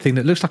interesting to me, a thing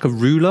that looks like a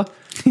ruler,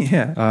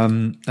 Yeah.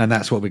 and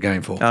that's what we're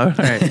going for. All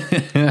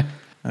right.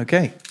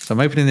 Okay. So I'm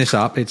opening this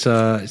up. It's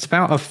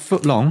about a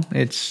foot long.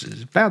 It's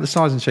about the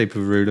size and shape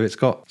of a ruler. It's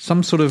got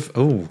some sort of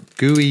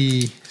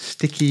gooey,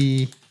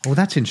 sticky. Oh,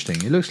 that's interesting.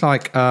 It looks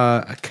like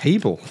a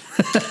cable.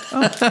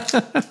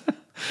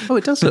 Oh,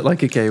 it does look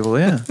like a cable,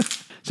 yeah.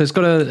 So it's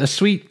got a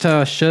sweet,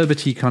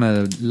 sherbety kind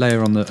of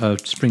layer on the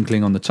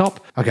sprinkling on the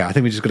top. Okay, I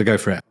think we just got to go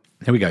for it.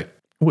 Here we go.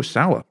 Oh, it's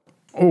sour.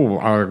 Oh,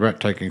 I regret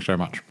taking so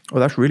much. Oh,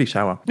 that's really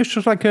sour. It's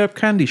just like a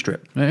candy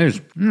strip. It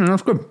is.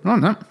 That's good. I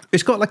like that.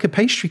 It's got like a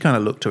pastry kind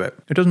of look to it.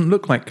 It doesn't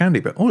look like candy,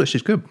 but this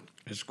is good.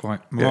 It's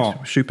quite. Yeah,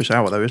 it's super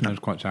sour though, isn't it? It's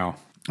quite sour.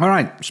 All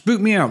right, spook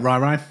me out,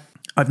 Rai.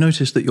 I've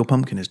noticed that your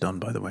pumpkin is done,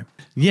 by the way.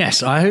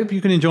 Yes, I hope you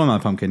can enjoy my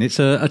pumpkin. It's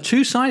a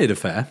two-sided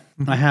affair.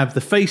 I have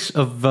the face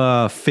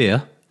of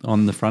fear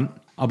on the front.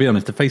 I'll be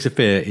honest, the face of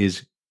fear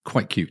is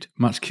quite cute.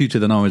 Much cuter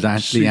than I was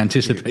actually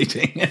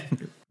anticipating.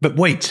 But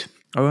wait,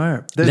 Oh,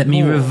 yeah. let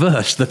me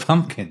reverse the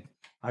pumpkin.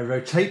 I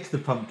rotate the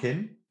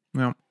pumpkin.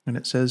 Yeah. And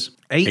it says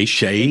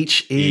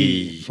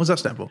H-H-E. What's that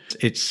stand for?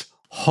 It's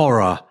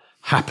horror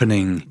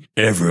happening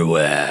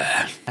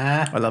everywhere.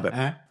 I love it.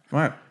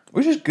 Right.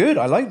 Which is good.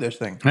 I like this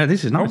thing. Yeah,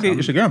 this is nice. I'll get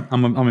this again.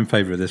 I'm in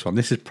favour of this one.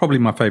 This is probably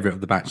my favourite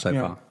of the batch so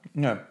far.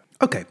 Yeah.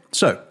 Okay.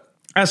 So,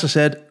 as I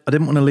said, I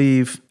didn't want to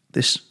leave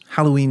this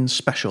Halloween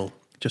special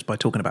just by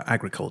talking about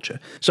agriculture.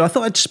 So I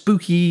thought I'd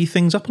spooky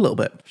things up a little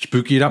bit.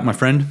 Spooky it up, my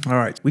friend. All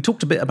right. We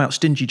talked a bit about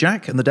Stingy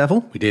Jack and the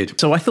devil. We did.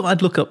 So I thought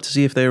I'd look up to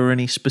see if there were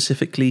any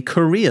specifically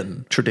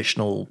Korean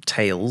traditional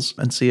tales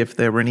and see if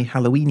there were any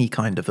Halloween-y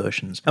kind of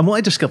versions. And what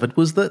I discovered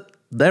was that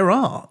there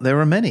are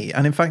many.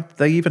 And in fact,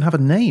 they even have a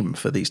name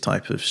for these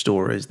type of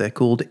stories. They're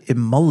called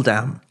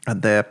Immuldam,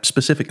 and they're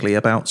specifically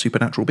about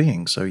supernatural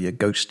beings. So your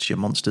ghosts, your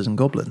monsters and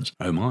goblins.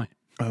 Oh my.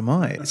 Oh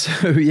my.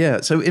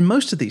 So in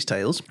most of these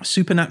tales,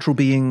 supernatural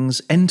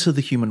beings enter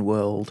the human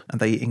world and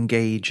they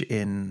engage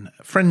in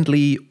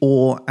friendly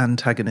or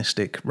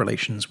antagonistic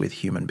relations with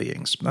human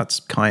beings. That's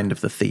kind of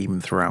the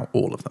theme throughout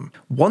all of them.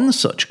 One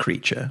such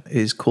creature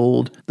is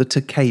called the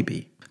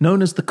Takebi.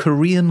 known as the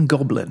Korean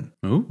goblin.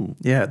 Ooh.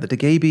 Yeah, the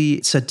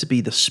Dagebi said to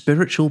be the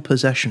spiritual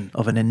possession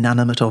of an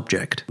inanimate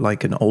object,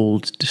 like an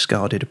old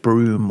discarded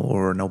broom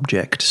or an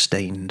object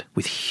stained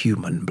with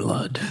human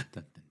blood.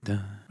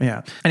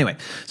 Yeah. Anyway,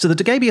 so the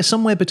Dagebi are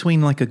somewhere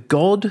between like a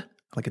god,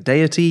 like a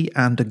deity,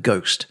 and a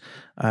ghost.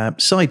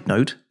 Side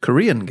note,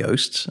 Korean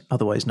ghosts,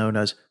 otherwise known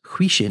as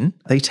Huishin,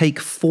 they take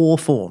 4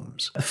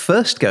 forms. The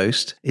first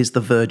ghost is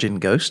the virgin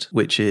ghost,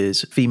 which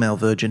is female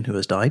virgin who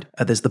has died.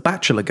 There's the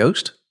bachelor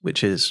ghost,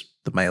 which is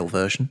the male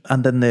version.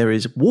 And then there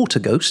is water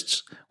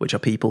ghosts, which are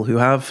people who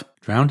have...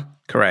 Drowned?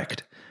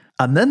 Correct.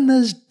 And then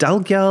there's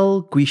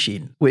Dalgyal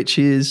Guishin, which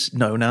is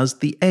known as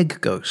the egg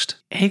ghost.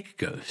 Egg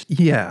ghost?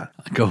 Yeah.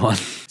 Go on.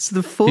 So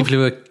the fourth... People who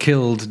were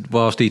killed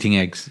whilst eating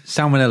eggs.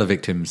 Salmonella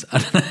victims. I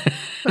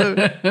don't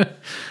know.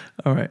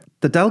 All right.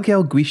 The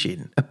Dalgyal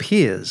Guishin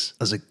appears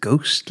as a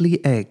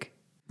ghostly egg.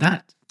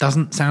 That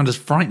doesn't sound as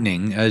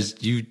frightening as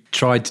you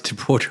tried to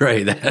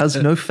portray there. Has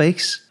no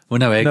face. Well,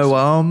 no eggs. No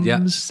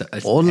arms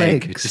or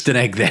legs. It's just an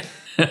egg then.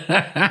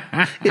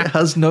 It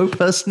has no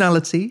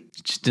personality.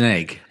 It's just an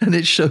egg. And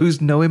it shows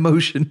no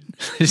emotion.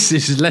 This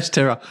is less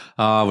terror.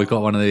 We've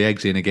got one of the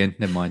eggs in again.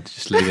 Never mind.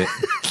 Just leave it.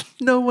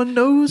 No one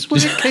knows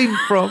where it came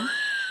from.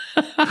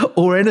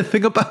 Or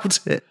anything about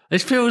it.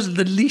 This feels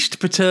the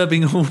least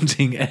perturbing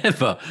haunting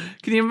ever.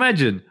 Can you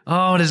imagine?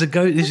 Oh, there's a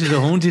ghost. This is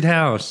a haunted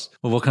house.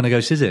 Well, what kind of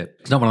ghost is it?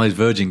 It's not one of those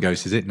virgin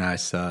ghosts, is it? No,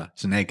 it's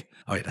an egg.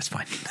 Oh, yeah, that's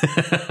fine.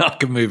 I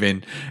can move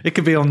in. It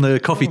could be on the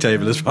coffee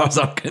table as far as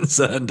I'm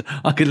concerned.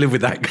 I could live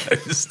with that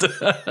ghost.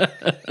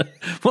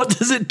 What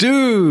does it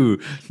do?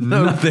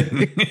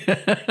 Nothing.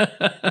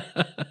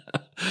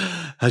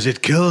 Has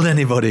it killed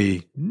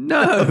anybody?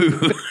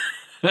 No.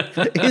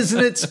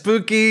 Isn't it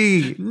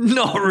spooky?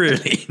 Not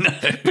really, no.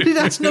 But it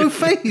has no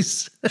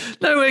face.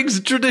 No, eggs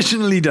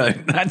traditionally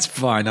don't. That's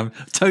fine. I'm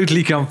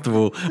totally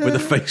comfortable with a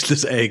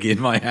faceless egg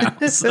in my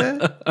house. So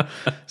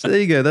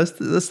there you go. That's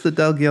the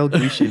Dalgyal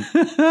Guishin.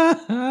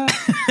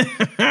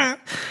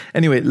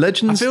 Anyway,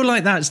 legends. I feel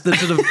like that's the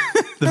sort of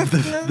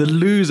the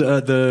loser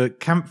at the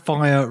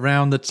campfire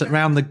round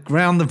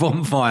the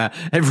bonfire.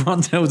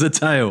 Everyone tells a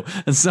tale,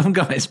 and some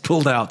guys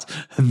pulled out,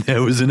 and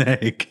there was an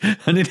egg,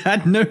 and it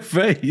had no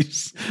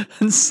face,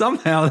 and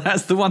somehow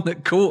that's the one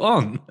that caught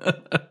on.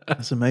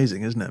 That's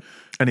amazing, isn't it?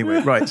 Anyway,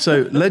 right.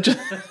 So legends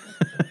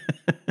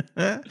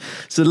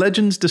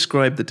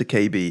describe the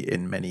Dakebi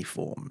in many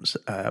forms,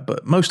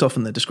 but most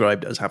often they're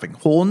described as having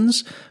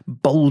horns,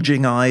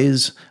 bulging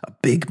eyes, a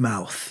big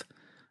mouth,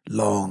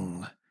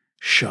 long,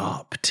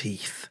 sharp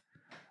teeth,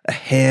 a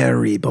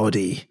hairy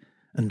body,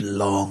 and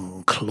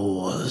long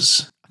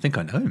claws. I think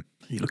I know.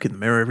 You look in the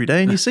mirror every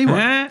day and you see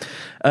one.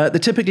 They're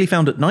typically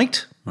found at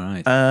night,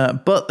 Right.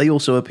 but they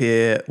also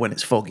appear when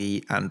it's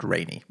foggy and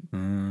rainy.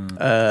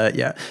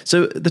 Yeah.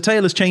 So the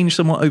tale has changed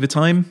somewhat over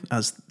time,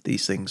 as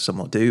these things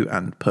somewhat do,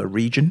 and per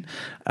region.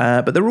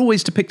 But they're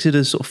always depicted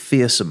as sort of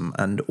fearsome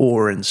and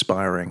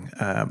awe-inspiring,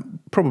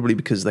 probably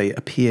because they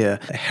appear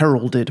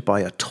heralded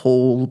by a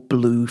tall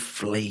blue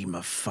flame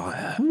of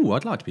fire. Ooh,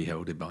 I'd like to be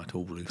heralded by a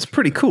tall blue. It's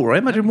pretty cool, right?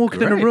 Imagine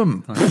walking in a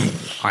room.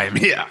 I am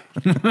here.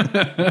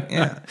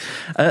 Yeah.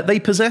 They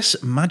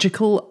possess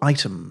magical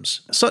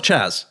items, such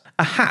as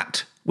a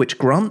hat, which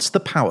grants the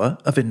power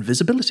of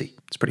invisibility.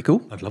 It's pretty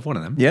cool. I'd love one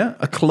of them. Yeah,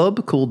 a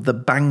club called the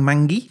Bang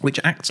Mangi, which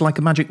acts like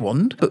a magic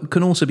wand, but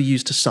can also be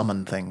used to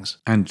summon things.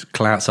 And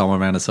clout someone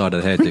around the side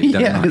of the head that you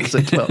don't Yeah, like. it's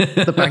a club,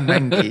 the Bang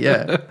Mangi,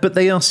 yeah. But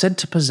they are said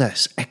to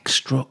possess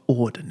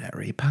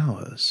extraordinary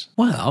powers.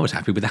 Well, I was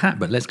happy with the hat,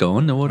 but let's go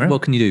on.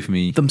 What can you do for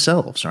me?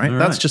 Themselves, right? All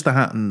That's right. just the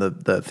hat and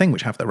the thing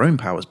which have their own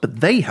powers,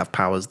 but they have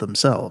powers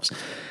themselves.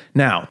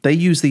 Now, they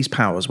use these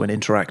powers when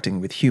interacting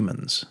with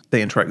humans.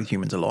 They interact with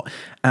humans a lot.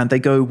 And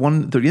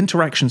the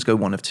interactions go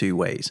one of two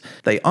ways.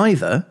 They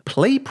either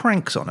play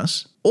pranks on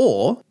us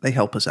or they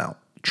help us out.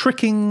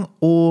 Tricking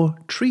or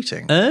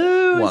treating,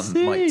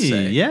 one might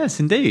say. Yes,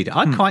 indeed.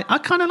 I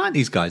kind of like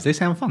these guys. They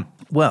sound fun.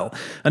 Well,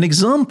 an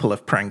example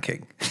of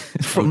pranking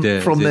from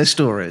their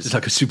stories. It's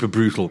like a super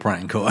brutal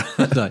prank. Or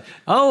like,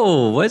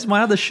 oh, where's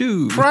my other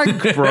shoe?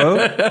 Prank,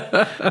 bro.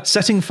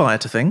 Setting fire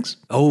to things.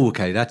 Oh,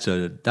 okay.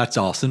 That's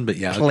arson, but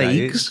yeah.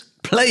 Plagues. Okay.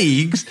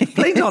 Plagues?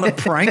 Plagues aren't a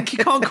prank.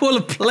 You can't call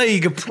a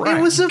plague a prank.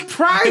 It was a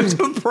prank. It was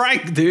a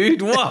prank,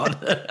 dude.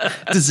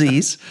 What?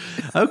 Disease.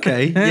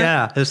 Okay,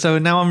 yeah. So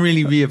now I'm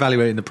really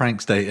reevaluating the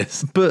prank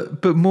status.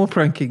 But more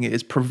pranking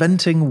is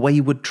preventing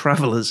wayward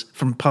travellers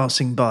from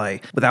passing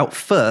by without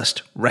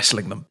first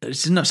wrestling them.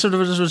 It's not sort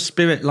of a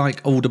spirit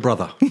like older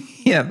brother.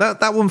 Yeah,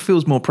 that one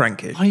feels more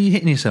prankish. Why are you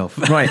hitting yourself?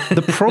 Right.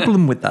 The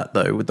problem with that,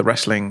 though, with the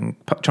wrestling,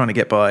 trying to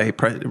get by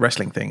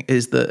wrestling thing,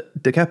 is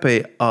that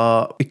Dakebi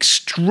are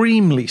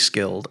extremely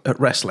skilled at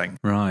wrestling.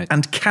 Right.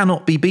 And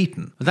cannot be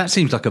beaten. That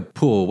seems like a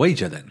poor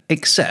wager then.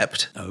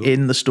 Except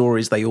in the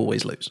stories, they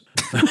always lose.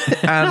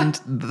 And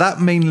that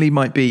mainly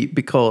might be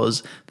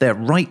because their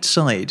right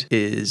side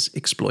is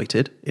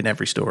exploited in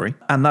every story.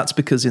 And that's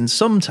because in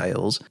some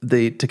tales,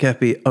 the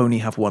Dakebi only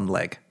have one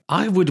leg.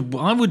 I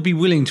would be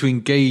willing to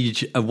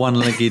engage a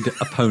one-legged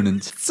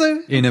opponent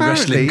So in a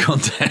wrestling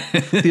apparently,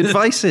 contest. The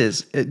advice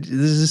is, this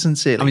is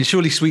sincerely. I mean,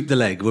 surely sweep the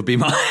leg would be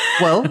my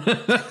well,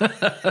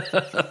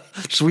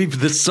 sweep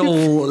the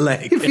sole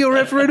leg. if you're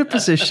ever in a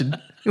position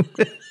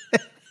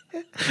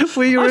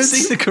where you're I've in,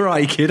 seen the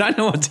Karate Kid. I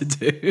know what to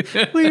do.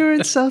 where you're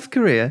in South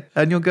Korea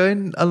and you're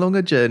going along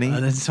a journey,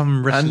 And then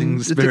some wrestling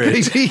and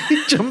spirit. he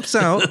jumps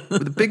out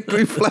with a big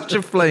blue flash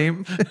of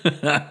flame,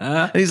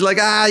 and he's like,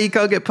 you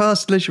can't get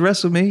past unless you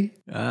wrestle me.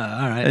 All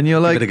right, And you're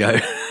like, give it a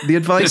go. the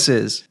advice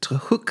is to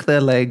hook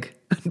their leg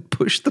and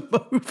push them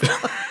over.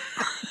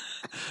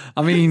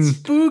 I mean,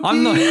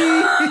 I'm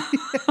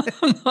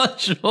not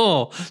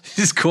sure. This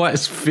is quite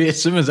as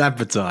fearsome as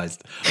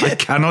advertised. I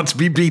cannot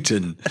be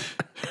beaten.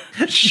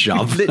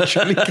 Shove.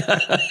 Literally.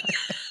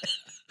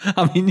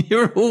 I mean,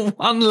 you're a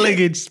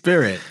one-legged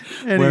spirit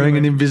wearing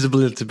an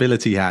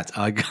invisibility hat.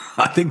 I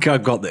think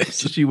I've got this.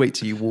 Just you wait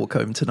till you walk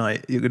home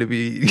tonight. You're going to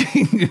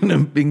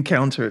be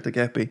encounter at the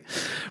Gepi.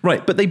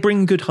 Right, but they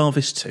bring good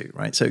harvest too,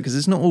 right? So, because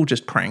it's not all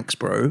just pranks,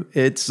 bro.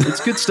 It's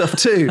good stuff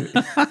too.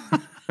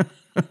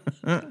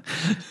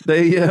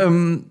 They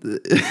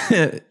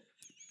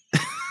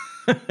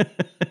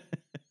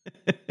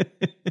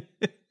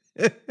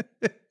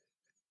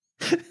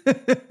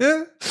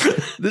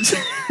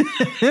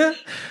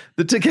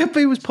the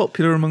Tekepe was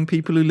popular among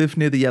people who lived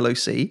near the Yellow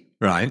Sea.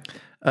 Right.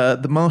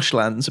 The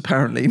marshlands,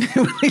 apparently,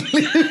 where they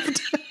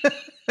lived.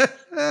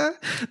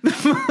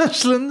 The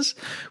marshlands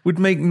would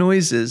make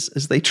noises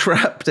as they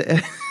trapped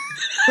air.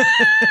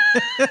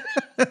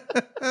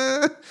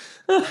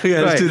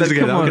 Yeah, let's do this like,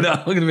 again. come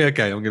I'm going to be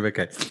okay. I'm going to be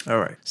okay. All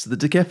right. So the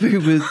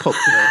Tekepe was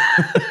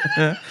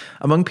popular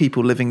among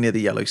people living near the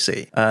Yellow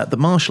Sea. The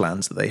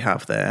marshlands that they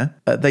have there,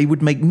 they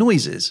would make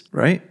noises,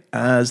 right?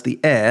 As the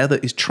air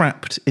that is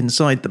trapped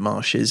inside the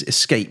marshes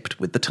escaped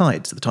with the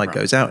tide. So the tide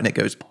goes out and it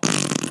goes...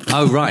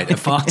 Oh, right. A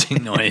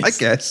farting noise. I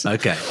guess.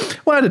 Okay.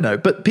 Well, I don't know,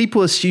 but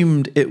people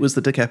assumed it was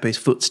the Tekepe's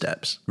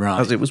footsteps Right.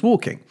 as it was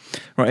walking.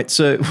 Right,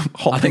 so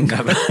hopping. I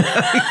think that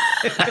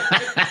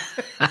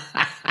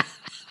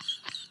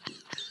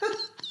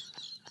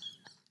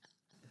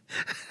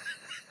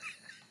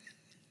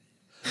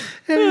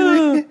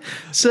Anyway,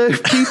 so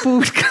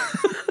people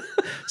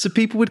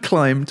would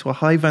climb to a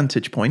high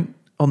vantage point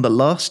on the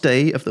last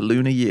day of the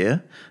lunar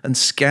year and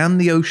scan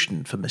the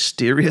ocean for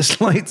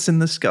mysterious lights in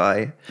the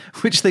sky,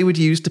 which they would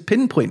use to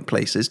pinpoint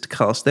places to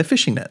cast their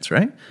fishing nets,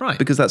 right? Right.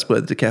 Because that's where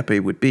the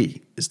Tekepe would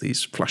be, is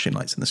these flashing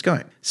lights in the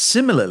sky.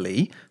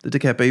 Similarly, the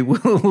Tekepe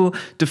will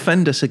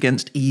defend us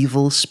against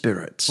evil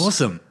spirits.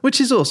 Awesome. Which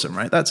is awesome,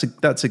 right? That's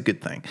a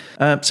good thing.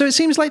 So it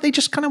seems like they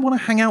just kind of want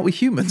to hang out with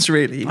humans,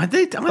 really. I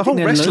think the whole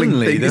they're wrestling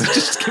lonely. thing is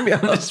just going to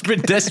be It's a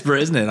bit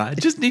desperate, isn't it? I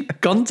just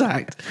need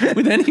contact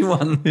with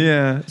anyone.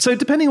 Yeah. So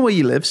depending on where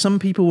you live, some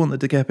people want the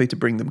Tekepe to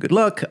bring them good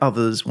luck,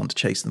 others want to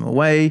chase them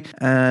away.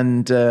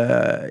 And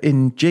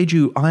in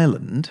Jeju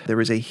Island, there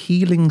is a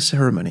healing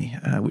ceremony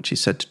which is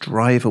said to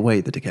drive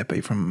away the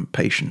Tekepe from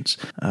patients,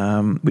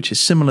 which is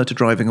similar to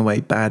driving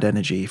away bad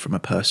energy from a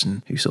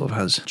person who sort of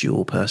has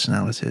dual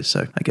personalities.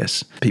 So I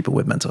guess people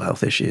with mental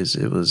health issues,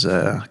 it was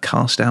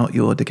cast out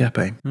your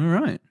Tekepe. All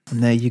right.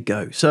 And there you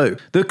go. So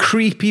the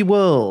creepy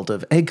world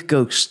of egg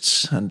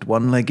ghosts and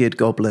one-legged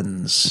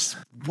goblins.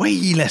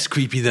 Way less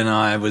creepy than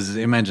I was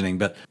imagining,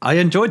 but I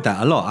enjoyed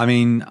that a lot. I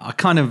mean, I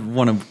kind of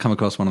want to come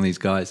across one of these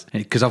guys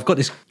because I've got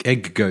this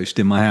egg ghost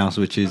in my house,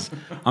 which is,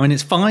 I mean,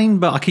 it's fine,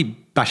 but I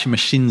keep bashing my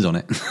shins on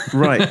it.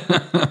 Right.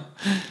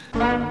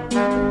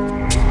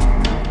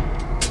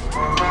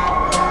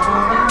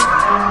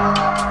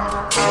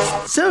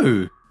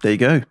 So, There you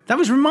go. that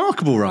was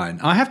remarkable, Ryan.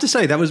 I have to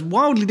say, that was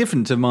wildly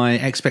different to my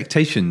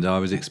expectations. I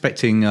was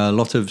expecting a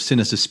lot of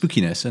sinister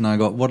spookiness, and I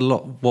got what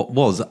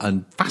was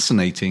a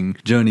fascinating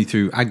journey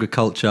through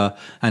agriculture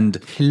and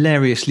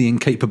hilariously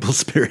incapable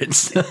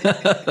spirits.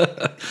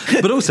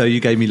 But also, you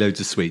gave me loads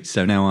of sweets,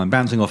 so now I'm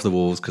bouncing off the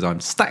walls because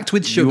I'm stacked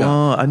with sugar. You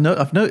are.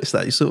 I've noticed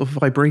that. You're sort of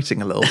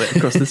vibrating a little bit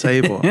across the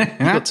table. You've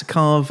got to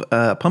carve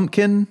a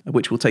pumpkin,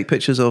 which we'll take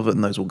pictures of,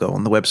 and those will go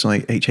on the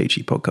website,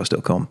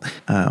 hhepodcast.com,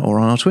 or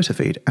on our Twitter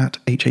feed, at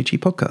HHE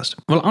Podcast.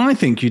 Well, I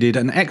think you did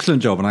an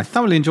excellent job, and I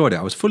thoroughly enjoyed it.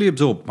 I was fully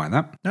absorbed by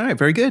that. All right,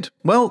 very good.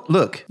 Well,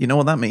 look, you know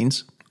what that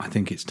means. I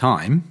think it's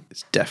time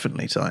It's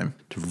definitely time.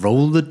 to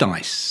roll the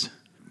dice,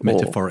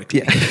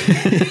 metaphorically.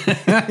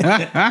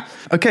 Yeah.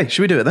 Okay,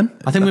 should we do it then?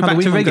 I think The we're back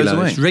to Halloween one goes regular.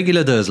 away. It's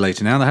regular days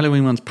later now. The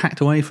Halloween one's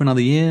packed away for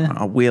another year.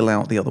 I'll wheel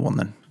out the other one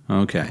then.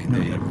 Okay,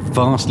 the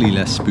vastly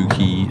less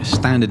spooky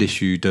standard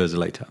issue Durza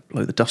later.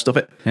 Blow the dust off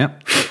it.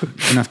 Yep.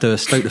 Gonna have to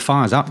stoke the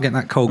fires up, get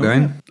that coal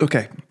going.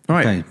 Okay. All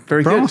right. Okay.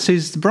 Very good.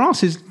 The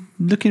brass is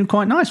looking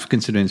quite nice for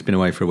considering it's been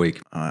away for a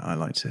week. I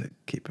like to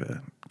keep it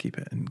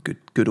in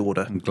good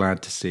order. I'm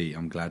glad to see.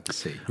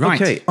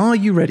 Right. Okay, are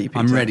you ready, Peter?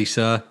 I'm ready,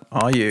 sir.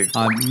 Are you?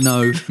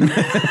 No.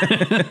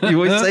 You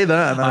always say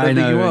that, and I don't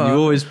think you are. You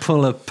always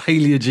pull a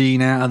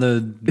paleogene out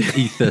of the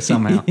ether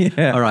somehow.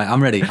 Yeah. All right,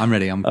 I'm ready. I'm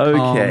Okay.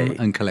 calm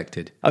and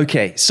collected.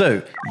 Okay,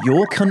 so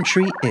your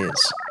country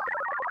is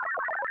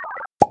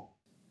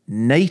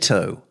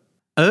NATO.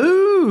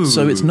 Oh, Oh.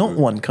 So it's not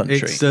one country.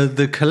 It's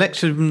the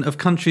collection of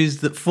countries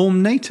that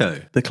form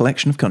NATO. The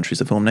collection of countries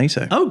that form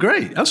NATO. Oh,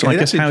 great. Okay, So I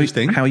that's guess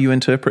interesting. how you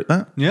interpret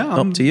that, Yeah,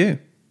 up to you.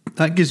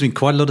 That gives me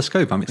quite a lot of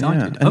scope. I'm Yeah.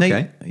 excited. And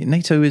Okay.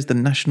 NATO is the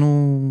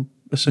national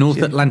association.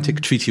 North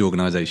Atlantic Treaty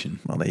Organization.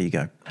 Well, there you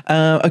go.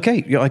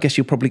 Okay, I guess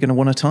you're probably going to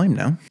want a time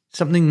now.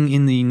 Something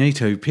in the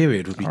NATO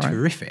period would be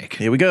terrific.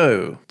 Here we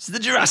go. It's the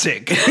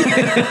Jurassic.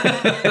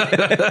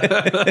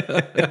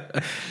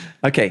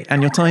 Okay,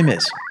 and your time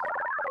is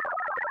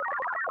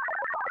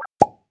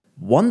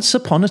Once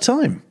Upon a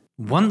Time.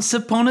 Once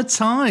Upon a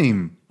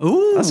Time.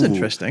 Ooh, That's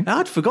interesting.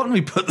 I'd forgotten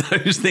we put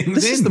those things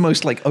This in. is the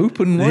most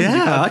open one you've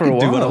Yeah, had I for a can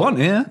do what I while. want,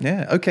 yeah.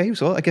 Yeah, okay,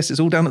 so I guess it's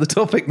all down to the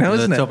topic now,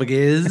 isn't The it? topic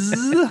is...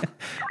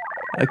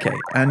 Okay,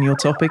 and your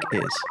topic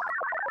is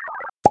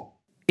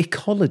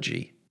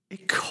ecology.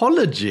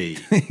 Ecology.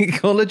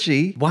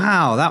 Ecology.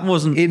 Wow, that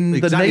wasn't In the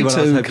exactly what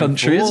I was NATO hoping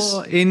countries,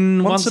 for.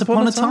 In Once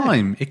Upon a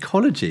Time.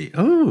 Ecology.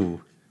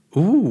 Oh.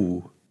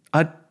 Ooh.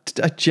 I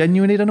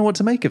genuinely don't know what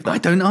to make of that. I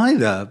don't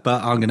either,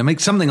 but I'm going to make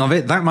something of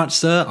it. That much,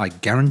 sir, I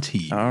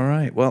guarantee. All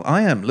right, well,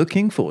 I am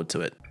looking forward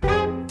to it.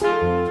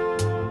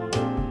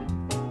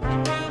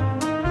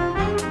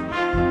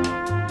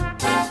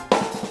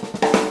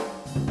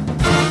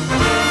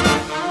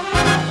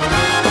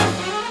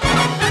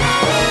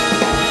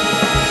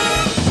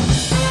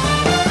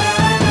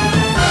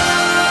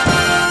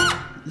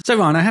 So,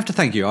 Ryan, I have to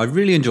thank you. I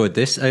really enjoyed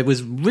this. It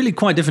was really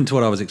quite different to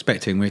what I was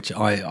expecting, which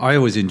I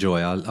always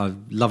enjoy. I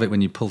love it when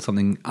you pull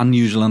something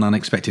unusual and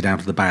unexpected out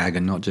of the bag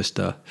and not just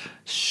a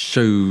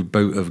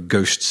showboat of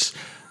ghosts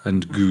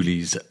and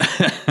ghoulies.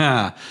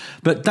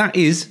 But that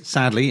is,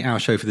 sadly, our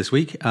show for this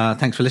week.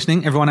 Thanks for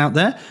listening, everyone out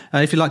there.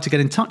 If you'd like to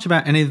get in touch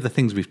about any of the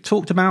things we've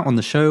talked about on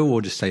the show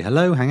or just say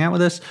hello, hang out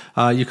with us,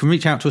 you can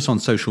reach out to us on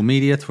social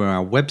media through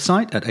our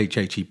website at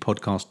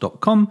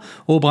hhepodcast.com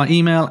or by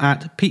email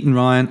at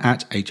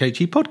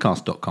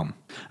peteandryan@hhepodcast.com.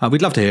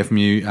 We'd love to hear from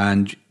you,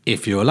 and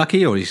if you're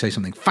lucky or you say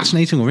something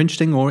fascinating or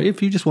interesting, or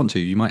if you just want to,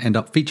 you might end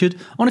up featured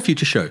on a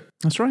future show.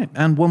 That's right.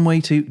 And one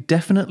way to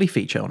definitely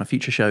feature on a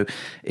future show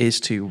is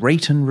to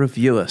rate and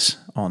review us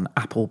on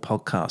Apple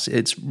Podcasts.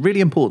 It's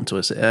really important to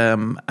us.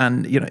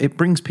 And, it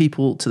brings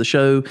people to the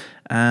show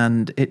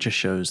and it just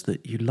shows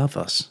that you love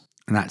us.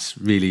 And that's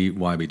really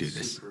why we do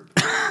this.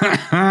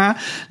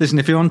 Listen,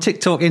 if you're on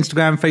TikTok,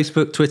 Instagram,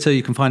 Facebook, Twitter,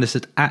 you can find us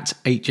at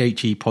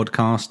HHE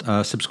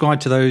Podcast.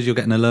 Subscribe to those. You'll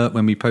get an alert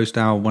when we post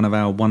one of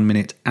our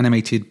 1-minute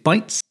animated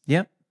bites.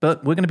 Yep.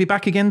 But we're going to be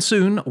back again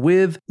soon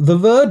with The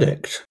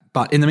Verdict.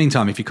 But in the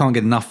meantime, if you can't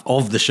get enough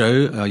of the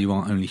show, you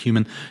are only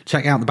human,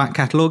 check out the back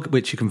catalogue,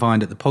 which you can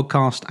find at the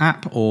podcast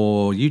app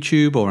or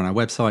YouTube or on our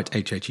website,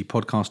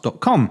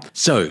 hhepodcast.com.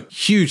 So,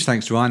 huge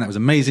thanks to Ryan. That was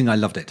amazing. I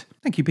loved it.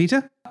 Thank you,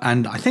 Peter.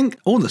 And I think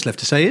all that's left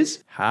to say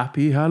is...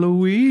 Happy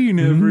Halloween,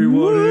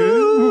 everybody.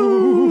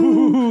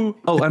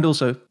 Oh, and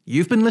also,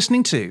 you've been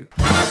listening to...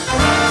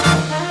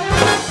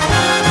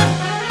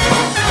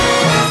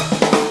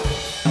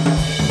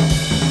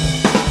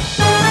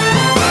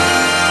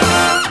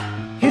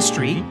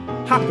 History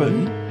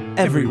happened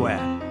everywhere.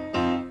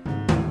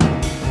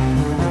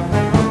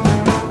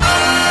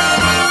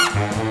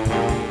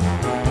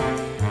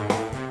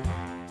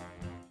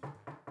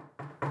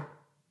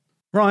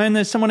 Ryan,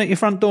 there's someone at your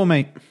front door,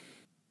 mate.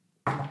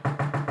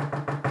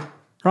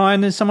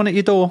 Ryan, there's someone at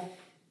your door.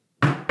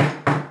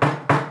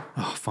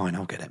 Oh, fine,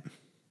 I'll get it.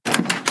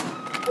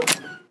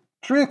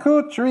 Trick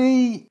or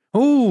treat.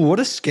 Oh, what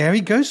a scary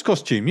ghost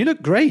costume. You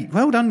look great.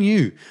 Well done,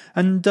 you.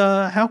 And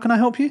how can I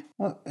help you?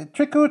 Well,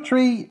 trick or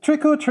treat,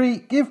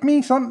 give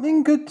me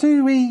something good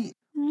to eat.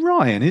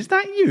 Ryan, is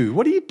that you?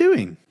 What are you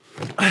doing?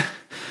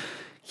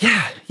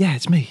 Yeah,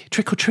 it's me.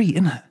 Trick or treat,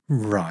 isn't it?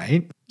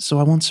 Right. So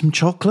I want some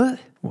chocolate.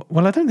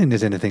 Well, I don't think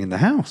there's anything in the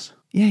house.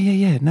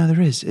 Yeah. No,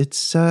 there is. It's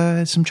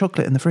some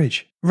chocolate in the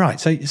fridge.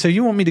 Right, so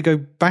you want me to go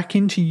back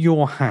into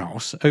your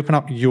house, open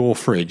up your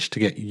fridge to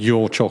get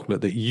your chocolate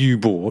that you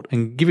bought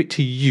and give it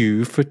to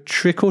you for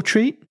trick or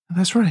treat?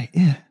 That's right,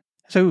 yeah.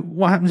 So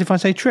what happens if I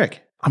say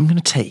trick? I'm going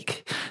to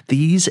take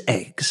these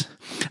eggs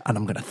and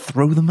I'm going to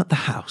throw them at the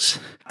house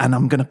and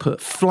I'm going to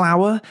put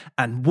flour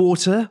and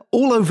water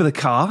all over the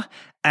car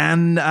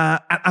and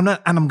I'm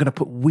going to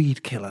put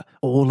weed killer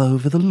all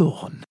over the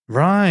lawn.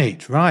 Right.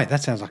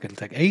 That sounds like it'll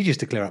take ages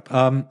to clear up.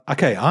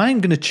 Okay,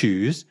 I'm going to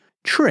choose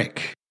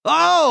trick.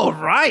 Oh,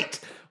 right.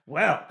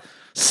 Well,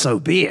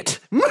 so be it.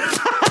 Might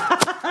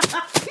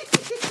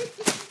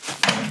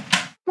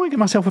get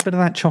myself a bit of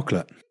that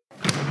chocolate.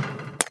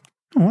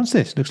 Oh, what's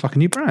this? Looks like a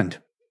new brand.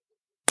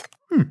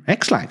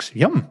 X-Lax.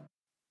 Yum.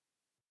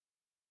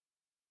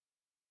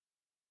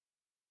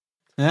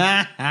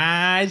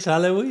 It's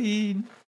Halloween.